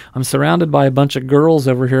I'm surrounded by a bunch of girls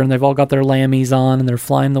over here, and they've all got their lammies on, and they're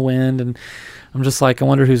flying the wind, and I'm just like, I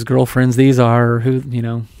wonder whose girlfriends these are, or who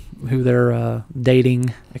they're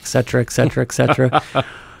dating, et cetera, et cetera, et cetera.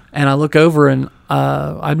 And I look over, and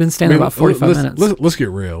I've been standing about 45 minutes. Let's get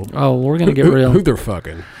real. Oh, we're going to get real. Who they're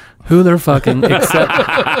fucking. Who they're fucking, except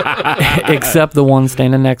the one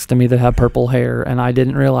standing next to me that had purple hair. And I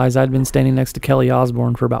didn't realize I'd been standing next to Kelly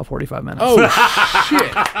Osbourne for about 45 minutes. Oh,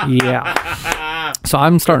 shit. Yeah. So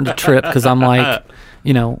I'm starting to trip because I'm like,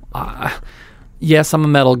 yes, I'm a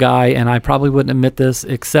metal guy, and I probably wouldn't admit this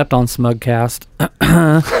except on Smugcast.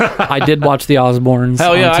 I did watch the Osbournes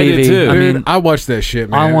on TV. I did too. I mean, I watched that shit,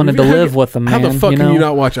 man. I wanted to live with them, man. How the fuck can you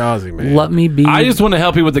not watch Ozzy, man? Let me be. I just want to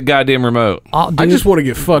help you with the goddamn remote. I just want to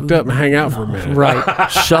get fucked up and hang out for a minute. Right.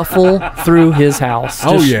 Shuffle through his house.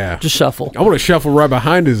 Just shuffle. I want to shuffle right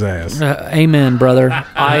behind his ass. Amen, brother.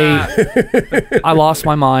 I lost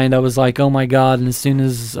my mind. I was like, oh my God. And as soon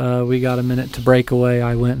as we got a minute to break away,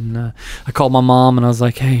 I went and I called my mom, and I was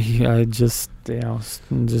like, hey, I just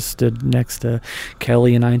stood next to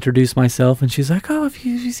Kelly, and I introduced myself, and she's like, oh, have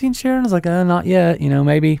you seen Sharon? I was like, not yet.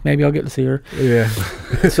 Maybe I'll get to see her. Yeah.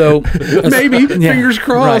 So maybe. Fingers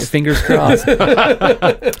crossed. Right, fingers crossed.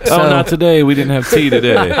 Not today. We didn't have tea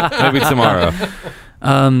today. Maybe tomorrow.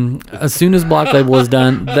 As soon as Black Label was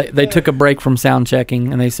done, they took a break from sound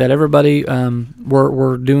checking, and they said, everybody,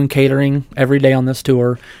 we're doing catering every day on this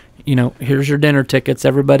tour. Here's your dinner tickets,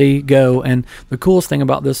 everybody go. And the coolest thing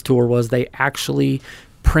about this tour was they actually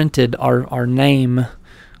printed our name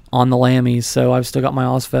on the lammies. So I've still got my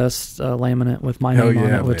Ozzfest laminate with my name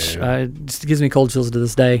on it, which just gives me cold chills to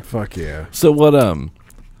this day. Fuck yeah. So what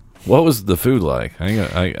was the food like?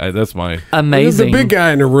 That's my amazing. The big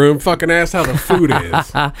guy in the room fucking asked how the food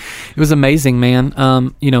is. It was amazing, man.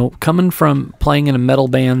 Coming from playing in a metal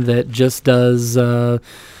band that just does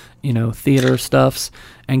theater stuffs,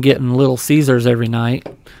 and getting Little Caesars every night.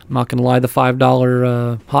 I'm not gonna lie, the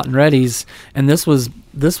 $5 hot and readies, and this was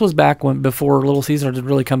back before Little Caesars had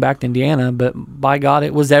really come back to Indiana, but by God,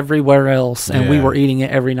 it was everywhere else, and we were eating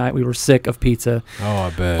it every night. We were sick of pizza. Oh, I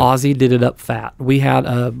bet. Ozzy did it up fat. We had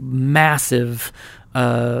a massive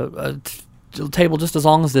table just as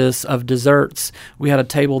long as this of desserts. We had a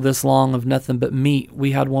table this long of nothing but meat.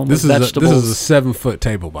 We had one with vegetables. This is a 7-foot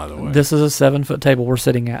table, by the way. This is a 7-foot table we're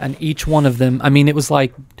sitting at, and each one of them, I mean, it was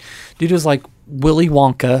like, dude, it was like Willy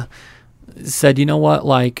Wonka said, you know what,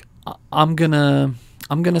 like, I'm gonna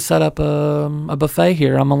set up a buffet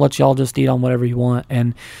here. I'm gonna let y'all just eat on whatever you want,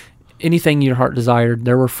 and anything your heart desired.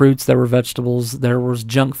 There were fruits, there were vegetables, there was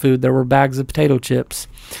junk food, there were bags of potato chips.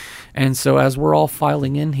 And so as we're all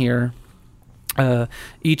filing in here,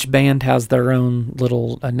 each band has their own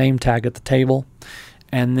little name tag at the table,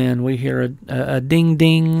 And then we hear a ding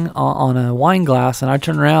ding on a wine glass, and I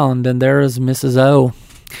turn around, and there is Mrs. O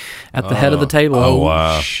at the head of the table. Oh,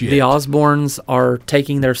 wow. Shit. The Osbournes are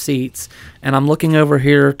taking their seats, and I'm looking over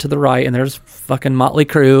here to the right, and there's fucking Motley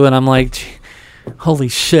Crue, and I'm like, holy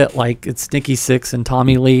shit, like it's Nikki Sixx and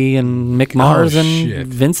Tommy Lee and Mick Mars and shit.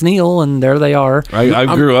 Vince Neil, and there they are.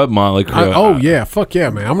 I grew up Motley Crue. Oh yeah, fuck yeah,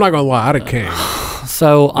 man. I'm not gonna lie, I'd have came.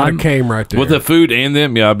 So I'd have came right there. With the food and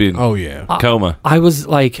them, yeah, I'd be in oh yeah. coma. I was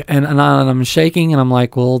like, and I'm shaking, and I'm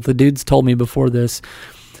like, well, the dudes told me before this,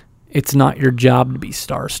 it's not your job to be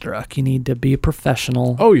starstruck. You need to be a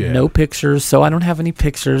professional. Oh, yeah. No pictures. So I don't have any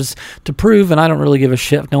pictures to prove, and I don't really give a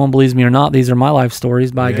shit if no one believes me or not. These are my life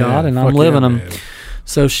stories, by Yeah, God, and I'm fuck living yeah, them. man.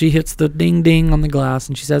 So she hits the ding ding on the glass,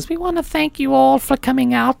 and she says, "We want to thank you all for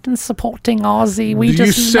coming out and supporting Ozzy. We You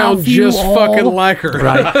just sound love you just all." fucking like her.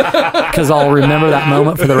 Right, because I'll remember that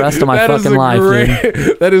moment for the rest of my That is fucking life. Dude.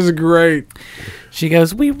 great. That is great. She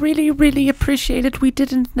goes, "We really, really appreciate it. We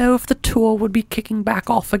didn't know if the tour would be kicking back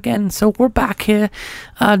off again. So we're back here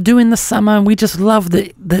doing the summer, and we just love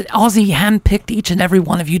that Ozzy handpicked each and every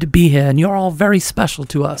one of you to be here, and you're all very special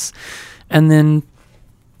to us." And then,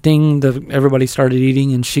 ding, everybody started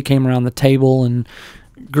eating, and she came around the table and,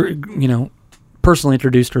 personally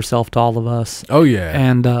introduced herself to all of us. Oh yeah.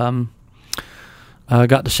 And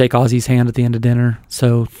got to shake Ozzy's hand at the end of dinner.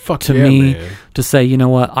 So Fuck to yeah, me, man. to say, you know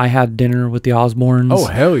what, I had dinner with the Osbournes. Oh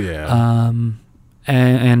hell yeah.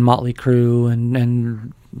 And Motley Crue,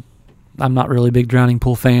 and I'm not really a big Drowning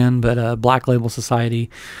Pool fan, but Black Label Society.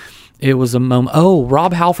 It was a moment. Oh,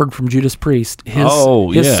 Rob Halford from Judas Priest. His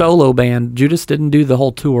solo band. Judas didn't do the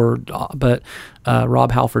whole tour, but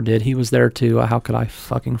Rob Halford did. He was there too. How could I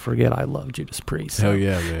fucking forget? I love Judas Priest. Hell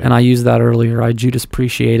yeah, man. And I used that earlier. I Judas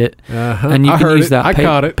appreciate it. Uh-huh. And you I can heard use it. that. I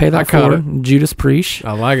caught it. Pay that I caught forward. Judas Priest.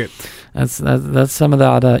 I like it. That's some of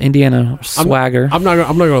that Indiana swagger. I'm not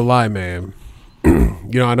gonna lie, man.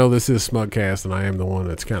 I know this is Smugcast, and I am the one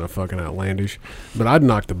that's kind of fucking outlandish, but I'd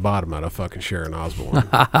knock the bottom out of fucking Sharon Osbourne.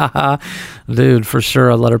 Dude, for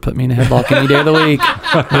sure, I'd let her put me in a headlock any day of the week.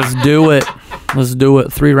 Let's do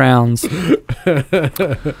it. 3 rounds.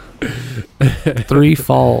 3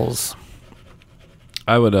 falls.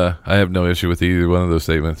 I would. I have no issue with either one of those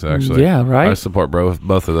statements. Actually, Yeah, right? I support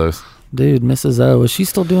both of those. Dude, Mrs. O, is she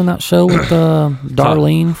still doing that show with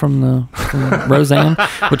Darlene from Roseanne?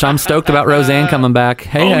 Which I'm stoked about Roseanne coming back.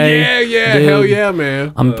 Hey, yeah, dude. hell yeah,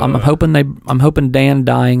 man. I'm hoping Dan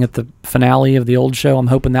dying at the finale of the old show. I'm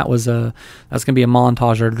hoping that's gonna be a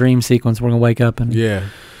montage or a dream sequence. We're gonna wake up and Yeah,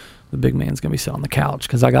 the big man's gonna be sitting on the couch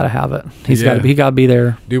because I gotta have it. He Yeah. gotta be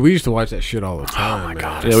there. dude, we used to watch that shit all the time. Oh my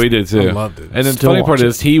god, Yeah, we did too. I loved it. And the Still funny part watch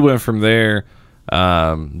is, he went from there.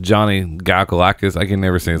 Johnny Gakalakis, I can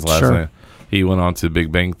never say his last Sure. name. He went on to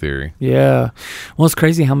Big Bang Theory. Yeah. Well, it's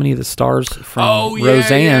crazy how many of the stars from Oh, yeah,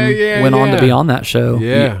 Roseanne yeah, went on yeah. to be on that show.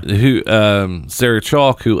 Yeah, Who Sarah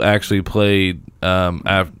Chalk, who actually played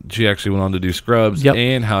she actually went on to do Scrubs Yep.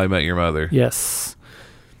 and How I Met Your Mother. Yes.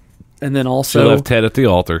 And then She also left Ted at the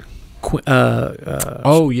altar.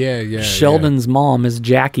 oh yeah. Sheldon's mom is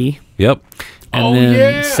Jackie. Yep. And Oh, then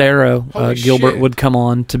yeah. Sarah Holy Gilbert shit. would come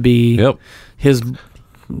on to be Yep. his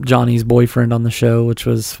Johnny's boyfriend on the show, which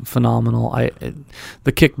was phenomenal.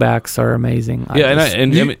 The kickbacks are amazing. I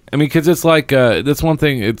mean, because it's like that's one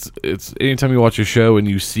thing. It's anytime you watch a show and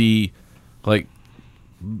you see, like,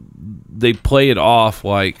 they play it off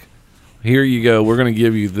like, here you go, we're gonna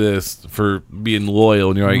give you this for being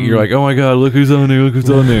loyal, and you're like, oh my god, look who's on there, look who's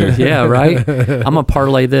on there. yeah, right. I'm gonna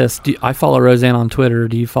parlay this. I follow Roseanne on Twitter.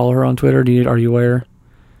 Do you follow her on Twitter? Are you aware?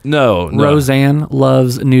 No. Roseanne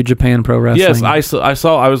loves New Japan Pro Wrestling. Yes,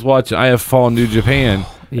 I was watching. I have followed New Japan,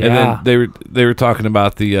 Yeah. and then they were talking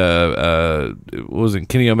about the what was it,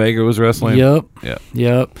 Kenny Omega was wrestling.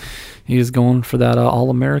 Yep. He was going for that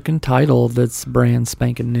All-American title that's brand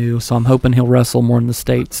spanking new. So I'm hoping he'll wrestle more in the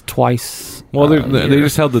States twice. Well, a they year.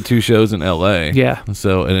 just held the 2 shows in L.A. Yeah.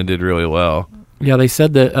 So and it did really well. Yeah, they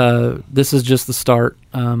said that this is just the start.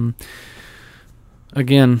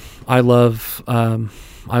 Again, I've loved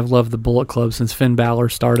the Bullet Club since Finn Balor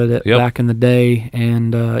started it back in the day,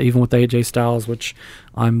 and even with AJ Styles, which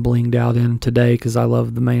I'm blinged out in today because I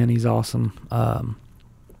love the man. He's awesome.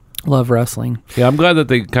 Love wrestling Yeah, I'm glad that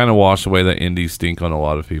they kind of washed away that indie stink on a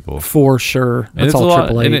lot of people. for sure. And That's it's a all lot,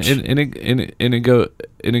 Triple H.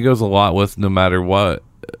 and it goes a lot with no matter what.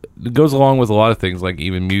 It goes along with a lot of things, like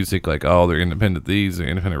even music, like, oh, they're independent. They're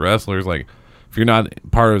independent wrestlers. Like, if you're not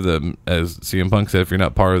part of the, as CM Punk said, if you're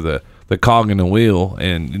not part of the cog in the wheel,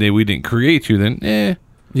 and we didn't create you, then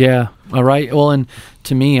Yeah. All right. Well, and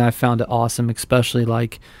to me, I found it awesome, especially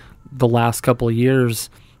like the last couple of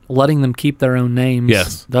years. letting them keep their own names.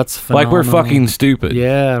 Yes. That's phenomenal. Like we're fucking stupid.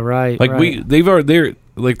 Yeah, right. Like right. they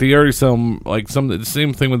already sell like the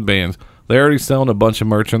same thing with bands. They're already selling a bunch of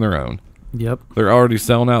merch on their own. Yep. They're already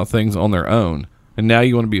selling out things on their own. And now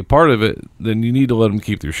you want to be a part of it, then you need to let them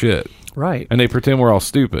keep their shit. Right. And they pretend we're all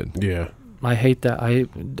stupid. Yeah. I hate that.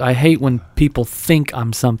 I hate when people think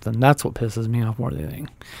I'm something. That's what pisses me off more than anything.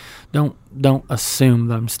 Don't assume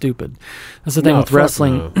that I'm stupid. That's the thing with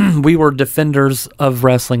wrestling. No. We were defenders of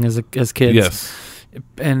wrestling as kids. Yes.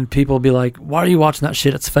 And people be like, "Why are you watching that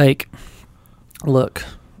shit? It's fake." Look,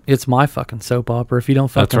 it's my fucking soap opera. If you don't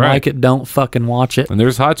fucking like it, don't fucking watch it. And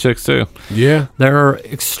there's hot chicks too. Yeah. There are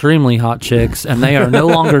extremely hot chicks, and they are no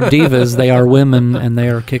longer divas. They are women, and they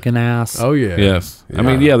are kicking ass. Oh yeah. Yes. Yeah. I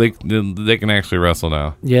mean, yeah, they can actually wrestle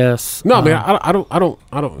now. Yes. No, I mean, I don't.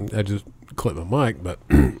 I just clip my mic, but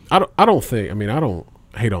I don't think. I mean, I don't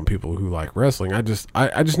hate on people who like wrestling. I just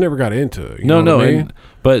never got into it. You know what I mean?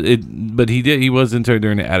 But he was into it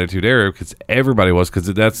during the Attitude Era because everybody was,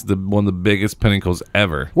 because that's one of the biggest pinnacles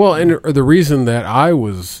ever. Well, and the reason that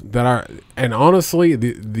and honestly,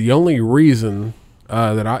 the only reason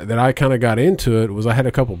that I kind of got into it was I had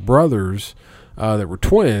a couple brothers that were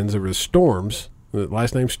twins. There was Storms, the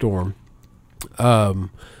last name Storm.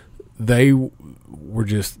 They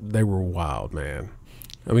were wild, man.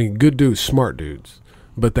 I mean, good dudes, smart dudes.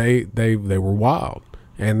 But they were wild,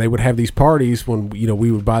 and they would have these parties when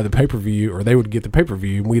we would buy the pay-per-view, or they would get the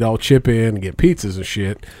pay-per-view, and we'd all chip in and get pizzas and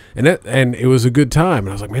shit, and it was a good time. And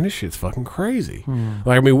I was like, man, this shit's fucking crazy.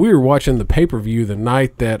 Like, I mean, we were watching the pay-per-view the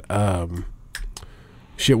night that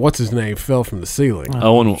what's his name fell from the ceiling.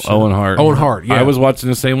 Owen Hart. Owen Hart. Yeah, I was watching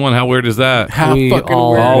the same one. How weird is that? How we fucking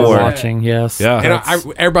all weird were is that? watching. Yes. Yeah.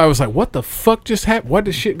 And everybody was like, "What the fuck just happened? Why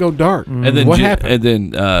did shit go dark? And then what happened?"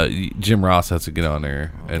 And then Jim Ross has to get on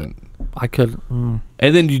there, and I could. And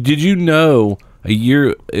then did you know a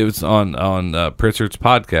year it was on Pritchard's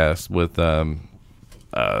podcast with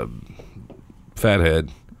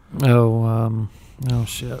Fathead. Oh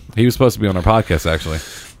shit. He was supposed to be on our podcast actually.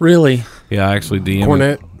 Really? Yeah, I actually DM'd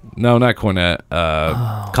Cornette? No, not Cornette.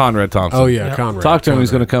 Conrad Thompson. Oh yeah, Conrad. Talked to him. He's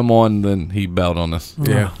going Conrad. to come on. Then he bailed on us.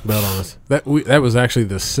 Yeah, bailed on us. That was actually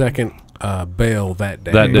the second bail that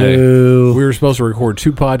day. That day. Ooh. We were supposed to record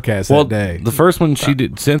 2 podcasts Well, that day. the first one she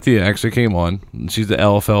did, Cynthia actually came on. She's the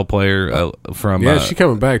LFL player from. Yeah, she's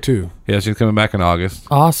coming back too. Yeah, she's coming back in August.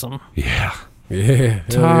 Awesome. Yeah. Yeah,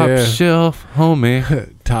 Top yeah. shelf,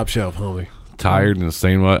 homie. Top shelf, homie. Tired and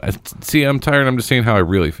saying what? See, I'm tired. I'm just saying how I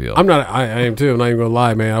really feel. I'm not. I am too. I'm not even gonna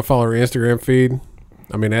lie, man. I follow her Instagram feed.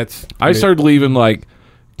 I mean, I started leaving like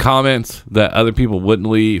comments that other people wouldn't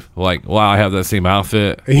leave. Like, wow, I have that same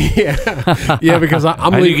outfit. yeah, because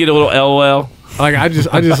I'm. I do get a little LOL. Like I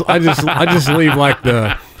just leave like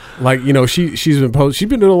the, she's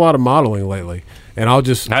been doing a lot of modeling lately, and I'll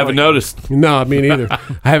just I haven't noticed. No, me neither.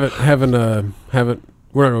 I haven't.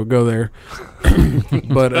 We're not gonna go there,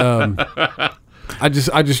 but I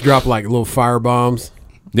just drop like little fire bombs.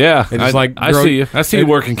 Yeah, And just I see you. I see you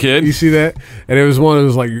working, kid. You see that? And it was one that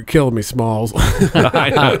was like, "You're killing me, Smalls."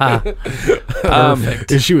 And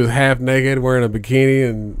she was half naked, wearing a bikini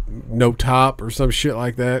and no top or some shit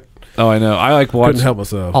like that. Oh, I know. I like Couldn't watching. help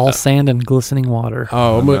myself. All sand and glistening water.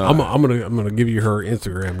 Oh, I'm gonna give you her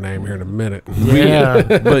Instagram name here in a minute. Yeah.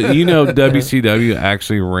 But WCW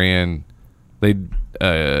actually ran. They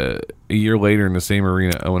a year later in the same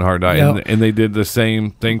arena, Owen Hart died, Yep. and they did the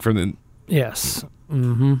same thing for the. Yes.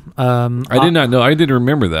 Mm-hmm. I did not know. I didn't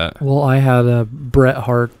remember that. Well, I had Bret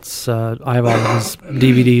Hart's. I have all of his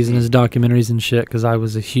DVDs and his documentaries and shit because I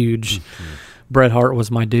was a huge. Bret Hart was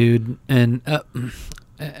my dude, and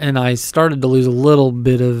I started to lose a little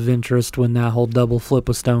bit of interest when that whole double flip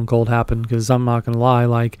with Stone Cold happened. Because I'm not gonna lie,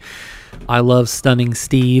 like I love Stunning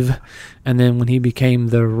Steve, and then when he became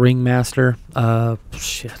the ringmaster, loved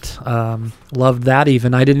that.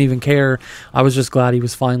 Even I didn't even care. I was just glad he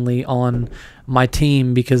was finally on my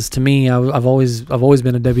team because to me, I've always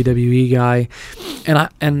been a WWE guy, and I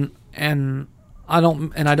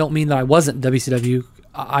don't mean that I wasn't WCW.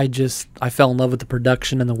 I fell in love with the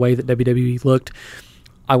production and the way that WWE looked.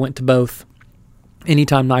 I went to both.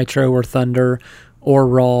 Anytime Nitro or Thunder or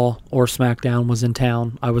Raw or SmackDown was in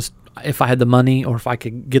town, if I had the money or if I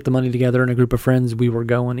could get the money together in a group of friends, we were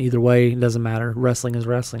going either way. It doesn't matter. Wrestling is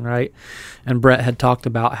wrestling, right? And Bret had talked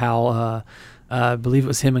about how I believe it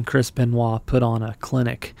was him and Chris Benoit put on a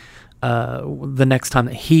clinic. The next time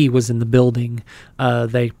that he was in the building,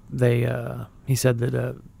 he said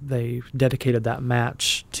that they dedicated that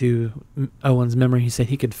match to Owen's memory. He said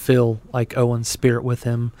he could feel like Owen's spirit with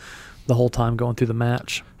him the whole time going through the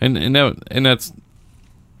match. And that's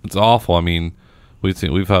it's awful. I mean,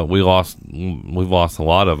 we've lost a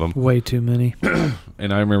lot of them. Way too many.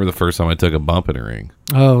 And I remember the first time I took a bump in a ring.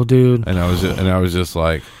 Oh, dude. And I was just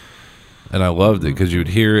like, and I loved it because you would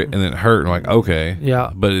hear it and then it hurt. And I'm like, okay,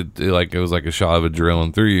 Yeah. But it was like a shot of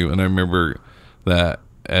adrenaline through you. And I remember that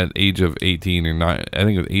at age of 18 or 9, I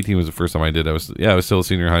think it was 18 was the first time I did. I was still a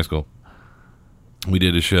senior in high school. We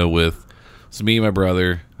did a show with me and my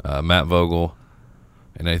brother, Matt Vogel,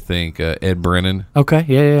 and I think Ed Brennan. Okay,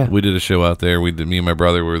 yeah. We did a show out there. Me and my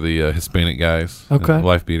brother were the Hispanic guys, Okay.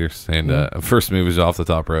 wife beaters, and first move was off the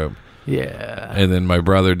top rope. Yeah. And then my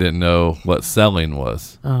brother didn't know what selling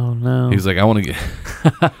was. Oh, no. He was like, I want to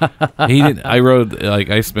get. He didn't.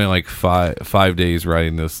 I spent like five days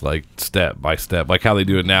writing this like step by step, like how they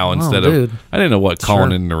do it now instead dude. of. I didn't know what calling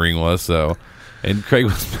Sure. in the ring was, so. And Craig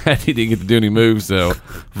was mad he didn't get to do any moves, so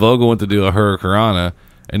Vogel went to do a Hurricanrana,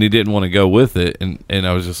 and he didn't want to go with it, and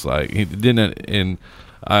I was just like, he didn't, and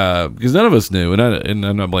because none of us knew, and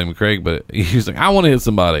I'm not blaming Craig, but he was like, I want to hit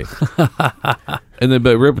somebody, and then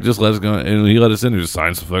but Rip just let us go, and he let us in there, just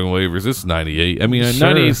sign some fucking waivers. This is '98. I mean, Sure.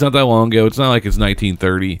 '98 is not that long ago. It's not like it's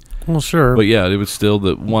 1930, Well, sure. but yeah, it was still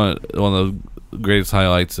one of the greatest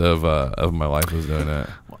highlights of my life was doing that.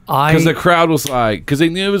 Because the crowd was like, because they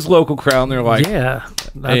knew it was local crowd, and they're like, yeah,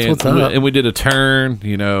 that's and what's up. And we did a turn,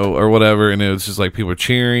 or whatever, and it was just like people were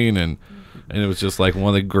cheering, and it was just like one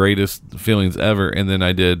of the greatest feelings ever. And then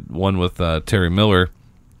I did one with Terry Miller,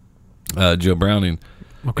 Joe Browning,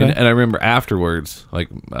 Okay. and I remember afterwards, like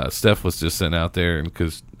Steph was just sitting out there, and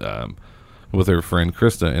because with her friend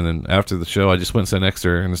Krista, and then after the show, I just went and sat next to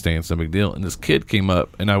her in the stands, no big deal. And this kid came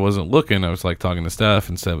up, and I wasn't looking. I was like talking to Steph,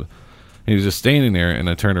 and said. He was just standing there, and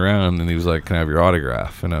I turned around, and he was like, "Can I have your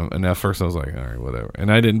autograph?" And at first I was like, "All right, whatever."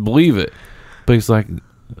 And I didn't believe it, but he's like,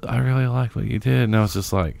 "I really like what you did," and I was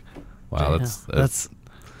just like, "Wow, Yeah, that's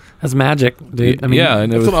magic, dude." I mean, yeah,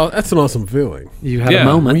 and That's an awesome feeling. you had Yeah. a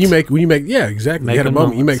moment. When you make, yeah, exactly. Make You had a a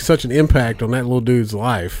moment. You moment. make such an impact on that little dude's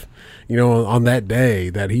life, on that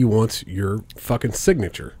day that he wants your fucking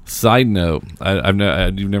signature. Side note,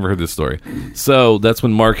 you've never heard this story. So that's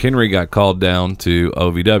when Mark Henry got called down to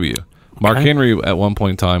OVW. Mark Okay. Henry at one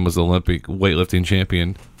point in time was the Olympic weightlifting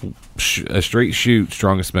champion, a straight shoot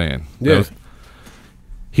strongest man. Yeah.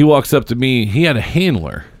 He walks up to me. He had a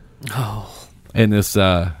handler. Oh, And this is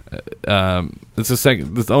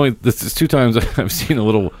two times I've seen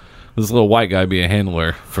this little white guy be a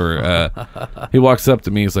handler for. He walks up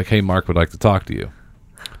to me. He's like, "Hey, Mark would like to talk to you."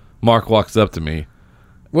 Mark walks up to me.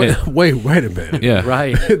 Wait, Yeah. wait a minute. Yeah,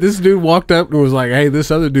 right. This dude walked up and was like, "Hey,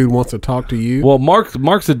 this other dude wants to talk to you." Well, Mark's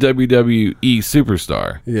a WWE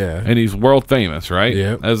superstar. Yeah. And he's world famous, right?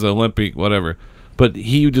 Yeah. As an Olympic, whatever. But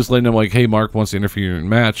he just let him like, "Hey, Mark wants to interview in a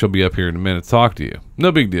match. He'll be up here in a minute to talk to you."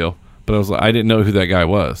 No big deal. But I was like, I didn't know who that guy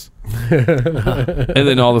was. And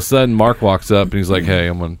then all of a sudden, Mark walks up and he's like, "Hey,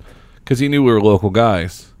 I'm on," because he knew we were local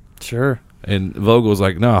guys. Sure. And Vogel was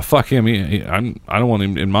like, "Nah, fuck him. I don't want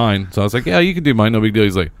him in mine." So I was like, "Yeah, you can do mine. No big deal."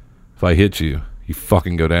 He's like, "If I hit you, you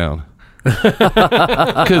fucking go down."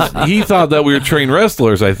 Because he thought that we were trained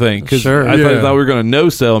wrestlers, I think. Because Sure. I Yeah. thought we were going to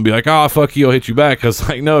no-sell and be like, "Oh, fuck you, I'll hit you back." Because,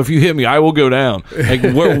 like, no, if you hit me, I will go down. Like,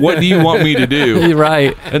 what do you want me to do? You're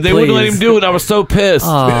right. And they wouldn't let him do it. I was so pissed.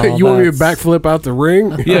 Oh, You want me to that's- backflip out the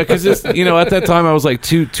ring? Yeah, because, at that time, I was like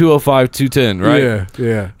 205, 210, right?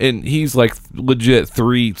 Yeah. And he's like legit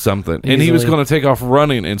 3-something. And he was Easily. going to take off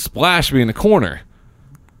running and splash me in the corner.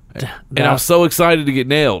 And I was so excited to get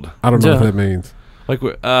nailed. I don't know what Yeah. that means. Like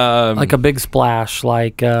like a big splash,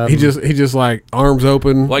 like He just like arms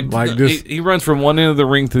open, like just. he runs from one end of the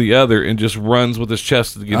ring to the other and just runs with his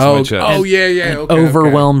chest against my chest. Yeah. Okay,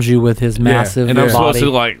 overwhelms you with his massive And I'm Yeah. supposed body.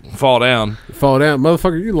 to like fall down. okay. Fall down,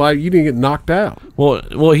 motherfucker! You didn't get knocked out. Well,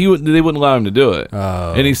 they wouldn't allow him to do it.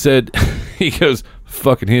 Oh. And he said, he goes,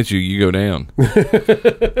 "Fucking hit you, you go down."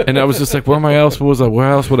 And I was just like, where else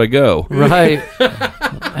would I go? Right.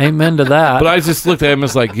 Amen to that. But I just looked at him and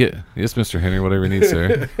was like, "Yeah, yes, Mr. Henry, whatever you need,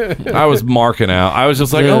 sir." I was marking out. I was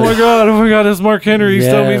just like, Dude. oh my god, it's Mark Henry. He's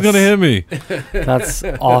telling me he's Yes. going to hit me. That's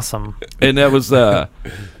awesome. And that was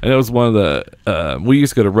one of the we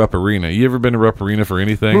used to go to Rupp Arena. You ever been to Rupp Arena for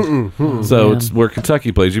anything? So Man. it's where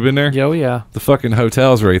Kentucky plays. You been there? Oh, yeah. The fucking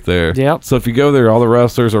hotel's right there. Yep. So if you go there, all the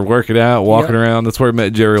wrestlers are working out, walking Yep. around. That's where I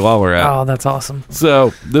met Jerry Lawler at. Oh, that's awesome.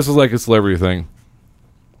 So this is like a celebrity thing.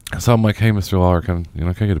 So I'm like, "Hey, Mr. Lawler, can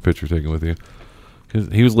I get a picture taken with you?"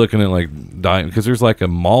 Because he was looking at like dying. Because there's like a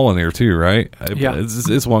mall in there too, right? Yeah.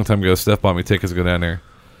 It's a long time ago. Steph bought me tickets to go down there,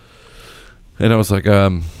 and I was like,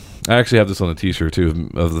 I actually have this on a T-shirt too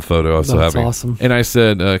of the photo. I was so That's happy. awesome. And I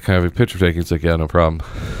said, "Can I have a picture taken?" He's like, "Yeah, no problem."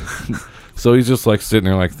 So he's just like sitting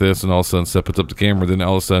there like this, and all of a sudden Steph puts up the camera. Then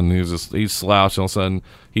all of a sudden he's slouched. All of a sudden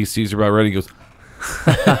he sees her about ready. He goes,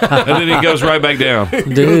 and then he goes right back down.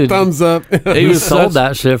 Dude, thumbs up. he sold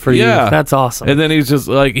that shit for you. That's awesome. And then he's just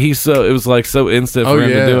like, it was like so instant for him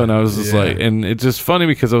to do. And I was just like, and it's just funny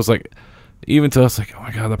because I was like, even to us, like, oh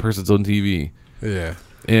my God, that person's on TV. Yeah.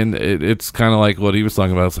 And it's kind of like what he was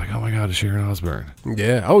talking about. It's like, oh my God, it's Sharon Osbourne.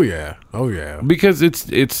 Yeah. Oh yeah. Oh yeah. Because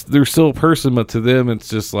they're still a person, but to them, it's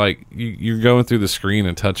just like you're going through the screen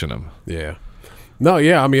and touching them. Yeah. No.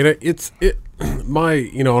 Yeah. I mean, and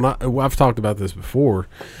I've talked about this before.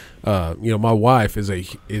 My wife is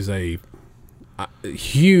a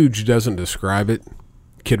huge, doesn't describe it,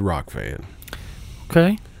 Kid Rock fan.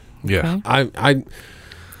 Okay. Yeah. Okay.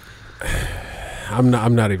 I'm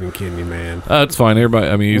not even kidding you, man. It's fine. Everybody,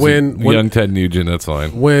 I mean, he's young Ted Nugent. That's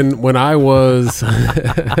fine. When I was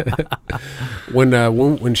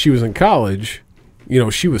when she was in college,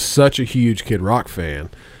 she was such a huge Kid Rock fan.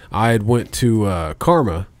 I had went to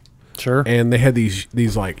Karma, sure, and they had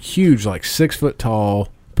these like huge, like 6 foot tall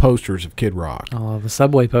posters of Kid Rock. Oh, the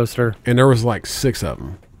Subway poster, and there was like 6 of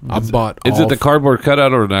them. I bought. Is it the cardboard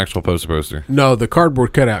cutout or an actual poster? No, the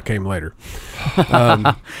cardboard cutout came later.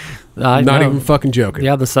 Not even fucking joking.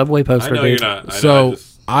 Yeah, the Subway poster. I know you're not.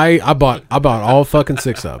 I bought all fucking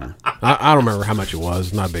 6 of them. I don't remember how much it was.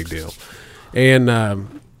 It's not a big deal.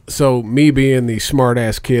 And so me being the smart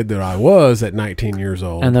ass kid that I was at 19 years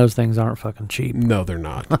old, and those things aren't fucking cheap. No, they're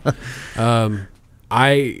not.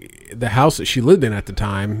 The house that she lived in at the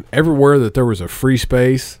time, everywhere that there was a free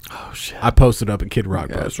space, oh shit, I posted up a Kid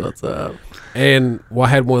Rock poster. What's up? And I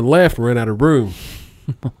had one left and ran out of room.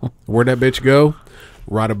 Where'd that bitch go?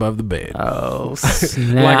 Right above the bed. Oh,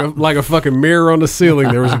 snap. like a fucking mirror on the ceiling.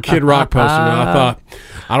 There was a Kid Rock poster, and I thought,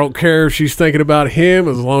 I don't care if she's thinking about him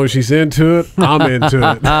as long as she's into it. I'm into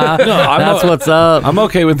it. That's what's up. I'm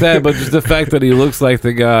okay with that, but just the fact that he looks like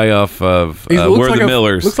the guy off of We're like the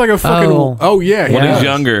Millers. Looks like a fucking. When he's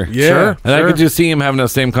younger. Yeah, sure, and I could just see him having that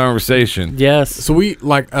same conversation. Yes. So we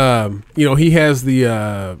like, he has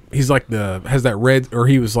the has that red, or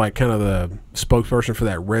he was like kind of the spokesperson for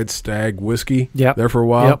that Red Stag whiskey. Yep. There for a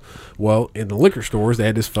while. Yep. Well, in the liquor stores, they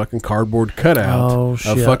had this fucking cardboard cutout of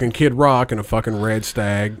fucking Kid Rock and a fucking Red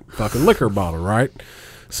Stag fucking liquor bottle, right?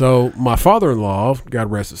 So my father-in-law,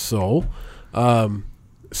 God rest his soul,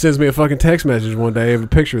 sends me a fucking text message one day of a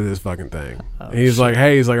picture of this fucking thing. And he's like,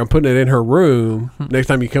 I'm putting it in her room. Next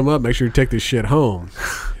time you come up, make sure you take this shit home.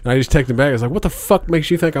 And I just texted him back. I was like, what the fuck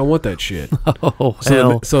makes you think I want that shit? Oh,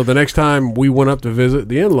 hell. So the next time we went up to visit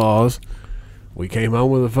the in-laws, we came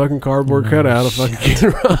home with a fucking cardboard cutout of fucking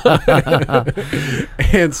Kid Rock.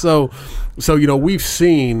 And so we've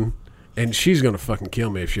seen, and she's going to fucking kill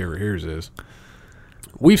me if she ever hears this,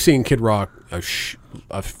 we've seen Kid Rock a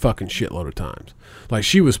fucking shitload of times. Like,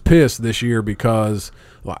 she was pissed this year because,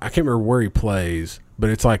 I can't remember where he plays, but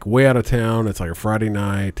it's like way out of town. It's like a Friday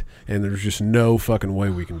night, and there's just no fucking way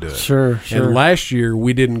we can do it. Sure. And last year,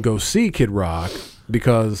 we didn't go see Kid Rock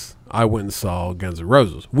because I went and saw Guns N'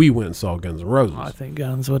 Roses. We went and saw Guns N' Roses. I think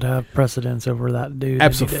Guns would have precedence over that dude.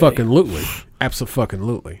 Absolutely.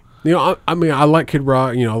 Absolutely. I mean, I like Kid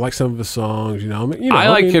Rock. I like some of his songs. I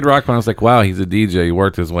like Kid Rock when I was like, wow, he's a DJ. He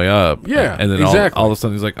worked his way up. Yeah, and then exactly. all of a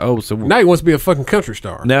sudden he's like, oh, so now he wants to be a fucking country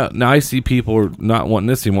star. Now I see people not wanting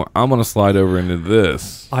this anymore. I'm going to slide over into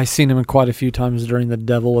this. I seen him quite a few times during the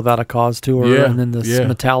Devil Without a Cause tour, and then this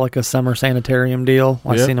Metallica Summer Sanitarium deal.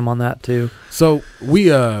 I seen him on that too. So we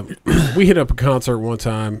hit up a concert one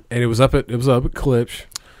time, and it was up at Klipsch,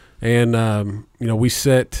 and we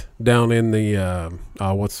sat down in the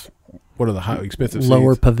what are the high expensive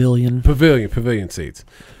lower seats? Pavilion seats.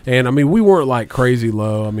 And I mean, we weren't like crazy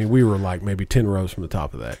low. I mean, we were like maybe 10 rows from the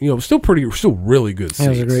top of that. Still really good seats.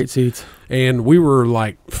 Those are great seats. And we were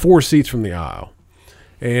like 4 seats from the aisle.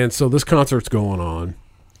 And so this concert's going on.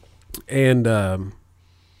 And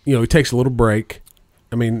he takes a little break.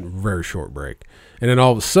 I mean, very short break. And then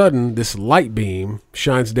all of a sudden, this light beam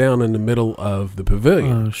shines down in the middle of the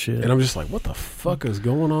pavilion. Oh shit. And I'm just like, what the fuck is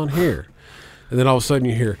going on here? And then all of a sudden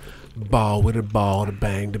you hear ball with a ball, to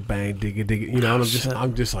bang, digga, digga. And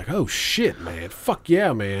I'm just like, oh shit, man. Fuck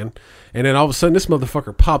yeah, man. And then all of a sudden this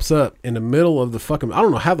motherfucker pops up in the middle of the fucking, I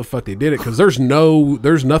don't know how the fuck they did it, because there's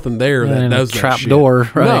nothing there that does that trap shit.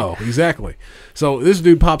 Door, right? No, exactly. So this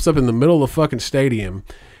dude pops up in the middle of the fucking stadium,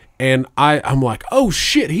 and I'm like, oh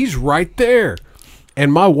shit, he's right there.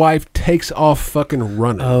 And my wife takes off fucking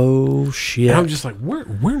running. Oh shit. And I'm just like, where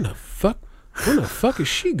in the fuck is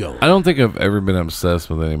she going? I don't think I've ever been obsessed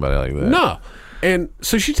with anybody like that. No. And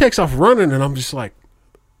so she takes off running, and I'm just like,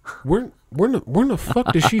 where in the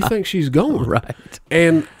fuck does she think she's going? Right.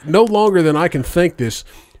 And no longer than I can think this,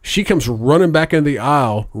 She comes running back into the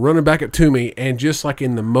aisle, running back up to me, and just like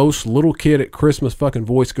in the most little kid at Christmas fucking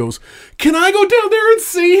voice goes, "Can I go down there and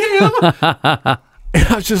see him?" And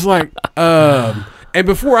I was just like, and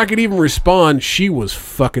before I could even respond, she was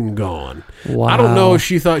fucking gone. Wow. I don't know if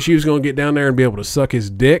she thought she was going to get down there and be able to suck his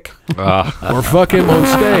dick or fuck him on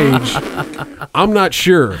stage. I'm not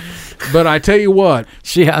sure. But I tell you what.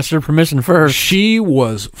 She asked her permission first. She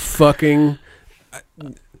was fucking,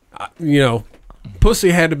 pussy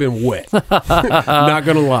had to have been wet. Not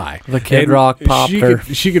going to lie. The Kid Rock popped her.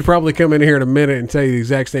 She could probably come in here in a minute and tell you the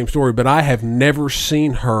exact same story, but I have never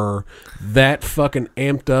seen her that fucking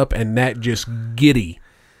amped up and that just giddy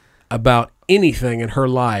about anything in her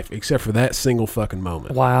life except for that single fucking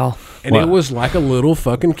moment. Wow. And it was like a little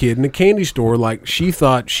fucking kid in a candy store. Like she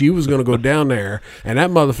thought she was going to go down there and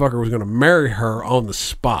that motherfucker was going to marry her on the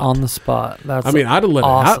spot. On the spot. That's I'd have let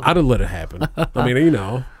awesome. I'd have let it happen. I mean,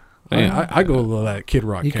 I go to that Kid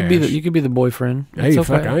Rock You cash. could be the boyfriend. Hey, It's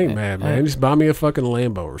fuck, okay. I ain't mad, man. Just buy me a fucking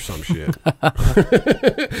Lambo or some shit.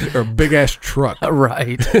 Or a big ass truck.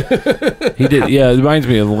 Right. He did. Yeah, it reminds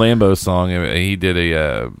me of the Lambo song. He did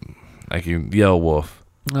a like Yell Wolf.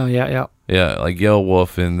 Oh yeah. Yeah, like Yell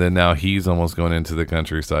Wolf, and then now he's almost going into the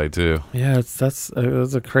countryside too. Yeah, it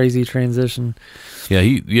was a crazy transition.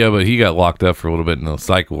 Yeah, but he got locked up for a little bit in the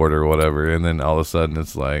psych ward or whatever, and then all of a sudden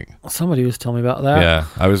it's like, Somebody was telling me about that. yeah,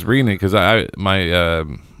 I was reading it because there's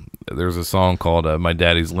a song called "My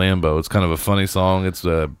Daddy's Lambo." It's kind of a funny song. It's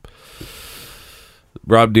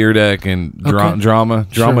Rob Dyrdek and Drama.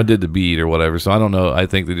 Drama did the beat or whatever. So I don't know. I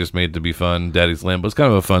think they just made it to be fun. Daddy's Lambo. It's kind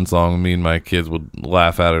of a fun song. Me and my kids would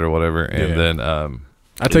laugh at it or whatever. And then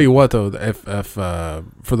I tell you what though, if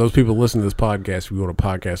for those people listening to this podcast, if you want a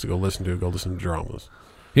podcast to go listen to Dramas.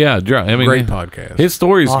 Yeah, I mean, great podcast. His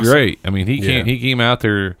story's Awesome. great. I mean, he came out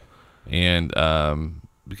there and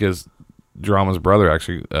because Drama's brother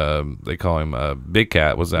actually they call him Big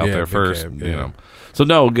Cat was out there Big first. Cat, You know. So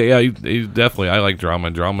no, he definitely. I like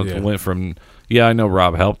Drama. Drama went from I know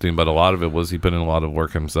Rob helped him, but a lot of it was he put in a lot of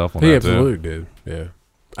work himself on He that absolutely too. did. Yeah.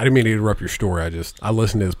 I didn't mean to interrupt your story. I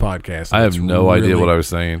listened to his podcast. I have no idea what I was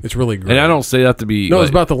saying. It's really great. And I don't say that to be. No, it's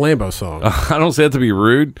about the Lambo song. I don't say that to be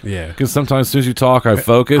rude. Yeah. Because sometimes as soon as you talk, I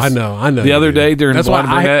focus. I know. The you other do. day during That's why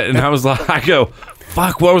Blind Burnett, and I was like, I go,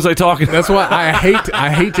 fuck, what was I talking about? That's why I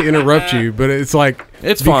hate to interrupt you, but it's like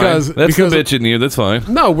It's fine. That's the bitch in you. That's fine.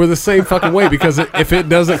 No, we're the same fucking way because if it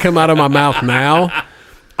doesn't come out of my mouth now,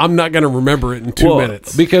 I'm not going to remember it in 2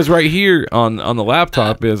 minutes. Because right here on the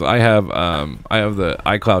laptop is I have the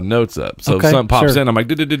iCloud notes up, so if something pops in, I'm like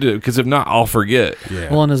because if not, I'll forget. Yeah.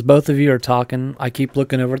 Well, and as both of you are talking, I keep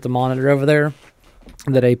looking over at the monitor over there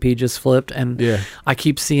that AP just flipped, and I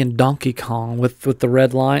keep seeing Donkey Kong with the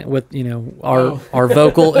red line with our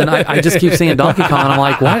vocal, and I just keep seeing Donkey Kong. And I'm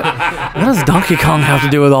like, what does Donkey Kong have to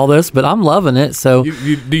do with all this? But I'm loving it. So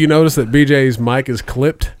do you notice that BJ's mic is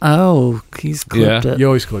clipped? Oh, he's clipped it. You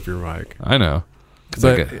always clip your mic. I know,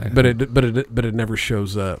 but it never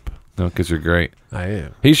shows up. No, because you're great. I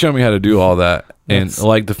am. He showed me how to do all that, and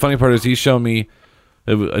like the funny part is he showed me.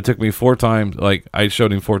 It took me 4 times. Like I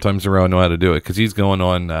showed him 4 times in a row. I know how to do it because he's going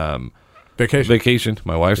on vacation.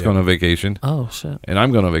 My wife's going on vacation. Oh shit! And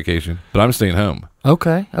I'm going on vacation, but I'm staying home.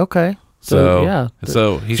 Okay. So yeah.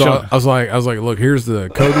 So he So showed. I was like, look, here's the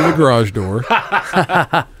code to the garage door.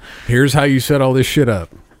 Here's how you set all this shit up.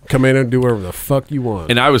 Come in and do whatever the fuck you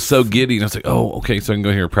want. And I was so giddy, and I was like, "Oh, okay, so I can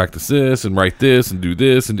go here and practice this, and write this, and do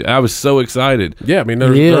this." And I was so excited. Yeah, I mean,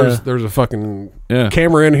 there's a fucking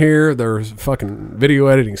camera in here. There's fucking video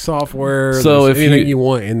editing software. So there's if anything you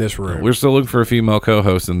want in this room, we're still looking for a female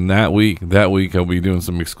co-host, and that week I'll be doing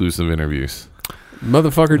some exclusive interviews.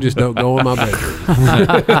 motherfucker, just don't go in my bedroom.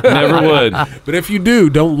 Never would. But if you do,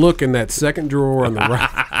 don't look in that second drawer on the right.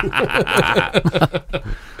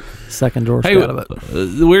 Second drawer. Hey,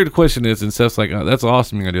 the weird question is, and Steph's like, oh, "That's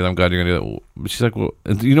awesome, you're gonna do that. I'm glad you're gonna do that." But she's like, "Well,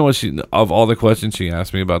 you know what? Of all the questions she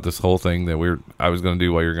asked me about this whole thing that I was gonna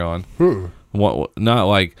do while you're gone, what? Not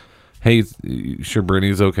like, hey, sure,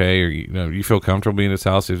 Brittany's okay, or you feel comfortable being in his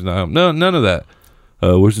house? No, none of that.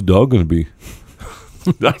 Where's the dog gonna be?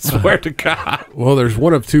 I swear to God. Well, there's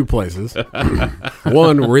one of two places.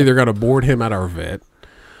 One, we're either gonna board him at our vet.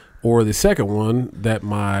 Or the second one, that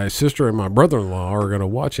my sister and my brother-in-law are going to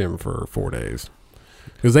watch him for 4 days.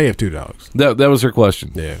 Because they have 2 dogs. That was her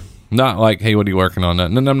question. Yeah. Not like, hey, what are you working on? No,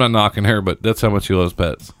 I'm not knocking her, but that's how much she loves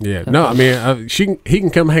pets. Yeah. No, I mean, he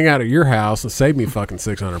can come hang out at your house and save me fucking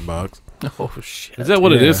 $600. Oh, shit. Is that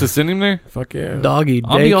what it is to send him there? Fuck yeah. Doggy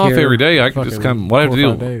I'll be off daycare. every day. I can just Fucking come. What I have to 4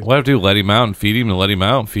 or 5 do? days. What I have to do? Let him out and feed him, and let him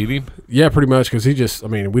out and feed him. Yeah, pretty much, because he just, I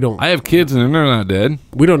mean, we don't. I have kids and they're not dead.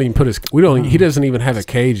 We don't even put his. He doesn't even have a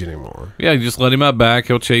cage anymore. Yeah, you just let him out back.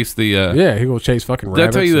 He'll chase the. Yeah, he will chase fucking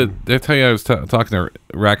rabbits. Did I tell you I was talking to a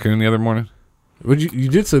raccoon the other morning? You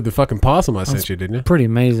did say the fucking possum I sent you, didn't you? Pretty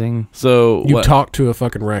amazing. So you talked to a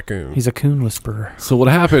fucking raccoon. He's a coon whisperer. So what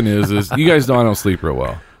happened is you guys know I don't sleep real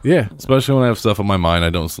well. Yeah. Especially when I have stuff on my mind, I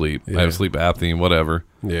don't sleep. Yeah. I have sleep apnea, whatever.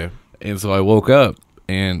 Yeah. And so I woke up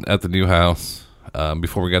and at the new house,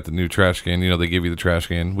 before we got the new trash can, they give you the trash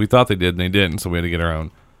can. We thought they did and they didn't, so we had to get our own.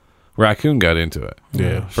 Raccoon got into it.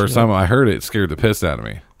 Yeah. First time I heard it, it scared the piss out of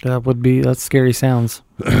me. That's scary sounds.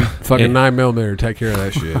 Fucking 9mm, take care of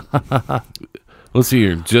that shit. Let's see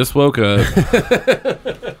here. Just woke up.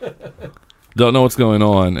 Don't know what's going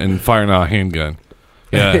on and firing out a handgun.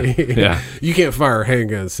 Yeah. Yeah. You can't fire a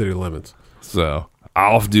handgun in city limits. So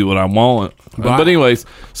I'll do what I want. But anyways,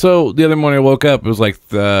 so the other morning I woke up. It was like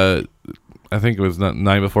I think it was the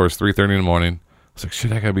night before. It was 3:30 in the morning. I was like,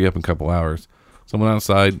 shit, I gotta be up in a couple hours. So I went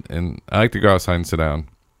outside, and I like to go outside and sit down.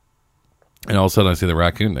 And all of a sudden, I see the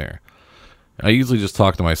raccoon there. I usually just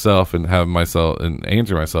talk to myself and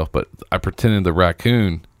answer myself, but I pretended the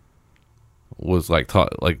raccoon was like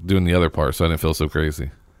doing the other part, so I didn't feel so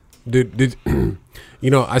crazy. Dude,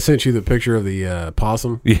 I sent you the picture of the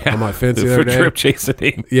possum on my fence the other day. Trip chasing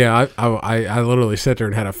him. Yeah, I literally sat there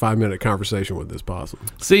and had a 5-minute conversation with this possum.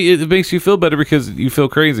 See, it makes you feel better because you feel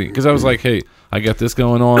crazy. Because I was like, hey, I got this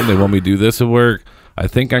going on. They want me to do this at work. I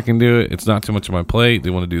think I can do it. It's not too much on my plate. They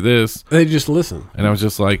want to do this. They just listen. And I was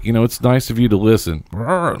just like, it's nice of you to listen.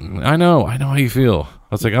 I know how you feel.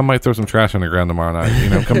 I was like, I might throw some trash on the ground tomorrow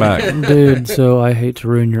night. Come back. Dude, so I hate to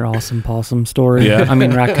ruin your awesome possum story. Yeah. I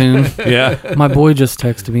mean, raccoon. Yeah. My boy just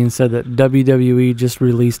texted me and said that WWE just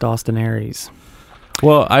released Austin Aries.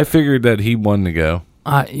 Well, I figured that he wanted to go.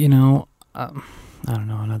 I don't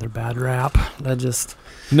know, another bad rap. That just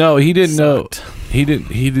No, he didn't sucked. know. He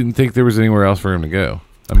didn't think there was anywhere else for him to go.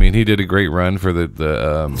 I mean, he did a great run for the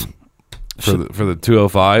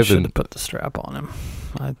 205 should and have put the strap on him.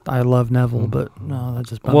 I love Neville, but no, that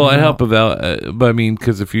just I help about. But I mean,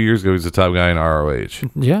 because a few years ago he was the top guy in ROH.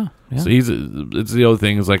 Yeah. So it's the other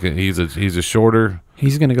thing is like he's a shorter.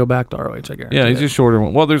 He's going to go back to ROH, I guarantee. Yeah, he's a shorter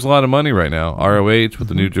one. Well, there's a lot of money right now. ROH with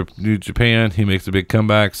the New Japan, he makes a big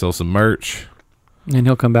comeback, sells some merch. And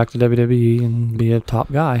he'll come back to WWE and be a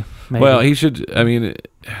top guy. Maybe. Well, he should. I mean,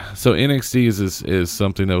 so NXT is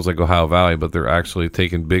something that was like Ohio Valley, but they're actually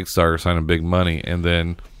taking big stars, signing big money, and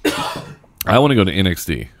then I want to go to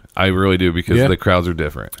NXT. I really do because the crowds are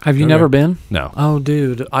different. Have you never been? No. Oh,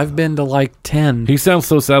 dude, I've been to like 10. He sounds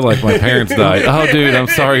so sad, like my parents died. Oh, dude, I'm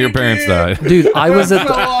sorry your parents died. Dude, I was at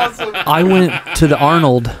I went to the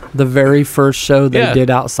Arnold, the very first show they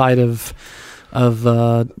did outside of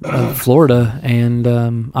Florida, and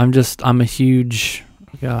I'm a huge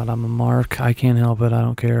I'm a mark. I can't help it. I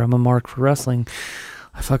don't care. I'm a mark for wrestling.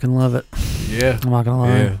 I fucking love it. Yeah, I'm not gonna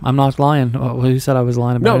lie. Yeah. I'm not lying. Who said I was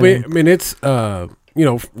lying about it? No, I mean it's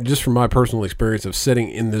just from my personal experience of sitting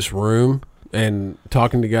in this room and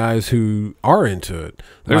talking to guys who are into it.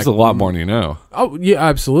 There's a lot more than you know. Oh yeah,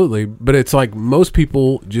 absolutely. But it's like most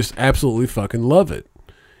people just absolutely fucking love it.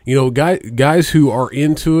 Guys who are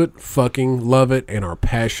into it fucking love it and are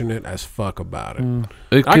passionate as fuck about it.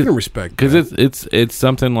 I can respect because it's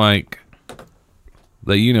something like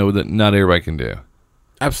that that not everybody can do.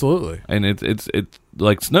 Absolutely, and it's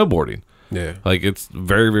like snowboarding. Yeah, like it's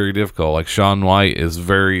very very difficult. Like Shaun White is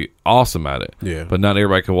very awesome at it. Yeah, but not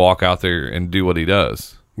everybody can walk out there and do what he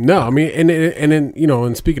does. No, I mean, and then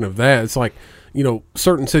and speaking of that, it's like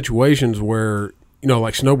certain situations where.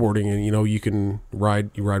 Like snowboarding, and you can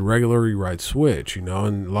ride regular, you ride switch, and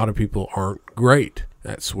a lot of people aren't great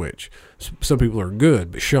at switch. Some people are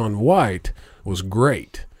good, but Shaun White was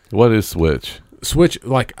great. What is switch? Switch,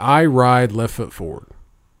 like I ride left foot forward.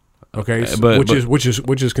 Okay,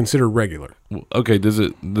 which is considered regular. Okay,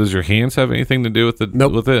 does your hands have anything to do with it?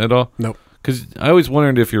 Nope. With it at all? Nope. Because I always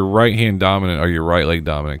wondered if you're right hand dominant or your right leg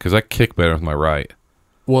dominant. Because I kick better with my right.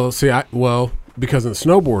 Well, see, because in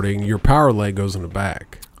snowboarding, your power leg goes in the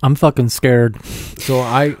back. I'm fucking scared. So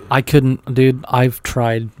I couldn't, dude. I've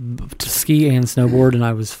tried to ski and snowboard, and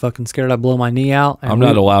I was fucking scared I'd blow my knee out. I'm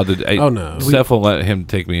not allowed to. Oh no, Steph won't let him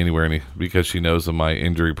take me anywhere because she knows of my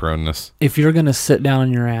injury proneness. If you're gonna sit down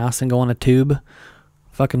on your ass and go on a tube,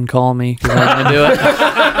 fucking call me because I'm gonna do it.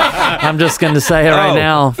 I'm just gonna say it right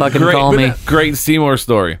now. Fucking call me. Great Seymour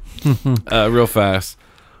story, real fast.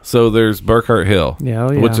 So there's Burkhart Hill,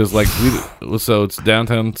 which is like so it's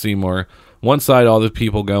downtown Seymour. One side, all the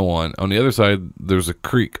people go on. On the other side, there's a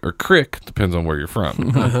creek or crick, depends on where you're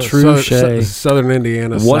from. True shade. Southern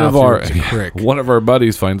Indiana. One of our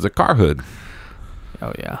buddies finds a car hood.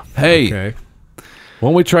 Oh, yeah. Hey, Okay. why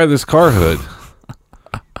don't we try this car hood?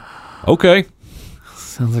 Okay.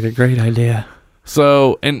 Sounds like a great idea.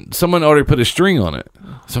 So, and someone already put a string on it.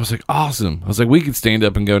 So I was like, awesome. I was like, we could stand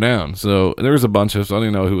up and go down. So there was a bunch of us. I don't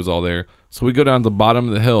even know who was all there. So we go down to the bottom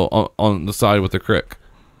of the hill on the side with the creek.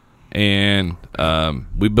 And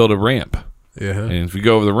we built a ramp. Yeah. And if you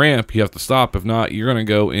go over the ramp, you have to stop. If not, you're going to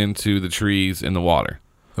go into the trees in the water.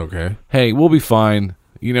 Okay. Hey, we'll be fine.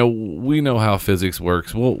 You know, we know how physics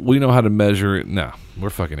works. We know how to measure it. No, we're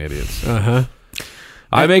fucking idiots. Uh-huh.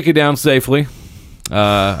 I make it down safely.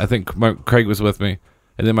 I think Craig was with me.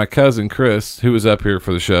 And then my cousin, Chris, who was up here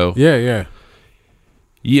for the show. Yeah.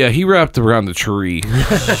 Yeah, he wrapped around the tree.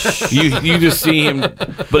 you just see him.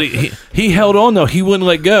 But he held on, though. He wouldn't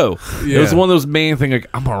let go. Yeah. It was one of those main things, like,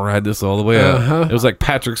 I'm going to ride this all the way up. It was like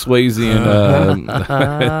Patrick Swayze and,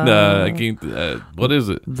 I can't, what is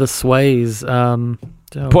it? The Sways.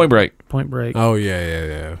 Point Break. Point Break. Oh,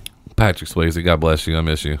 yeah. Patrick Swayze, God bless you. I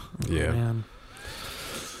miss you. Yeah. Man.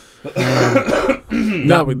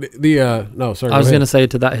 No, but no, sorry. I was going to say,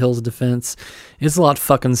 to that hill's defense, it's a lot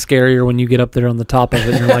fucking scarier when you get up there on the top of it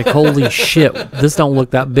and you're like, holy shit, this don't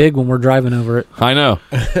look that big when we're driving over it. I know.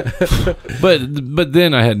 but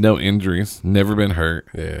then I had no injuries, never been hurt.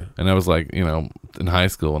 Yeah. And I was like, you know, in high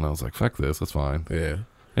school, and I was like, fuck this, that's fine. Yeah.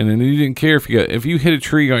 And then you didn't care if you hit a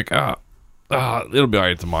tree, you're like, it'll be all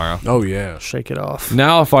right tomorrow. Oh, yeah. Shake it off.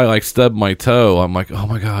 Now if I like stub my toe, I'm like, oh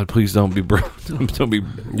my God, please don't be broken. Don't be.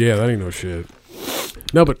 Yeah, that ain't no shit.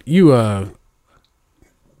 No, but you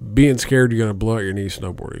being scared you're going to blow out your knee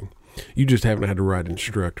snowboarding. You just haven't had to ride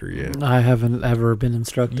instructor yet. I haven't ever been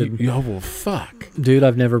instructed. Oh, well, fuck. Dude,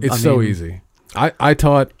 I've never. It's so easy. I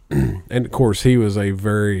taught, and of course he was a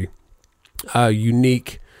very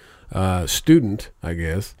unique student, I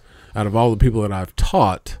guess, out of all the people that I've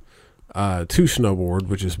taught to snowboard,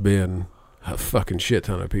 which has been a fucking shit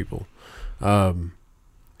ton of people.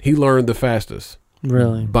 He learned the fastest.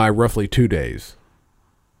 Really? By roughly 2 days.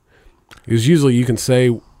 Because usually you can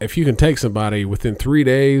say, if you can take somebody within 3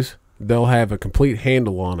 days, they'll have a complete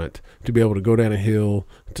handle on it to be able to go down a hill,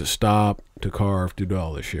 to stop, to carve, to do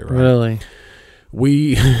all this shit, right? Really?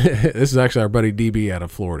 This is actually our buddy DB out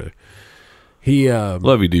of Florida. He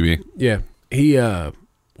Love you, DB. Yeah.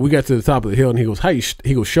 We got to the top of the hill and he goes,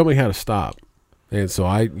 he goes, show me how to stop. And so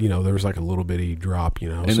there was like a little bitty drop,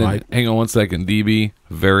 And so then, hang on one second, DB,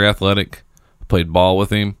 very athletic, played ball with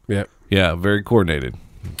him. Yeah. Yeah, very coordinated.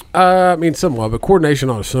 I mean, somewhat, but coordination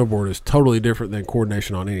on a snowboard is totally different than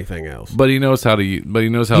coordination on anything else. But he knows how his body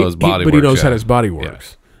works. But he knows how his body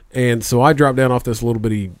works. Yeah. And so I dropped down off this little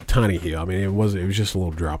bitty tiny hill. I mean, it was just a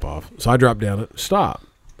little drop off. So I dropped down it, stop.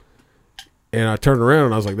 And I turned around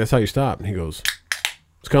and I was like, that's how you stop. And he goes,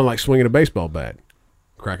 it's kind of like swinging a baseball bat.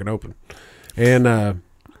 Crack it open. And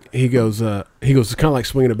he goes, it's kind of like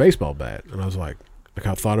swinging a baseball bat. And I was like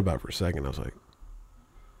I thought about it for a second. I was like,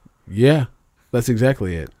 yeah, that's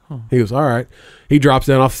exactly it. Huh. He goes, all right. He drops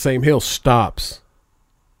down off the same hill, stops.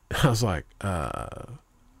 I was like,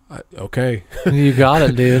 okay. You got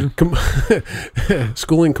it, dude.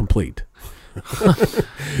 Schooling complete.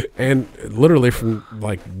 And literally from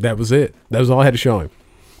that was it. That was all I had to show him.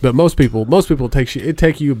 But most people take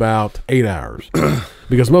you about 8 hours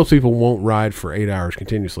because most people won't ride for 8 hours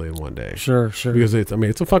continuously in one day. Sure. Because it's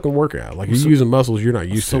a fucking workout. Like you're using muscles you're not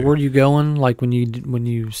used to. So where are you going? Like when you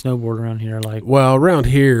snowboard around here, like well around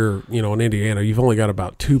here, in Indiana, you've only got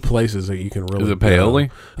about 2 places that you can really. Is it Paoli?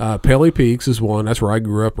 Paoli Peaks is one. That's where I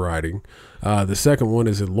grew up riding. The second one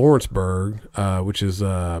is in Lawrenceburg, which is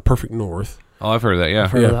Perfect North. Oh, I've heard of that. Yeah,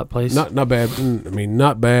 I've heard of that place. Not bad. I mean,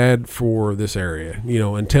 not bad for this area.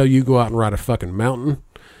 Until you go out and ride a fucking mountain,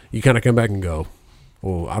 you kind of come back and go,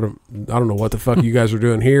 well, I don't know what the fuck you guys are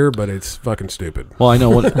doing here, but it's fucking stupid. Well, I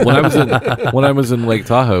know when I was in Lake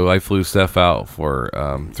Tahoe, I flew Steph out for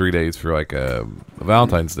 3 days for like a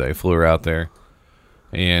Valentine's Day. Flew her out there,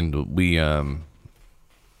 and we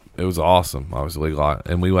it was awesome. Obviously,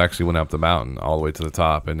 and we actually went up the mountain all the way to the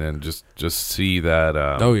top, and then just see that.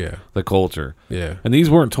 The culture. Yeah, and these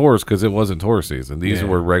weren't tourists because it wasn't tourist season. These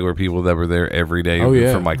were regular people that were there every day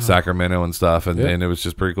from like Sacramento and stuff, and it was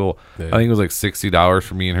just pretty cool. Yeah. I think it was like $60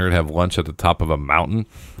 for me and her to have lunch at the top of a mountain.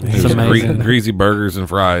 It's amazing. Greasy burgers and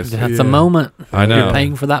fries. That's a moment. I know. You're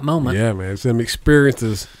paying for that moment. Yeah, man. Some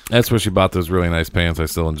experiences. That's where she bought those really nice pants. I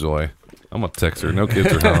still enjoy. I'm gonna text her. No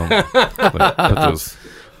kids are home.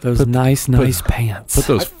 Put those nice pants. Put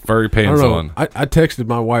those furry pants on. I texted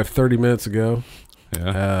my wife 30 minutes ago.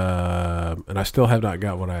 Yeah. And I still have not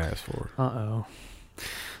got what I asked for. Uh-oh.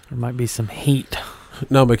 There might be some heat.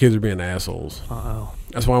 No, my kids are being assholes. Uh-oh.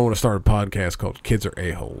 That's why I want to start a podcast called Kids Are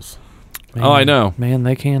A-Holes. Man, Oh, I know. Man,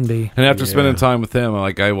 they can be. And after spending time with him,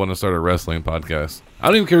 I want to start a wrestling podcast. I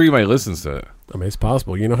don't even care if anybody listens to it. I mean, it's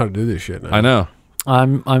possible. You know how to do this shit now. I know.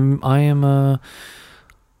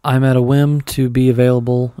 I'm at a whim to be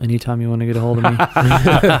available anytime you want to get a hold of me.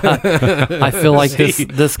 I feel like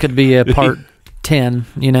this could be a part 10,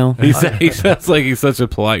 you know. He sounds like he's such a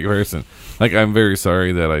polite person. Like, I'm very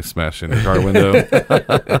sorry that I smashed in your car window,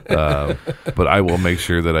 but I will make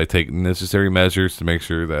sure that I take necessary measures to make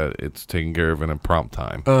sure that it's taken care of in a prompt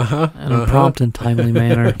time. In a prompt and timely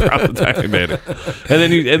manner. Prompt and timely manner.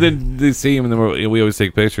 And then they see him, and then we always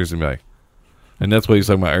take pictures and be like, and that's what he was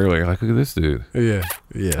talking about earlier. Like, look at this dude. Yeah.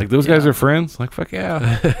 Like, those guys are friends? Like, fuck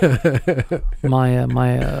yeah.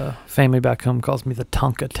 My family back home calls me the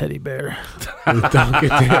Tonka teddy bear.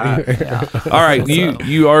 All right,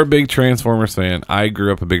 you are a big Transformers fan. I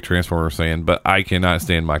grew up a big Transformers fan, but I cannot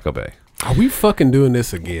stand Michael Bay. Are we fucking doing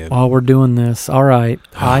this again? While we're doing this, all right.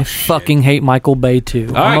 I fucking hate Michael Bay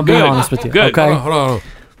too. I'm going to be honest with you. Good. Okay. Hold on.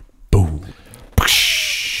 Boom.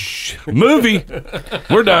 Movie.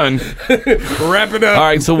 We're done. Wrap it up. All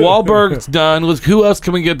right, so Wahlberg's done. Who else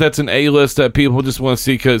can we get that's an A-list that people just want to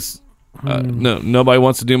see? Because no, nobody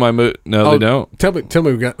wants to do my movie. No, they don't. Tell me,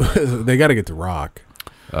 they got to get The Rock.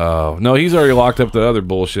 Oh no, he's already locked up the other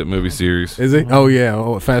bullshit movie series. Is he? Oh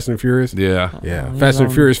yeah, Fast and Furious. Yeah. Fast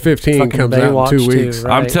and Furious 15 comes out in 2 weeks. Too,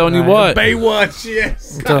 right? I'm telling you what, Baywatch,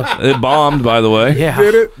 yes. it bombed. By the way, Yeah.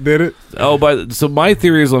 Did it? Oh, so my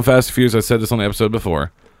theory is on Fast and Furious. I said this on the episode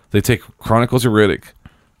before. They take Chronicles of Riddick,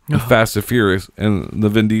 and Fast and Furious, and the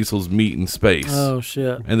Vin Diesels meet in space. Oh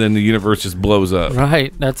shit. And then the universe just blows up.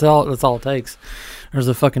 Right. That's all it takes. There's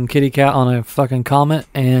a fucking kitty cat on a fucking comet,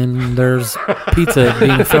 and there's pizza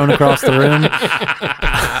being thrown across the room.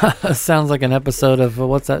 Sounds like an episode of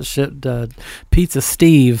what's that shit? Pizza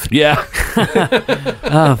Steve. Yeah.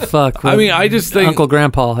 Oh fuck. I mean, I just think Uncle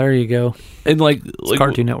Grandpa. There you go. and like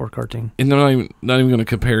Cartoon Network cartoon. And I'm not even going to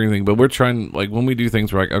compare anything, but we're trying, like, when we do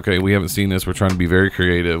things, we're like, okay, we haven't seen this. We're trying to be very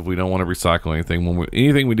creative. We don't want to recycle anything.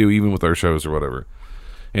 Anything we do, even with our shows or whatever,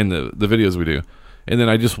 and the videos we do. And then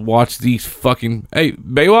I just watch these fucking, hey,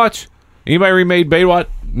 Baywatch? Anybody remade Baywatch?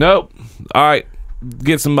 Nope. All right,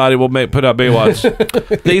 get somebody. We'll put out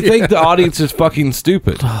Baywatch. They think the audience is fucking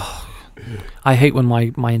stupid. I hate when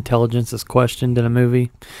my intelligence is questioned in a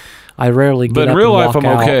movie. I rarely get But in up real and life, walk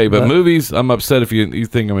I'm okay. out, But movies, I'm upset if you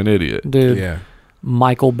think I'm an idiot. dude, Yeah.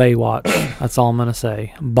 Michael Baywatch. That's all I'm going to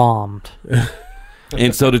say. Bombed.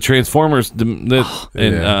 And so the Transformers,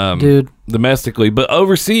 dude, domestically, but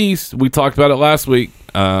overseas, we talked about it last week.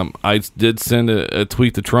 I did send a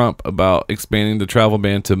tweet to Trump about expanding the travel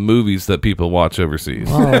ban to movies that people watch overseas.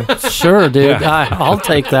 Oh, sure, dude. I'll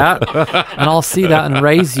take that, and I'll see that and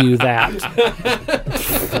raise you that.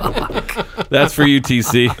 That's for you,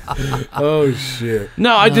 TC. Oh shit.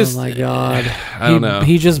 No, I just, Oh my god. I don't know.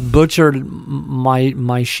 He just butchered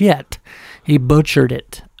my shit. He butchered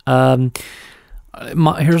it. Here's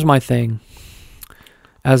my thing.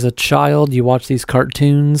 As a child, you watch these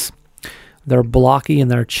cartoons. They're blocky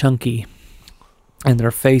and they're chunky, and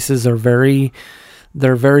their faces are very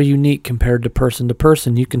unique compared to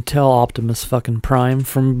person. You can tell Optimus fucking Prime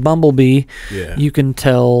from Bumblebee. Yeah. You can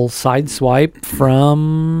tell Sideswipe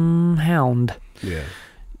from Hound. Yeah.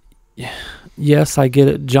 Yes, I get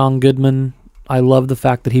it. John Goodman. I love the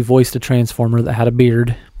fact that he voiced a Transformer that had a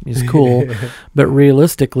beard. He's cool. But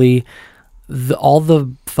realistically, all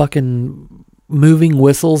the fucking moving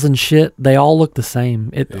whistles and shit, they all look the same.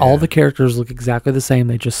 All the characters look exactly the same.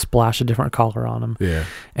 They just splash a different color on them. Yeah.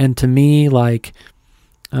 And to me, like,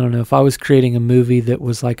 I don't know, if I was creating a movie that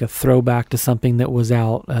was like a throwback to something that was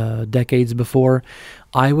out decades before,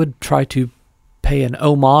 I would try to pay an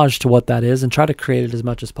homage to what that is and try to create it as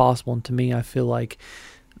much as possible. And to me, I feel like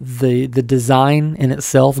the design in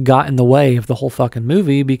itself got in the way of the whole fucking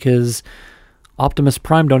movie, because Optimus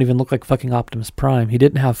Prime don't even look like fucking Optimus Prime. He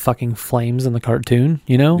didn't have fucking flames in the cartoon,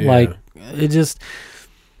 you know? Yeah. Like, it just,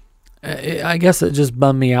 I guess it just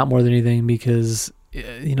bummed me out more than anything, because,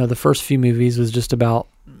 you know, the first few movies was just about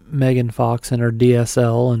Megan Fox and her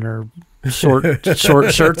DSL and her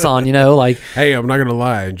short shirts on, you know, like, Hey, I'm not gonna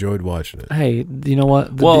lie, I enjoyed watching it. hey, you know what?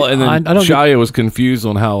 and then I don't Shia was confused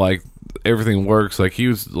on how, like, everything works. Like, he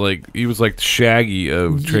was like Shaggy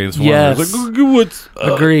of Transformers. Yes. Like, what's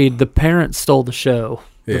agreed. The parents stole the show.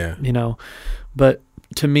 Yeah. You know, but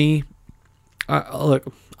to me,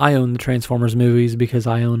 I own the Transformers movies because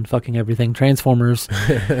I own fucking everything Transformers.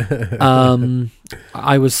 I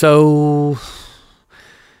was so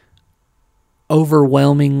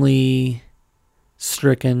overwhelmingly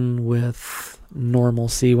stricken with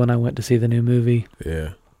normalcy when I went to see the new movie.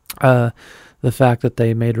 Yeah. the fact that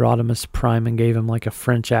they made Rodimus Prime and gave him like a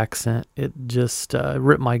French accent, it just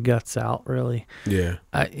ripped my guts out, really. Yeah.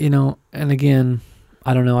 And again,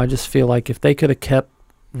 I don't know. I just feel like if they could have kept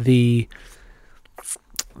the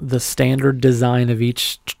standard design of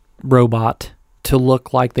each robot to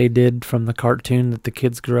look like they did from the cartoon that the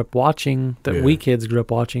kids grew up watching, that we kids grew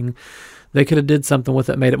up watching, they could have did something with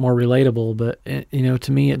it, made it more relatable. But,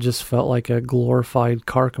 to me, it just felt like a glorified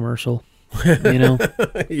car commercial.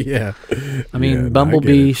 Yeah. I mean,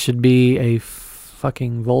 Bumblebee should be a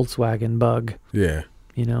fucking Volkswagen Bug. Yeah.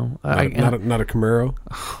 Not a Camaro.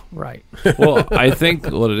 Right. Well, I think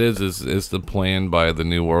what it is the plan by the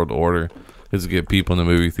New World Order is to get people in the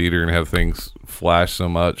movie theater and have things flash so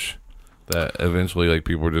much that eventually, like,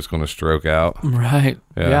 people are just going to stroke out. Right.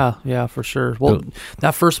 Yeah, for sure. Well,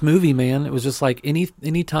 that first movie, man, it was just like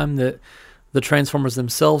any time that the Transformers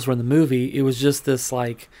themselves were in the movie, it was just this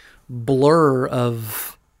like blur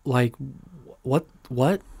of like what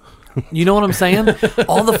you know what I'm saying?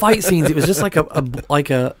 All the fight scenes, it was just like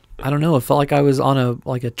a I don't know, it felt like I was on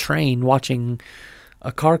a train watching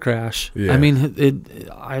a car crash. I mean,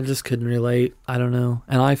 I just couldn't relate. I don't know.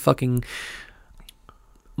 And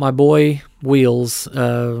my boy Wheels,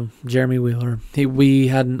 Jeremy Wheeler, we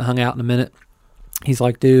hadn't hung out in a minute. He's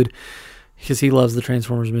like, dude, because he loves the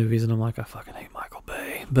Transformers movies, and I'm like, I fucking hate Michael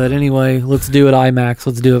Bay. But anyway, let's do it IMAX.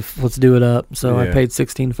 Let's do it up. So I paid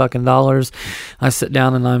 $16 fucking. I sit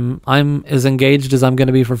down and I'm as engaged as I'm going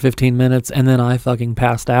to be for 15 minutes, and then I fucking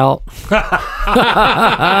passed out.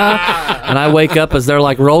 And I wake up as they're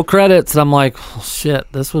like roll credits, and I'm like, oh, shit,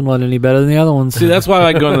 this one wasn't any better than the other ones. See, that's why I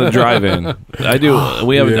like going to the drive-in. I do.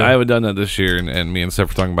 I haven't done that this year, and me and Steph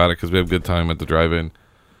were talking about it because we have a good time at the drive-in.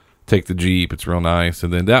 Take the Jeep, it's real nice,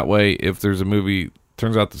 and then that way, if there's a movie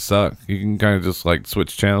turns out to suck, you can kind of just like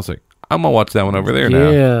switch channels. Like, I'm gonna watch that one over there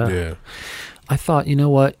now. Yeah. I thought, you know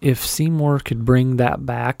what? If Seymour could bring that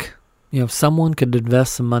back, if someone could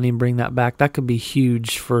invest some money and bring that back, that could be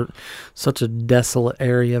huge for such a desolate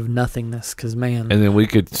area of nothingness. Because man, and then we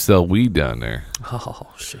could sell weed down there.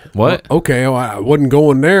 Oh shit! What? Well, okay, well, I wasn't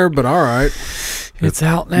going there, but all right. It's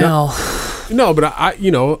out now. No, but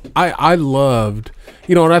I loved,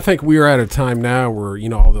 and I think we are at a time now where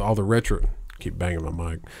all the retro. Keep banging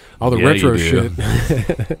my mic. All the retro shit.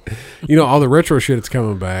 All the retro shit is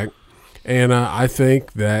coming back, and I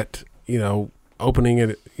think that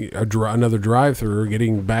opening another drive-through,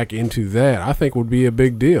 getting back into that, I think would be a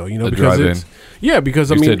big deal.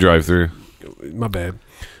 Because you said drive-through. My bad.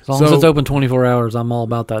 As long as it's open 24 hours, I'm all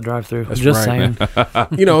about that drive-through. That's just right. saying.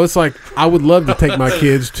 It's like I would love to take my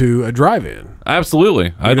kids to a drive-in.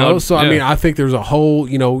 Absolutely. I mean, I think there's a whole,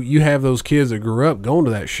 you have those kids that grew up going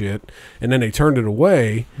to that shit, and then they turned it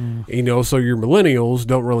away, so your millennials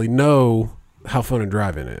don't really know how fun a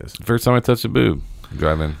drive-in is. First time I touched a boob,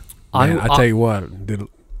 drive-in. Man, I tell you what,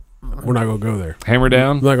 we're not going to go there. Hammer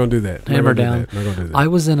down? We're not going to do that. Hammer down. Not going to do that. I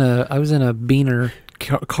was in a Beaner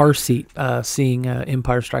car seat seeing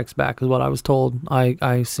Empire Strikes Back is what I was told.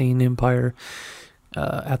 I seen Empire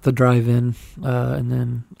at the drive-in, and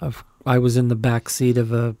then I was in the back seat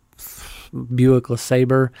of a Buick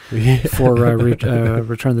LeSabre for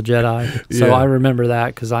Return of the Jedi. So I remember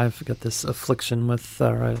that because I've got this affliction with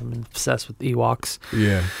I'm obsessed with Ewoks.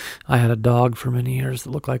 Yeah, I had a dog for many years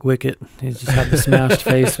that looked like Wicket. He just had the smashed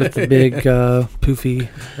face with the big poofy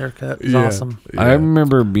haircut. It was awesome. Yeah. I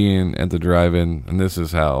remember being at the drive-in, and this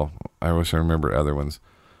is how I wish I remember other ones,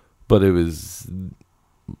 but it was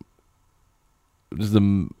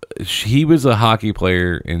he was a hockey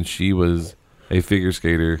player and she was a figure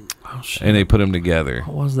skater. Oh, shit. And they put them together.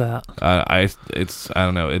 What was that? I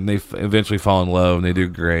don't know, and they eventually fall in love and they do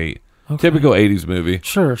great. Okay. Typical 80s movie.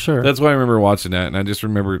 Sure. That's why I remember watching that, and I just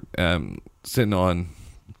remember sitting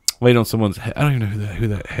laying on someone's head. I don't even know who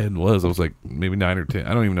that head was. I was like maybe 9 or 10.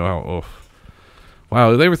 I don't even know how. Oh.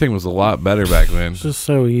 Wow, everything was a lot better back then. It's just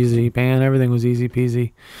so easy, man. Everything was easy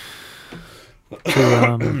peasy.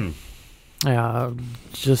 Yeah,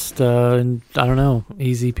 just I don't know,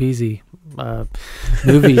 easy peasy.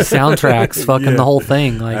 Movies, soundtracks, fucking the whole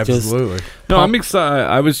thing. Like, absolutely. No, I'm excited.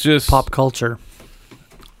 I was just pop culture.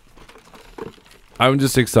 I'm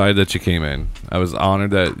just excited that you came in. I was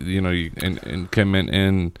honored that you and came in.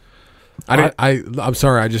 And I'm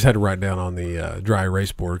sorry. I just had to write down on the dry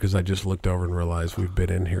erase board because I just looked over and realized we've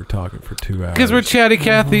been in here talking for 2 hours. Because we're chatty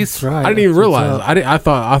Cathys. Right. I didn't even realize. I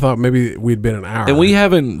thought maybe we'd been an hour. And we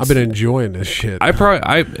haven't. I've been enjoying this shit.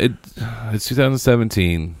 It's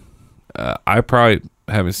 2017. I probably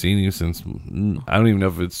haven't seen you since I don't even know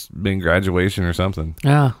if it's been graduation or something.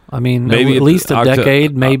 Yeah, I mean, Maybe at least a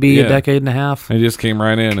decade, maybe a decade and a half. I just came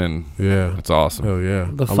right in, and it's awesome. Oh yeah,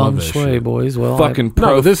 The feng shui, boys. Well, fucking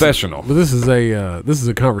professional. But this is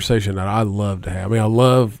a conversation that I love to have. I mean,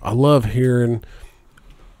 I love hearing.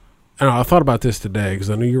 And I thought about this today because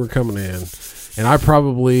I knew you were coming in, and I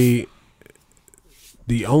probably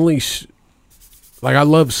the only I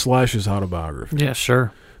love Slash's autobiography. Yeah,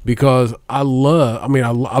 sure. Because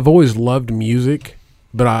I've always loved music,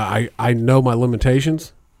 but I know my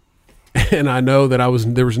limitations, and I know that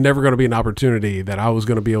there was never going to be an opportunity that I was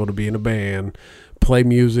going to be able to be in a band, play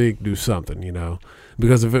music, do something, you know.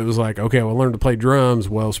 Because if it was like, okay, well, I learned to play drums,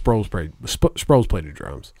 well, Sproles played the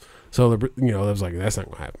drums, so that was like, that's not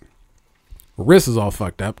going to happen. My wrist is all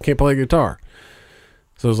fucked up, can't play guitar,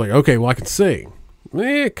 so it was like, okay, well, I can sing.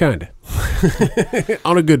 Kind of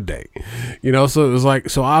on a good day, you know. So it was like,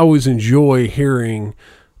 so I always enjoy hearing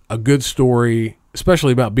a good story,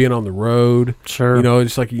 especially about being on the road. Sure, you know,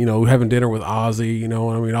 it's like, you know, having dinner with Ozzy, you know,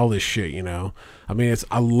 I mean, all this shit, you know. I mean,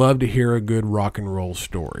 I love to hear a good rock and roll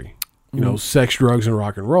story. You know, sex, drugs, and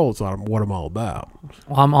rock and roll. It's what I'm all about.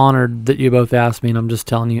 Well, I'm honored that you both asked me, and I'm just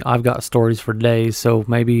telling you, I've got stories for days. So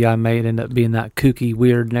maybe I may end up being that kooky,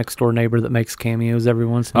 weird next door neighbor that makes cameos every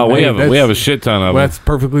once in a while. We have a shit ton of them. That's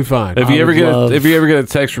perfectly fine. If you ever get a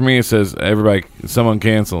text from me that says someone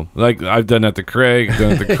canceled, like I've done that to Craig, I've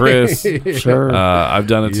done it to Chris. Sure, I've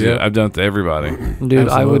done it to everybody. Dude,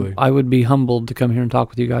 Absolutely. I would be humbled to come here and talk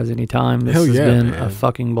with you guys anytime. This has been a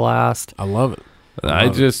fucking blast. I love it. It'll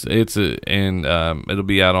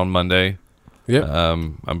be out on Monday. Yeah.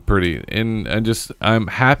 I'm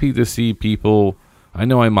happy to see people. I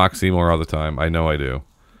know I mock Seymour all the time. I know I do.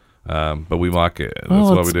 But we mock it. That's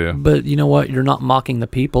what we do. But you know what? You're not mocking the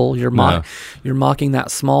people. You're mocking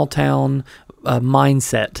that small town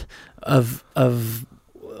mindset of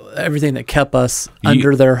everything that kept us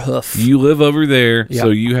under their hoof. You live over there, so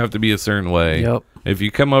you have to be a certain way. Yep. If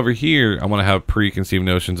you come over here, I'm going to have preconceived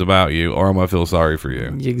notions about you, or I'm going to feel sorry for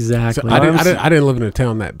you. Exactly. So I didn't live in a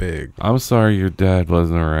town that big. I'm sorry your dad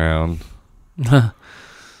wasn't around.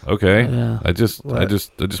 Okay. Yeah. I just want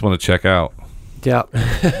to check out. Yeah,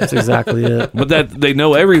 that's exactly it. But they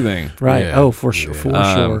know everything. Right. Yeah. Oh, for sure.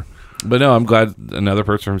 Sure. But no, I'm glad another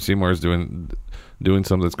person from Seymour is doing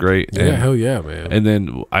something that's great. Yeah, hell yeah, man. And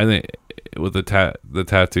then I think with the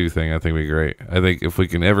tattoo thing, I think would be great. I think if we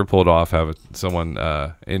can ever pull it off, have someone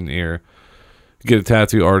in here, get a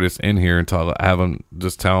tattoo artist in here and have them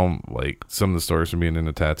just tell them like some of the stories from being in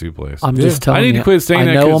a tattoo place. I'm just telling you. I need to quit saying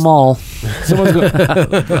that. I know them all.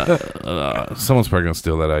 Someone's probably gonna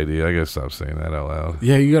steal that idea. I gotta stop saying that out loud.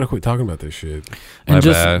 Yeah, you gotta quit talking about this shit. And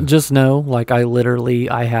just know, like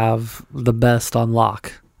I have the best on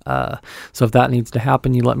lock. So if that needs to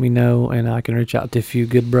happen, you let me know, and I can reach out to a few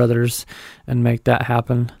good brothers and make that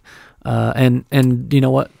happen. And you know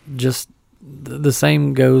what? Just the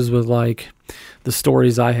same goes with like the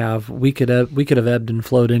stories I have. We could have ebbed and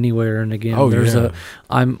flowed anywhere. And again,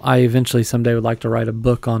 I eventually someday would like to write a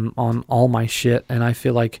book on all my shit. And I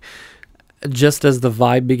feel like just as the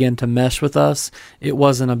vibe began to mesh with us, it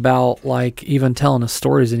wasn't about like even telling us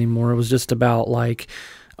stories anymore. It was just about like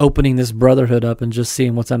opening this brotherhood up and just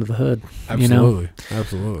seeing what's under the hood. Absolutely. You know?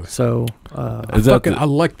 Absolutely. So I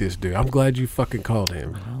like this dude. I'm glad you fucking called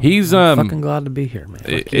him. He's fucking glad to be here, man.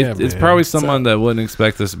 It's probably someone that wouldn't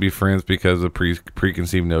expect us to be friends because of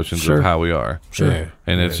preconceived notions of how we are. Sure. Yeah.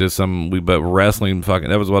 And it's just but wrestling fucking,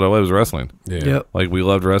 that was what it was, wrestling. Yeah. Yep. Like we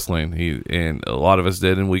loved wrestling. And a lot of us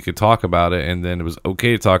did, and we could talk about it, and then it was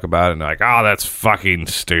okay to talk about it, and like, oh, that's fucking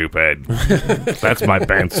stupid. That's my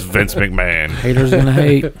Vince McMahon. Haters gonna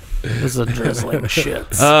hate. This is a drizzling shit.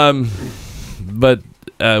 But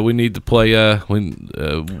we need to play. Well,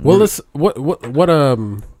 let's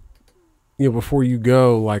before you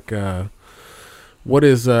go, like, what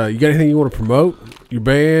is you got anything you want to promote? Your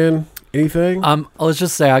band, anything? Let's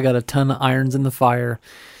just say I got a ton of irons in the fire,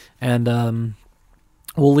 and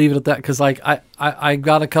we'll leave it at that because like I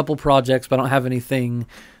got a couple projects, but I don't have anything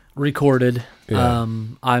recorded. Yeah.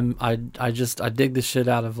 I dig the shit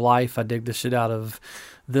out of life. I dig the shit out of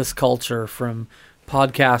this culture from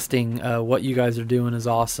podcasting. What you guys are doing is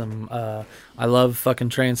awesome. I love fucking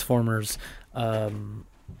Transformers.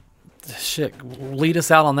 Shit, lead us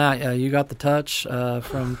out on that. You got the touch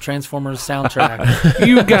from Transformers soundtrack.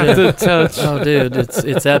 You got the touch. Oh, dude,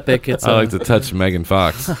 it's epic. I like to touch Megan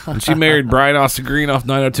Fox, and she married Brian Austin Green off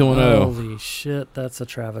 90210. Holy shit, that's a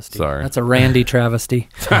travesty. Sorry, that's a Randy travesty.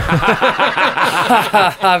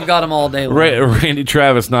 I've got him all day long. Randy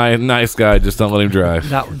Travis, nice guy. Just don't let him drive.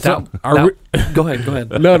 Go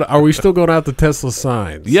ahead. No, are we still going out the Tesla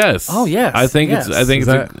signs? Yes. Oh, yes. I think yes. it's. I think Is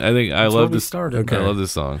it's. that- I think I That's love where we this. started. Okay. I love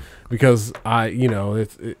this song. Because there's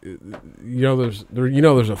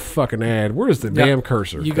a fucking ad. Where's the Yeah. damn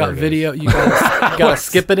cursor? You There got it is. video. You got to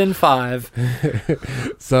skip it in 5.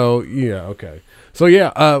 So yeah, okay. So yeah,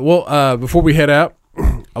 before we head out,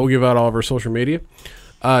 I will give out all of our social media.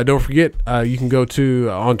 Don't forget, you can go to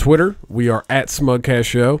on Twitter. We are at Smugcast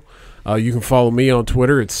Show. You can follow me on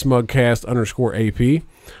Twitter. It's Smugcast_AP.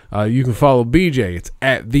 You can follow BJ. It's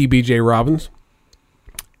at the BJ Robbins.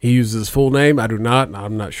 He uses his full name. I do not.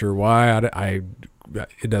 I'm not sure why. It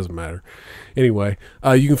doesn't matter. Anyway,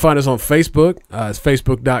 you can find us on Facebook. It's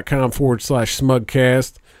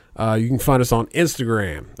facebook.com/Smugcast. You can find us on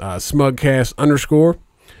Instagram, Smugcast_.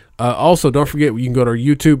 Also, don't forget, you can go to our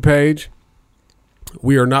YouTube page.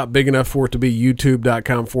 We are not big enough for it to be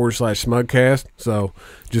youtube.com/Smugcast. So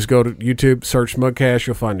just go to YouTube, search Smugcast.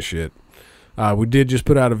 You'll find the shit. We did just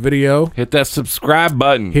put out a video. Hit that subscribe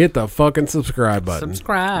button. Hit the fucking subscribe button.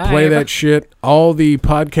 Subscribe. Play that shit. All the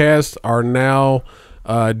podcasts are now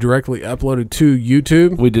directly uploaded to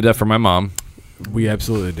YouTube. We did that for my mom. We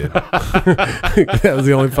absolutely did. That was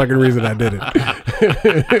the only fucking reason I did it.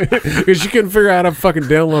 Because she couldn't figure out how to fucking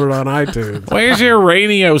download it on iTunes. Where's your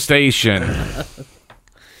radio station?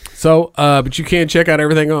 So, but you can check out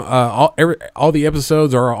everything. All the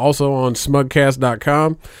episodes are also on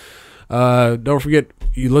smugcast.com. Don't forget,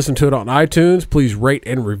 you listen to it on iTunes. Please rate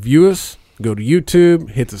and review us. Go to YouTube,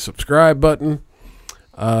 hit the subscribe button.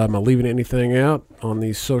 Am I leaving anything out on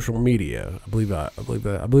the social media? I believe I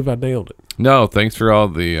nailed it. No, thanks for all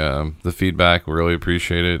the feedback. We really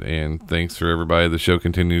appreciate it, and thanks for everybody. The show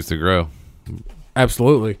continues to grow.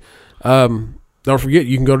 Absolutely. Don't forget,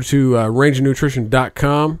 you can go to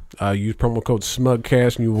rangeofnutrition.com. Use promo code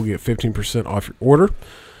SMUGCAST, and you will get 15% off your order.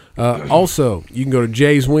 Also, you can go to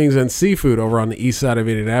Jay's Wings and Seafood over on the east side of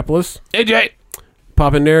Indianapolis. Hey, Jay.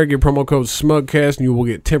 Pop in there, give promo code SMUGCAST, and you will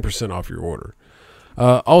get 10% off your order.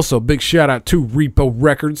 Also, big shout out to Repo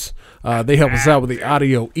Records. They help us out with the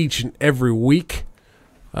audio each and every week.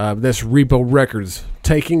 That's Repo Records,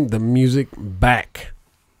 taking the music back.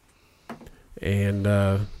 And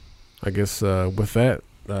I guess with that,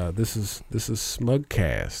 this is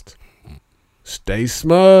Smugcast. Stay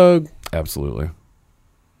smug. Absolutely.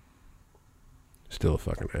 Still a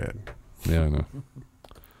fucking ad. Yeah, I know.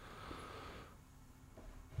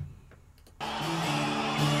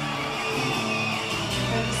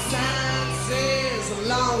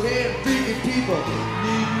 Long-haired bigger people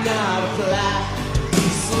need not apply.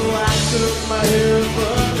 So I took my hair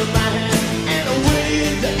under my hand and I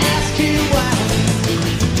waited to ask him why.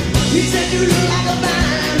 He said, you look like a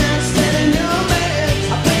fine outstanding young man.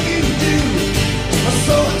 I think you do.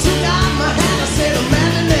 So I took out my hat. I said,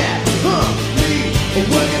 imagine that, me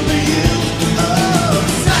working for you. Oh,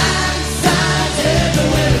 signs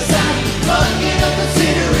everywhere, signs, fucking up the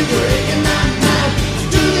scenery, breaking my mind.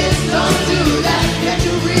 Do this, don't do that. Get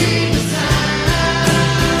you read the sign.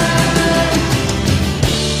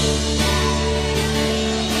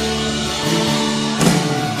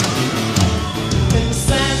 And the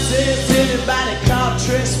sign says anybody caught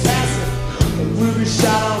trespassing will be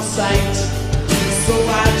shot on sight. So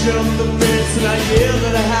I jumped the fence and I yelled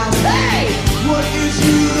at the house, hey, what gives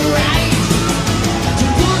you the right to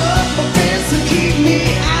put up a fence and keep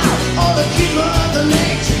me out, or to keep Mother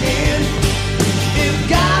Nature in? If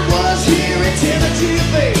God was here and tell it to your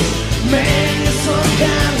face, man, you're some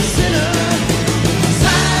kind of sinner.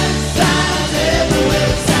 Signs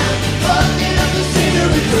everywhere, signs, fucking up the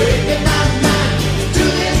scenery, breaking my mind. Do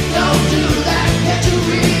this, don't do that, can't you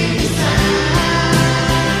read the sign?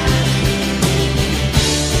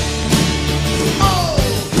 Oh,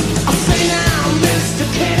 I say now, mister,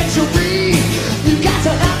 can't you read? You got to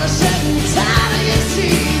have a shedding tired of your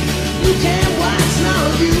teeth. You can't watch, no,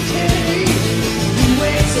 you can't eat. You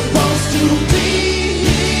ain't supposed to be.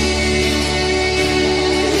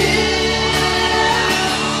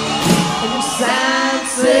 And the sign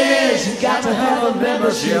says you got to have a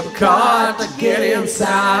membership card to get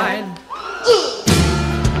inside.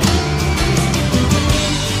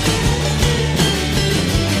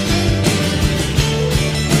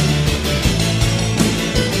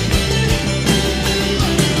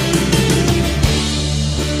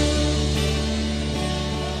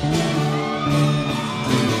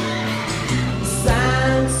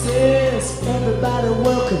 Sign says everybody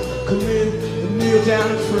welcome. Come in and kneel down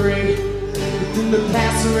and pray. But then they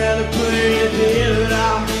pass around and play at the end of it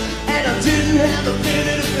all. And I didn't have a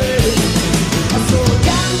minute